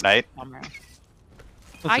 playing Fortnite. Bummer.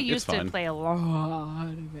 Listen, I it's used to fine. play a lot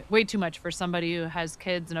of it. Way too much for somebody who has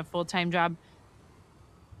kids and a full-time job.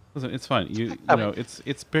 Listen, it's fine. You know,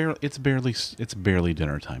 it's barely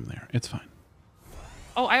dinner time there. It's fine.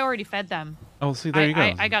 Oh, I already fed them. Oh, see, there you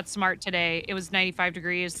go. I got smart today. It was 95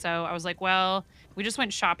 degrees, so I was like, well, we just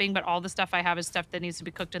went shopping, but all the stuff I have is stuff that needs to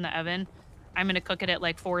be cooked in the oven. I'm going to cook it at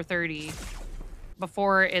like 4:30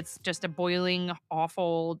 before it's just a boiling,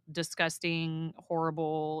 awful, disgusting,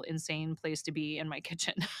 horrible, insane place to be in my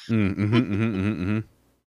kitchen.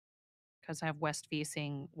 Because I have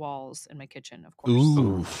west-facing walls in my kitchen, of course.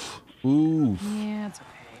 Oof. Oof. Yeah, it's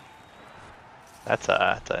okay. That's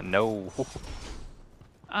a no.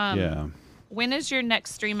 Yeah. When is your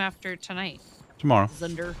next stream after tonight, Tomorrow.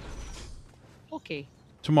 Zunder? Okay.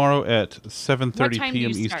 Tomorrow at What 7:30 time do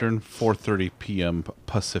p.m. you start? Eastern, 4:30 p.m.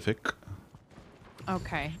 Pacific.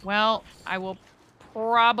 Okay. Well, I will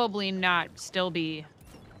probably not still be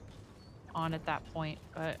on at that point,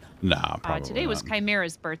 but Nah, probably today was not.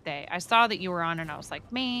 Chimera's birthday. I saw that you were on, and I was like,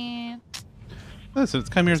 man, Listen, it's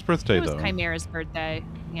Chimera's birthday, it was though. Chimera's birthday.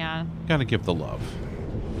 Yeah, Gotta give the love.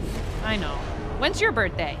 I know. When's your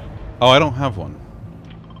birthday? Oh, I don't have one.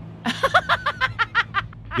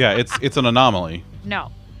 Yeah, it's an anomaly.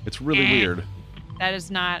 No, It's really weird. that is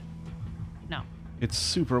not. No. It's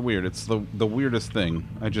super weird. It's the weirdest thing.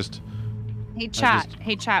 Hey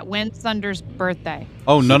chat. When's Thunder's birthday?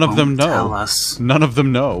 Oh, none of them Don't know. Tell us. None of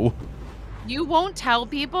them know. You won't tell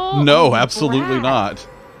people? No, Oh, you absolutely brat. not.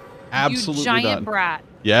 Absolutely You giant not. brat.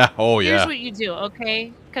 Yeah. Oh, Here's yeah. what you do,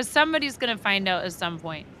 okay? Because somebody's gonna find out at some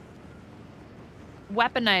point.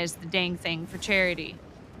 Weaponize the dang thing for charity.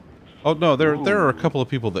 Oh no, there are a couple of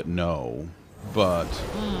people that know, but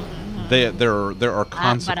there are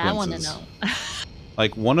consequences. But I want to know.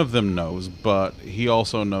 Like one of them knows, but he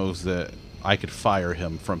also knows that I could fire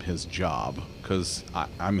him from his job because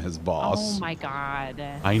I'm his boss. Oh my god.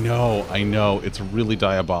 I know. It's really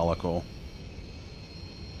diabolical.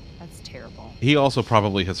 That's terrible. He also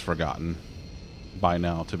probably has forgotten by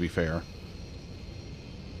now, to be fair.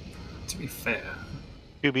 To be fair.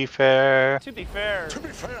 To be fair. To be fair. To be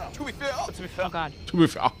fair. To be fair. To be fair. Oh god. To be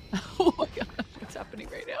fair. Oh my god. What's happening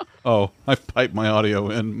right now? Oh, I piped my audio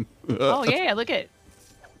in. Oh yeah, look at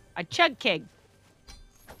a chug keg.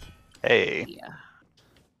 Hey. Yeah.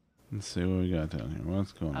 Let's see what we got down here.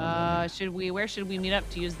 What's going on? Where should we meet up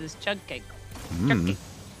to use this chug keg? Mm.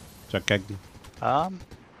 Check. Well,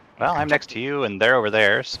 I'm next to you, and they're over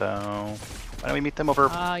there, so why don't we meet them over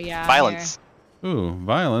Oh yeah. violence? Ooh,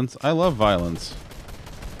 violence. I love violence.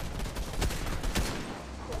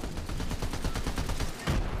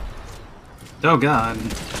 Oh God.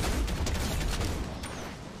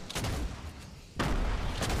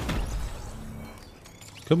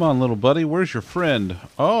 Come on, little buddy. Where's your friend?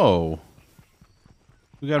 Oh.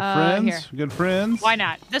 We got friends? Here. We got friends? Why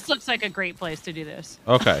not? This looks like a great place to do this.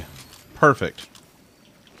 Okay. Perfect.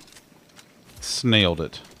 Snailed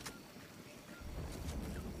it.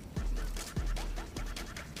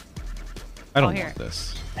 I don't here. want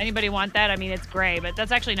this. Anybody want that? I mean, it's gray, but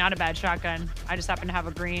that's actually not a bad shotgun. I just happen to have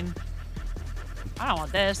a green. I don't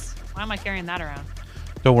want this. Why am I carrying that around?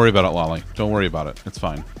 Don't worry about it, Lolly. Don't worry about it. It's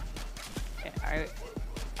fine. Okay,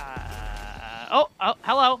 oh,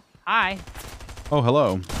 hello. Hi. Oh,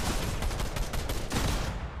 hello.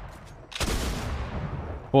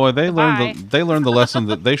 Boy, they Goodbye. learned the lesson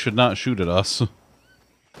that they should not shoot at us.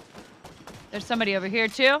 There's somebody over here,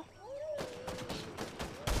 too.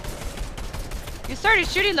 You started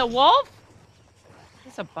shooting the wolf?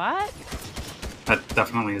 Is this a bot? That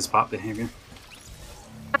definitely is bot behavior.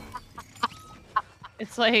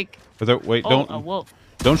 It's like, Wait, oh, a wolf.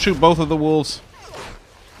 don't shoot both of the wolves.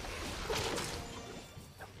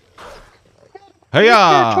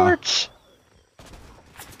 Hey-ya! Torch.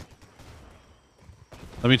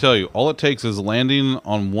 Let me tell you, all it takes is landing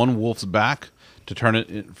on one wolf's back to turn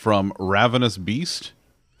it from ravenous beast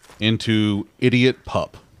into idiot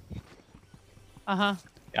pup. Uh-huh.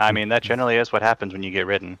 I mean, that generally is what happens when you get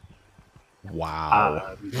ridden.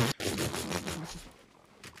 Wow.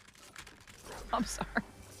 I'm sorry.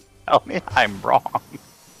 Tell me I'm wrong.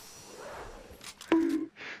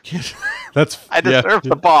 That's I deserve yeah,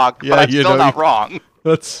 the bog, but yeah, I'm you still know, not wrong.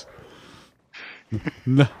 That's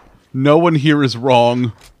No one here is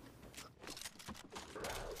wrong.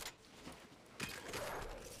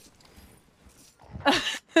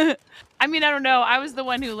 I mean, I don't know. I was the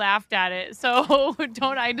one who laughed at it, so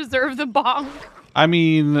don't I deserve the bonk? I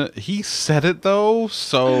mean, he said it though,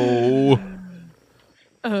 so.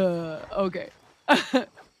 Okay.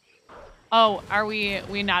 Oh, are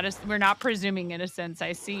we not? We're not presuming innocence.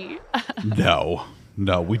 I see. No,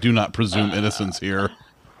 we do not presume innocence here.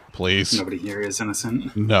 Please. Nobody here is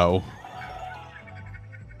innocent. No.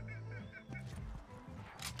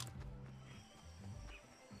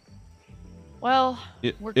 Well,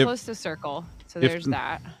 we're close to circle, so there's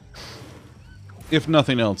that. If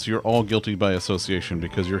nothing else, you're all guilty by association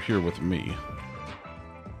because you're here with me.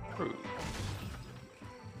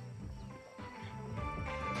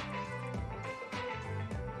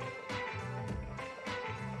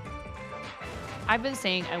 I've been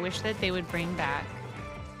saying I wish that they would bring back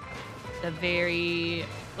the very,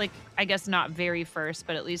 like, I guess not very first,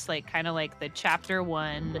 but at least like kind of like the chapter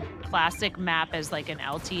 1 classic map as like an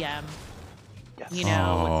LTM. Yes. You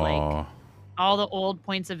know, with like all the old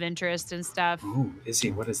points of interest and stuff. Oh,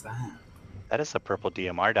 Izzy, what is that? That is a purple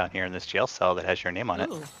DMR down here in this jail cell that has your name on it.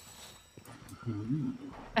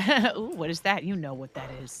 Ooh, what is that? You know what that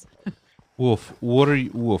is. Wolf, what are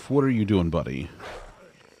you doing, buddy?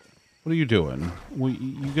 What are you doing? Well,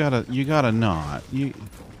 you gotta not.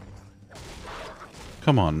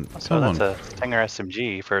 Come on, So that's a Stinger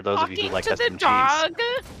SMG for those of you who like to SMGs. the dog.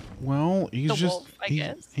 Well, he's The just wolf, I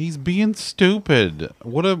guess. he's being stupid.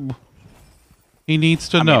 He needs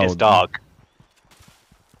to know. I mean, his dog.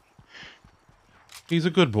 He's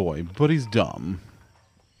a good boy, but he's dumb.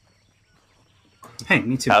 Hey,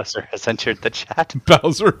 me too. Bowser has entered the chat.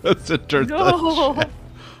 Bowser has entered No. the chat.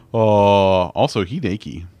 Oh, also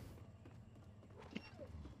Hideki.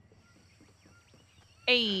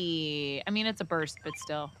 Hey, I mean it's a burst, but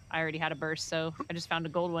still, I already had a burst, so I just found a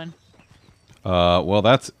gold one. Well,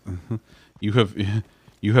 that's you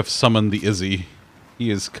have summoned the Izzy.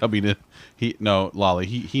 He is coming in. Lolly.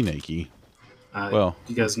 Hineki. Well,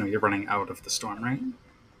 you guys know you're running out of the storm, right?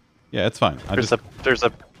 Yeah, it's fine. There's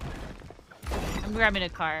a. I'm grabbing a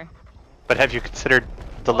car. But have you considered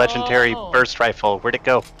the legendary burst rifle? Where'd it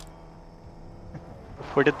go?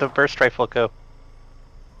 Where did the burst rifle go?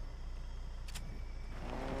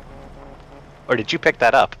 Or did you pick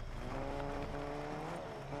that up?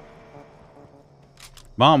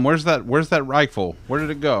 Mom, where's that rifle? Where did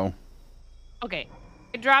it go? Okay,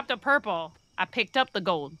 I dropped a purple. I picked up the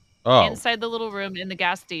gold. Oh. Inside the little room in the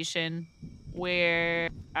gas station where,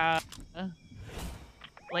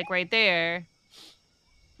 like right there,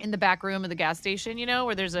 in the back room of the gas station, you know,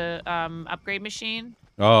 where there's a upgrade machine.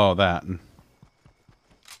 Oh, that. All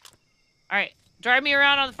right, drive me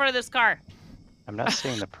around on the front of this car. I'm not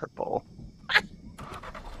seeing the purple.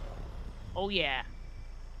 Oh, yeah.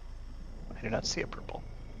 I do not see a purple.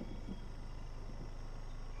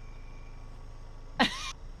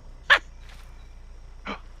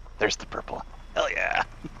 There's the purple. Hell yeah.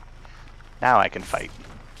 Now I can fight.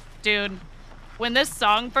 Dude, when this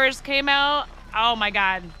song first came out, oh my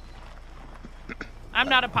god. I'm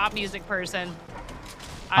not a pop music person.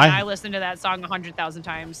 I listened to that song 100,000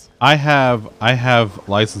 times. I have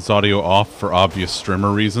licensed audio off for obvious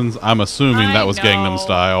streamer reasons. I'm assuming that was Gangnam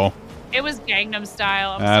Style. It was Gangnam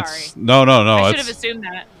Style. I'm sorry. No. I should have assumed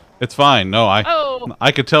that. It's fine. No,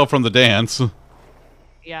 I could tell from the dance.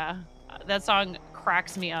 Yeah, that song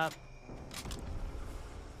cracks me up.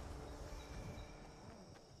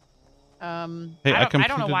 Hey, I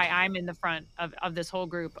don't know why I'm in the front of this whole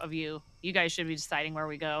group of you. You guys should be deciding where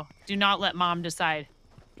we go. Do not let Mom decide.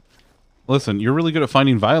 Listen, you're really good at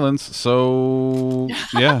finding violence, so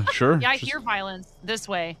yeah, sure. Yeah, I hear violence this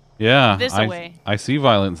way. Yeah, this way. I see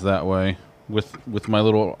violence that way with my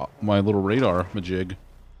little radar majig.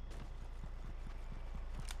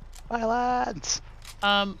 Violence.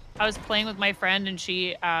 I was playing with my friend and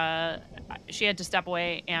she had to step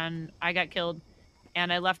away and I got killed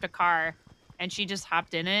and I left a car and she just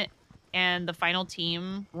hopped in it and the final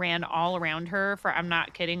team ran all around her for, I'm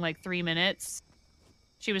not kidding, like 3 minutes.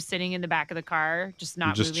 She was sitting in the back of the car, just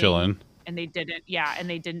not moving. Chilling. And they didn't,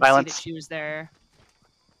 see Violence. that she was there.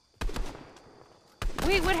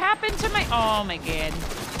 Wait, what happened to my, oh my god.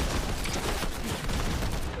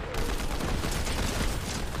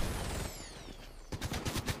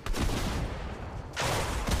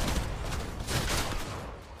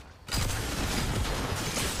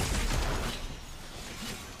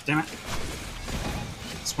 Damn it.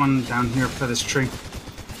 There's one down here for this tree.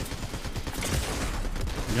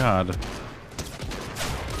 God.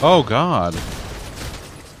 Oh, God.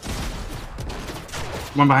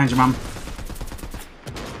 One behind you, Mom.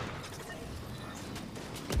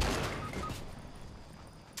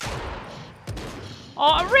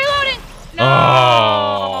 Oh, I'm reloading. No.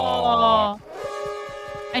 Oh.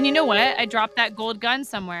 And you know what? I dropped that gold gun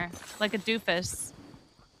somewhere, like a doofus.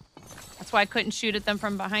 That's why I couldn't shoot at them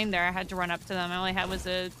from behind there. I had to run up to them. I only had was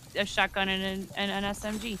a shotgun and an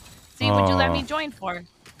SMG. See, what'd you let me join for?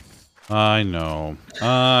 I know.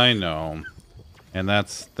 I know. And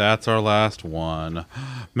that's our last one.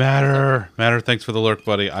 Matter, thanks for the lurk,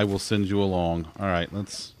 buddy. I will send you along. All right,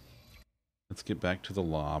 let's get back to the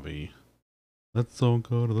lobby. Let's all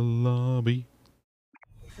go to the lobby.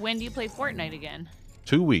 When do you play Fortnite again?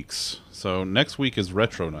 2 weeks. So next week is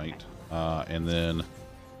retro night. And then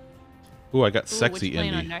I got sexy what you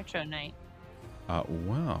playing indie. on retro night?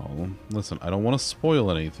 Well, listen, I don't want to spoil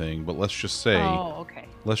anything, but let's just say okay.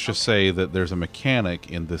 Let's just say that there's a mechanic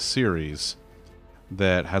in this series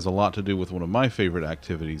that has a lot to do with one of my favorite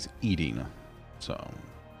activities, eating. So,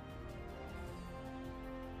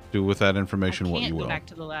 do with that information what you will. I can't go back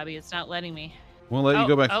to the lobby. It's not letting me. We'll let you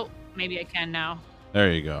go back. Oh, maybe I can now.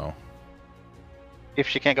 There you go. If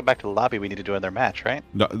she can't go back to the lobby, we need to join their match, right?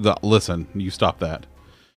 No, listen, you stop that.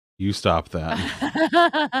 You stop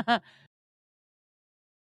that.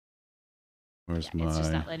 Where's my... It's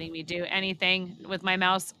just not letting me do anything with my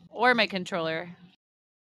mouse or my controller.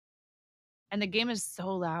 And the game is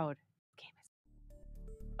so loud.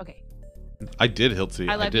 Okay. I did, Hiltsy.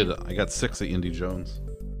 I did. You. I got 6 at Indy Jones.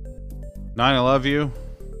 9, I love you.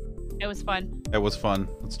 It was fun. It was fun.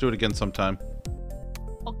 Let's do it again sometime.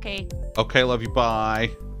 Okay. Okay, love you.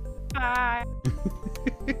 Bye. Bye.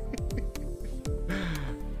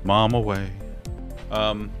 Mom away.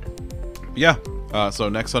 Yeah. So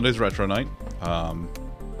next Sunday's retro night.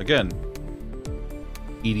 Again,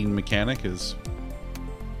 eating mechanic is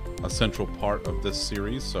a central part of this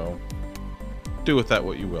series, so do with that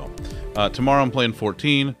what you will. Tomorrow I'm playing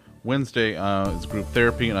 14. Wednesday is group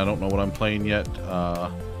therapy, and I don't know what I'm playing yet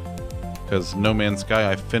because No Man's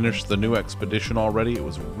Sky, I finished the new expedition already. It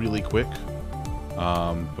was really quick,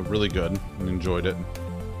 but really good, and enjoyed it.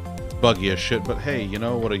 Buggy as shit, but hey, you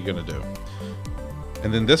know, what are you gonna do?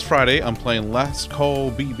 And then this Friday I'm playing Last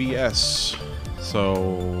Call BBS,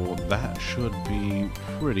 so that should be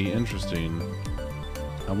pretty interesting.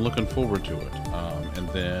 I'm looking forward to it. And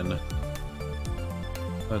then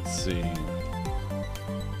let's see.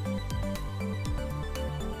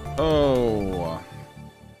 Oh,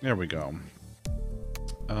 there we go.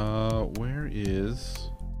 Where is...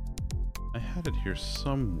 I had it here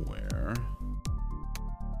somewhere.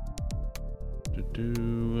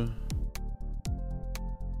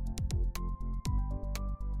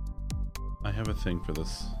 I have a thing for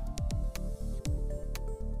this.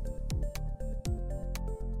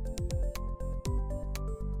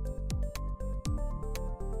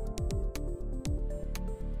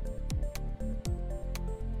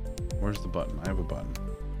 Where's the button? I have a button.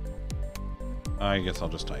 I guess I'll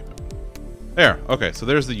just type it. There. Okay, so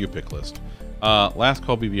there's the U-Pick list. Last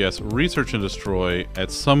Call BBS, Research and Destroy, at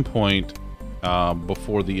some point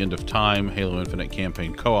before the end of time, Halo Infinite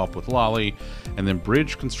campaign co-op with Lolly, and then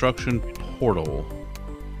Bridge Construction Portal,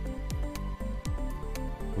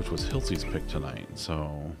 which was Hiltsy's pick tonight.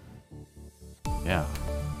 So, yeah.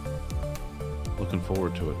 Looking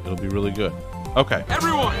forward to it. It'll be really good. Okay.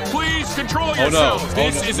 Everyone, please control yourselves.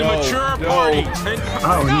 This is a mature party. And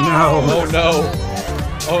Oh no! Oh no!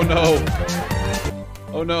 Oh no!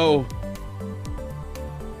 Oh no!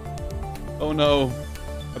 Oh no!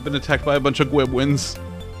 I've been attacked by a bunch of Gwibwins.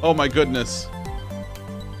 Oh my goodness.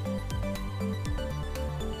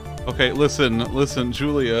 Okay, listen,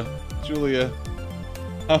 Julia.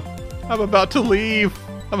 I'm about to leave.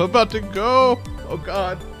 I'm about to go. Oh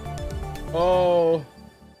god. Oh,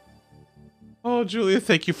 Julia,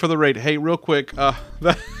 thank you for the raid. Hey, real quick, oh,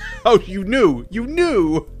 you knew.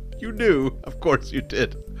 Of course you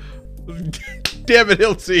did. Damn it,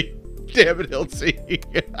 Hiltsy.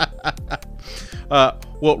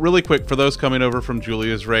 Well, really quick, for those coming over from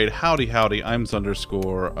Julia's raid, howdy, I'm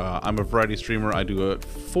Zunderscore. I'm a variety streamer. I do it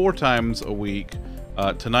 4 times a week.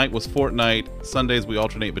 Tonight was Fortnite. Sundays we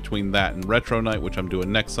alternate between that and Retro Night, which I'm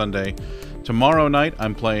doing next Sunday. Tomorrow night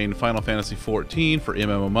I'm playing Final Fantasy XIV for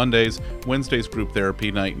MMO Mondays. Wednesday's group therapy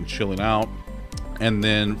night and chilling out. And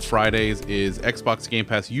then Fridays is Xbox Game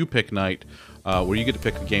Pass U-Pick night, where you get to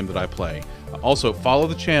pick a game that I play. Also, follow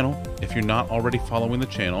the channel if you're not already following the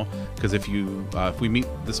channel, because if we meet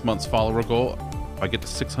this month's follower goal, if I get to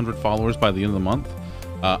 600 followers by the end of the month,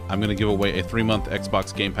 I'm going to give away a 3-month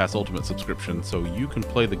Xbox Game Pass Ultimate subscription, so you can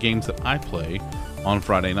play the games that I play on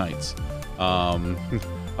Friday nights.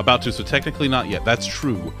 About to, so technically not yet. That's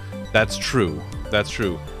true.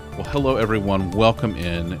 Well, hello everyone. Welcome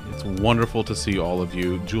in. It's wonderful to see all of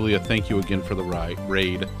you. Julia, thank you again for the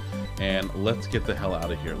raid. And let's get the hell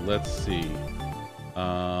out of here. Let's see.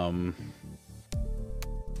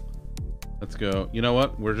 Let's go. You know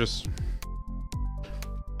what? We're just...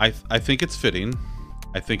 I think it's fitting.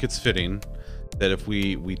 I think it's fitting that if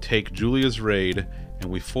we take Julia's raid and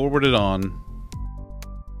we forward it on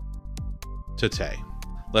to Tay.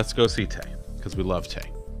 Let's go see Tay, because we love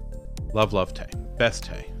Tay. Love Tay. Best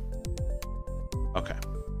Tay. Okay.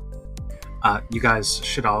 You guys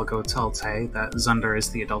should all go tell Tay that Zunder is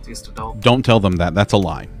the adultiest adult. Don't tell them that. That's a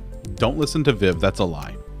lie. Don't listen to Viv. That's a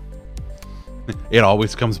lie. It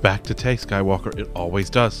always comes back to Tay, Skywalker. It always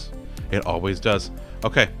does. It always does.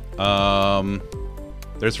 Okay.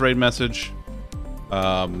 There's raid message.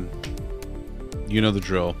 You know the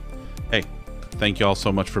drill. Hey, thank you all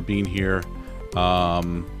so much for being here.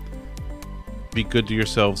 Be good to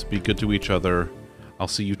yourselves. Be good to each other. I'll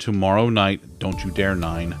see you tomorrow night. Don't you dare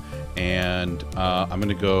 9. And I'm going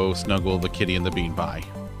to go snuggle the kitty and the bean. Bye.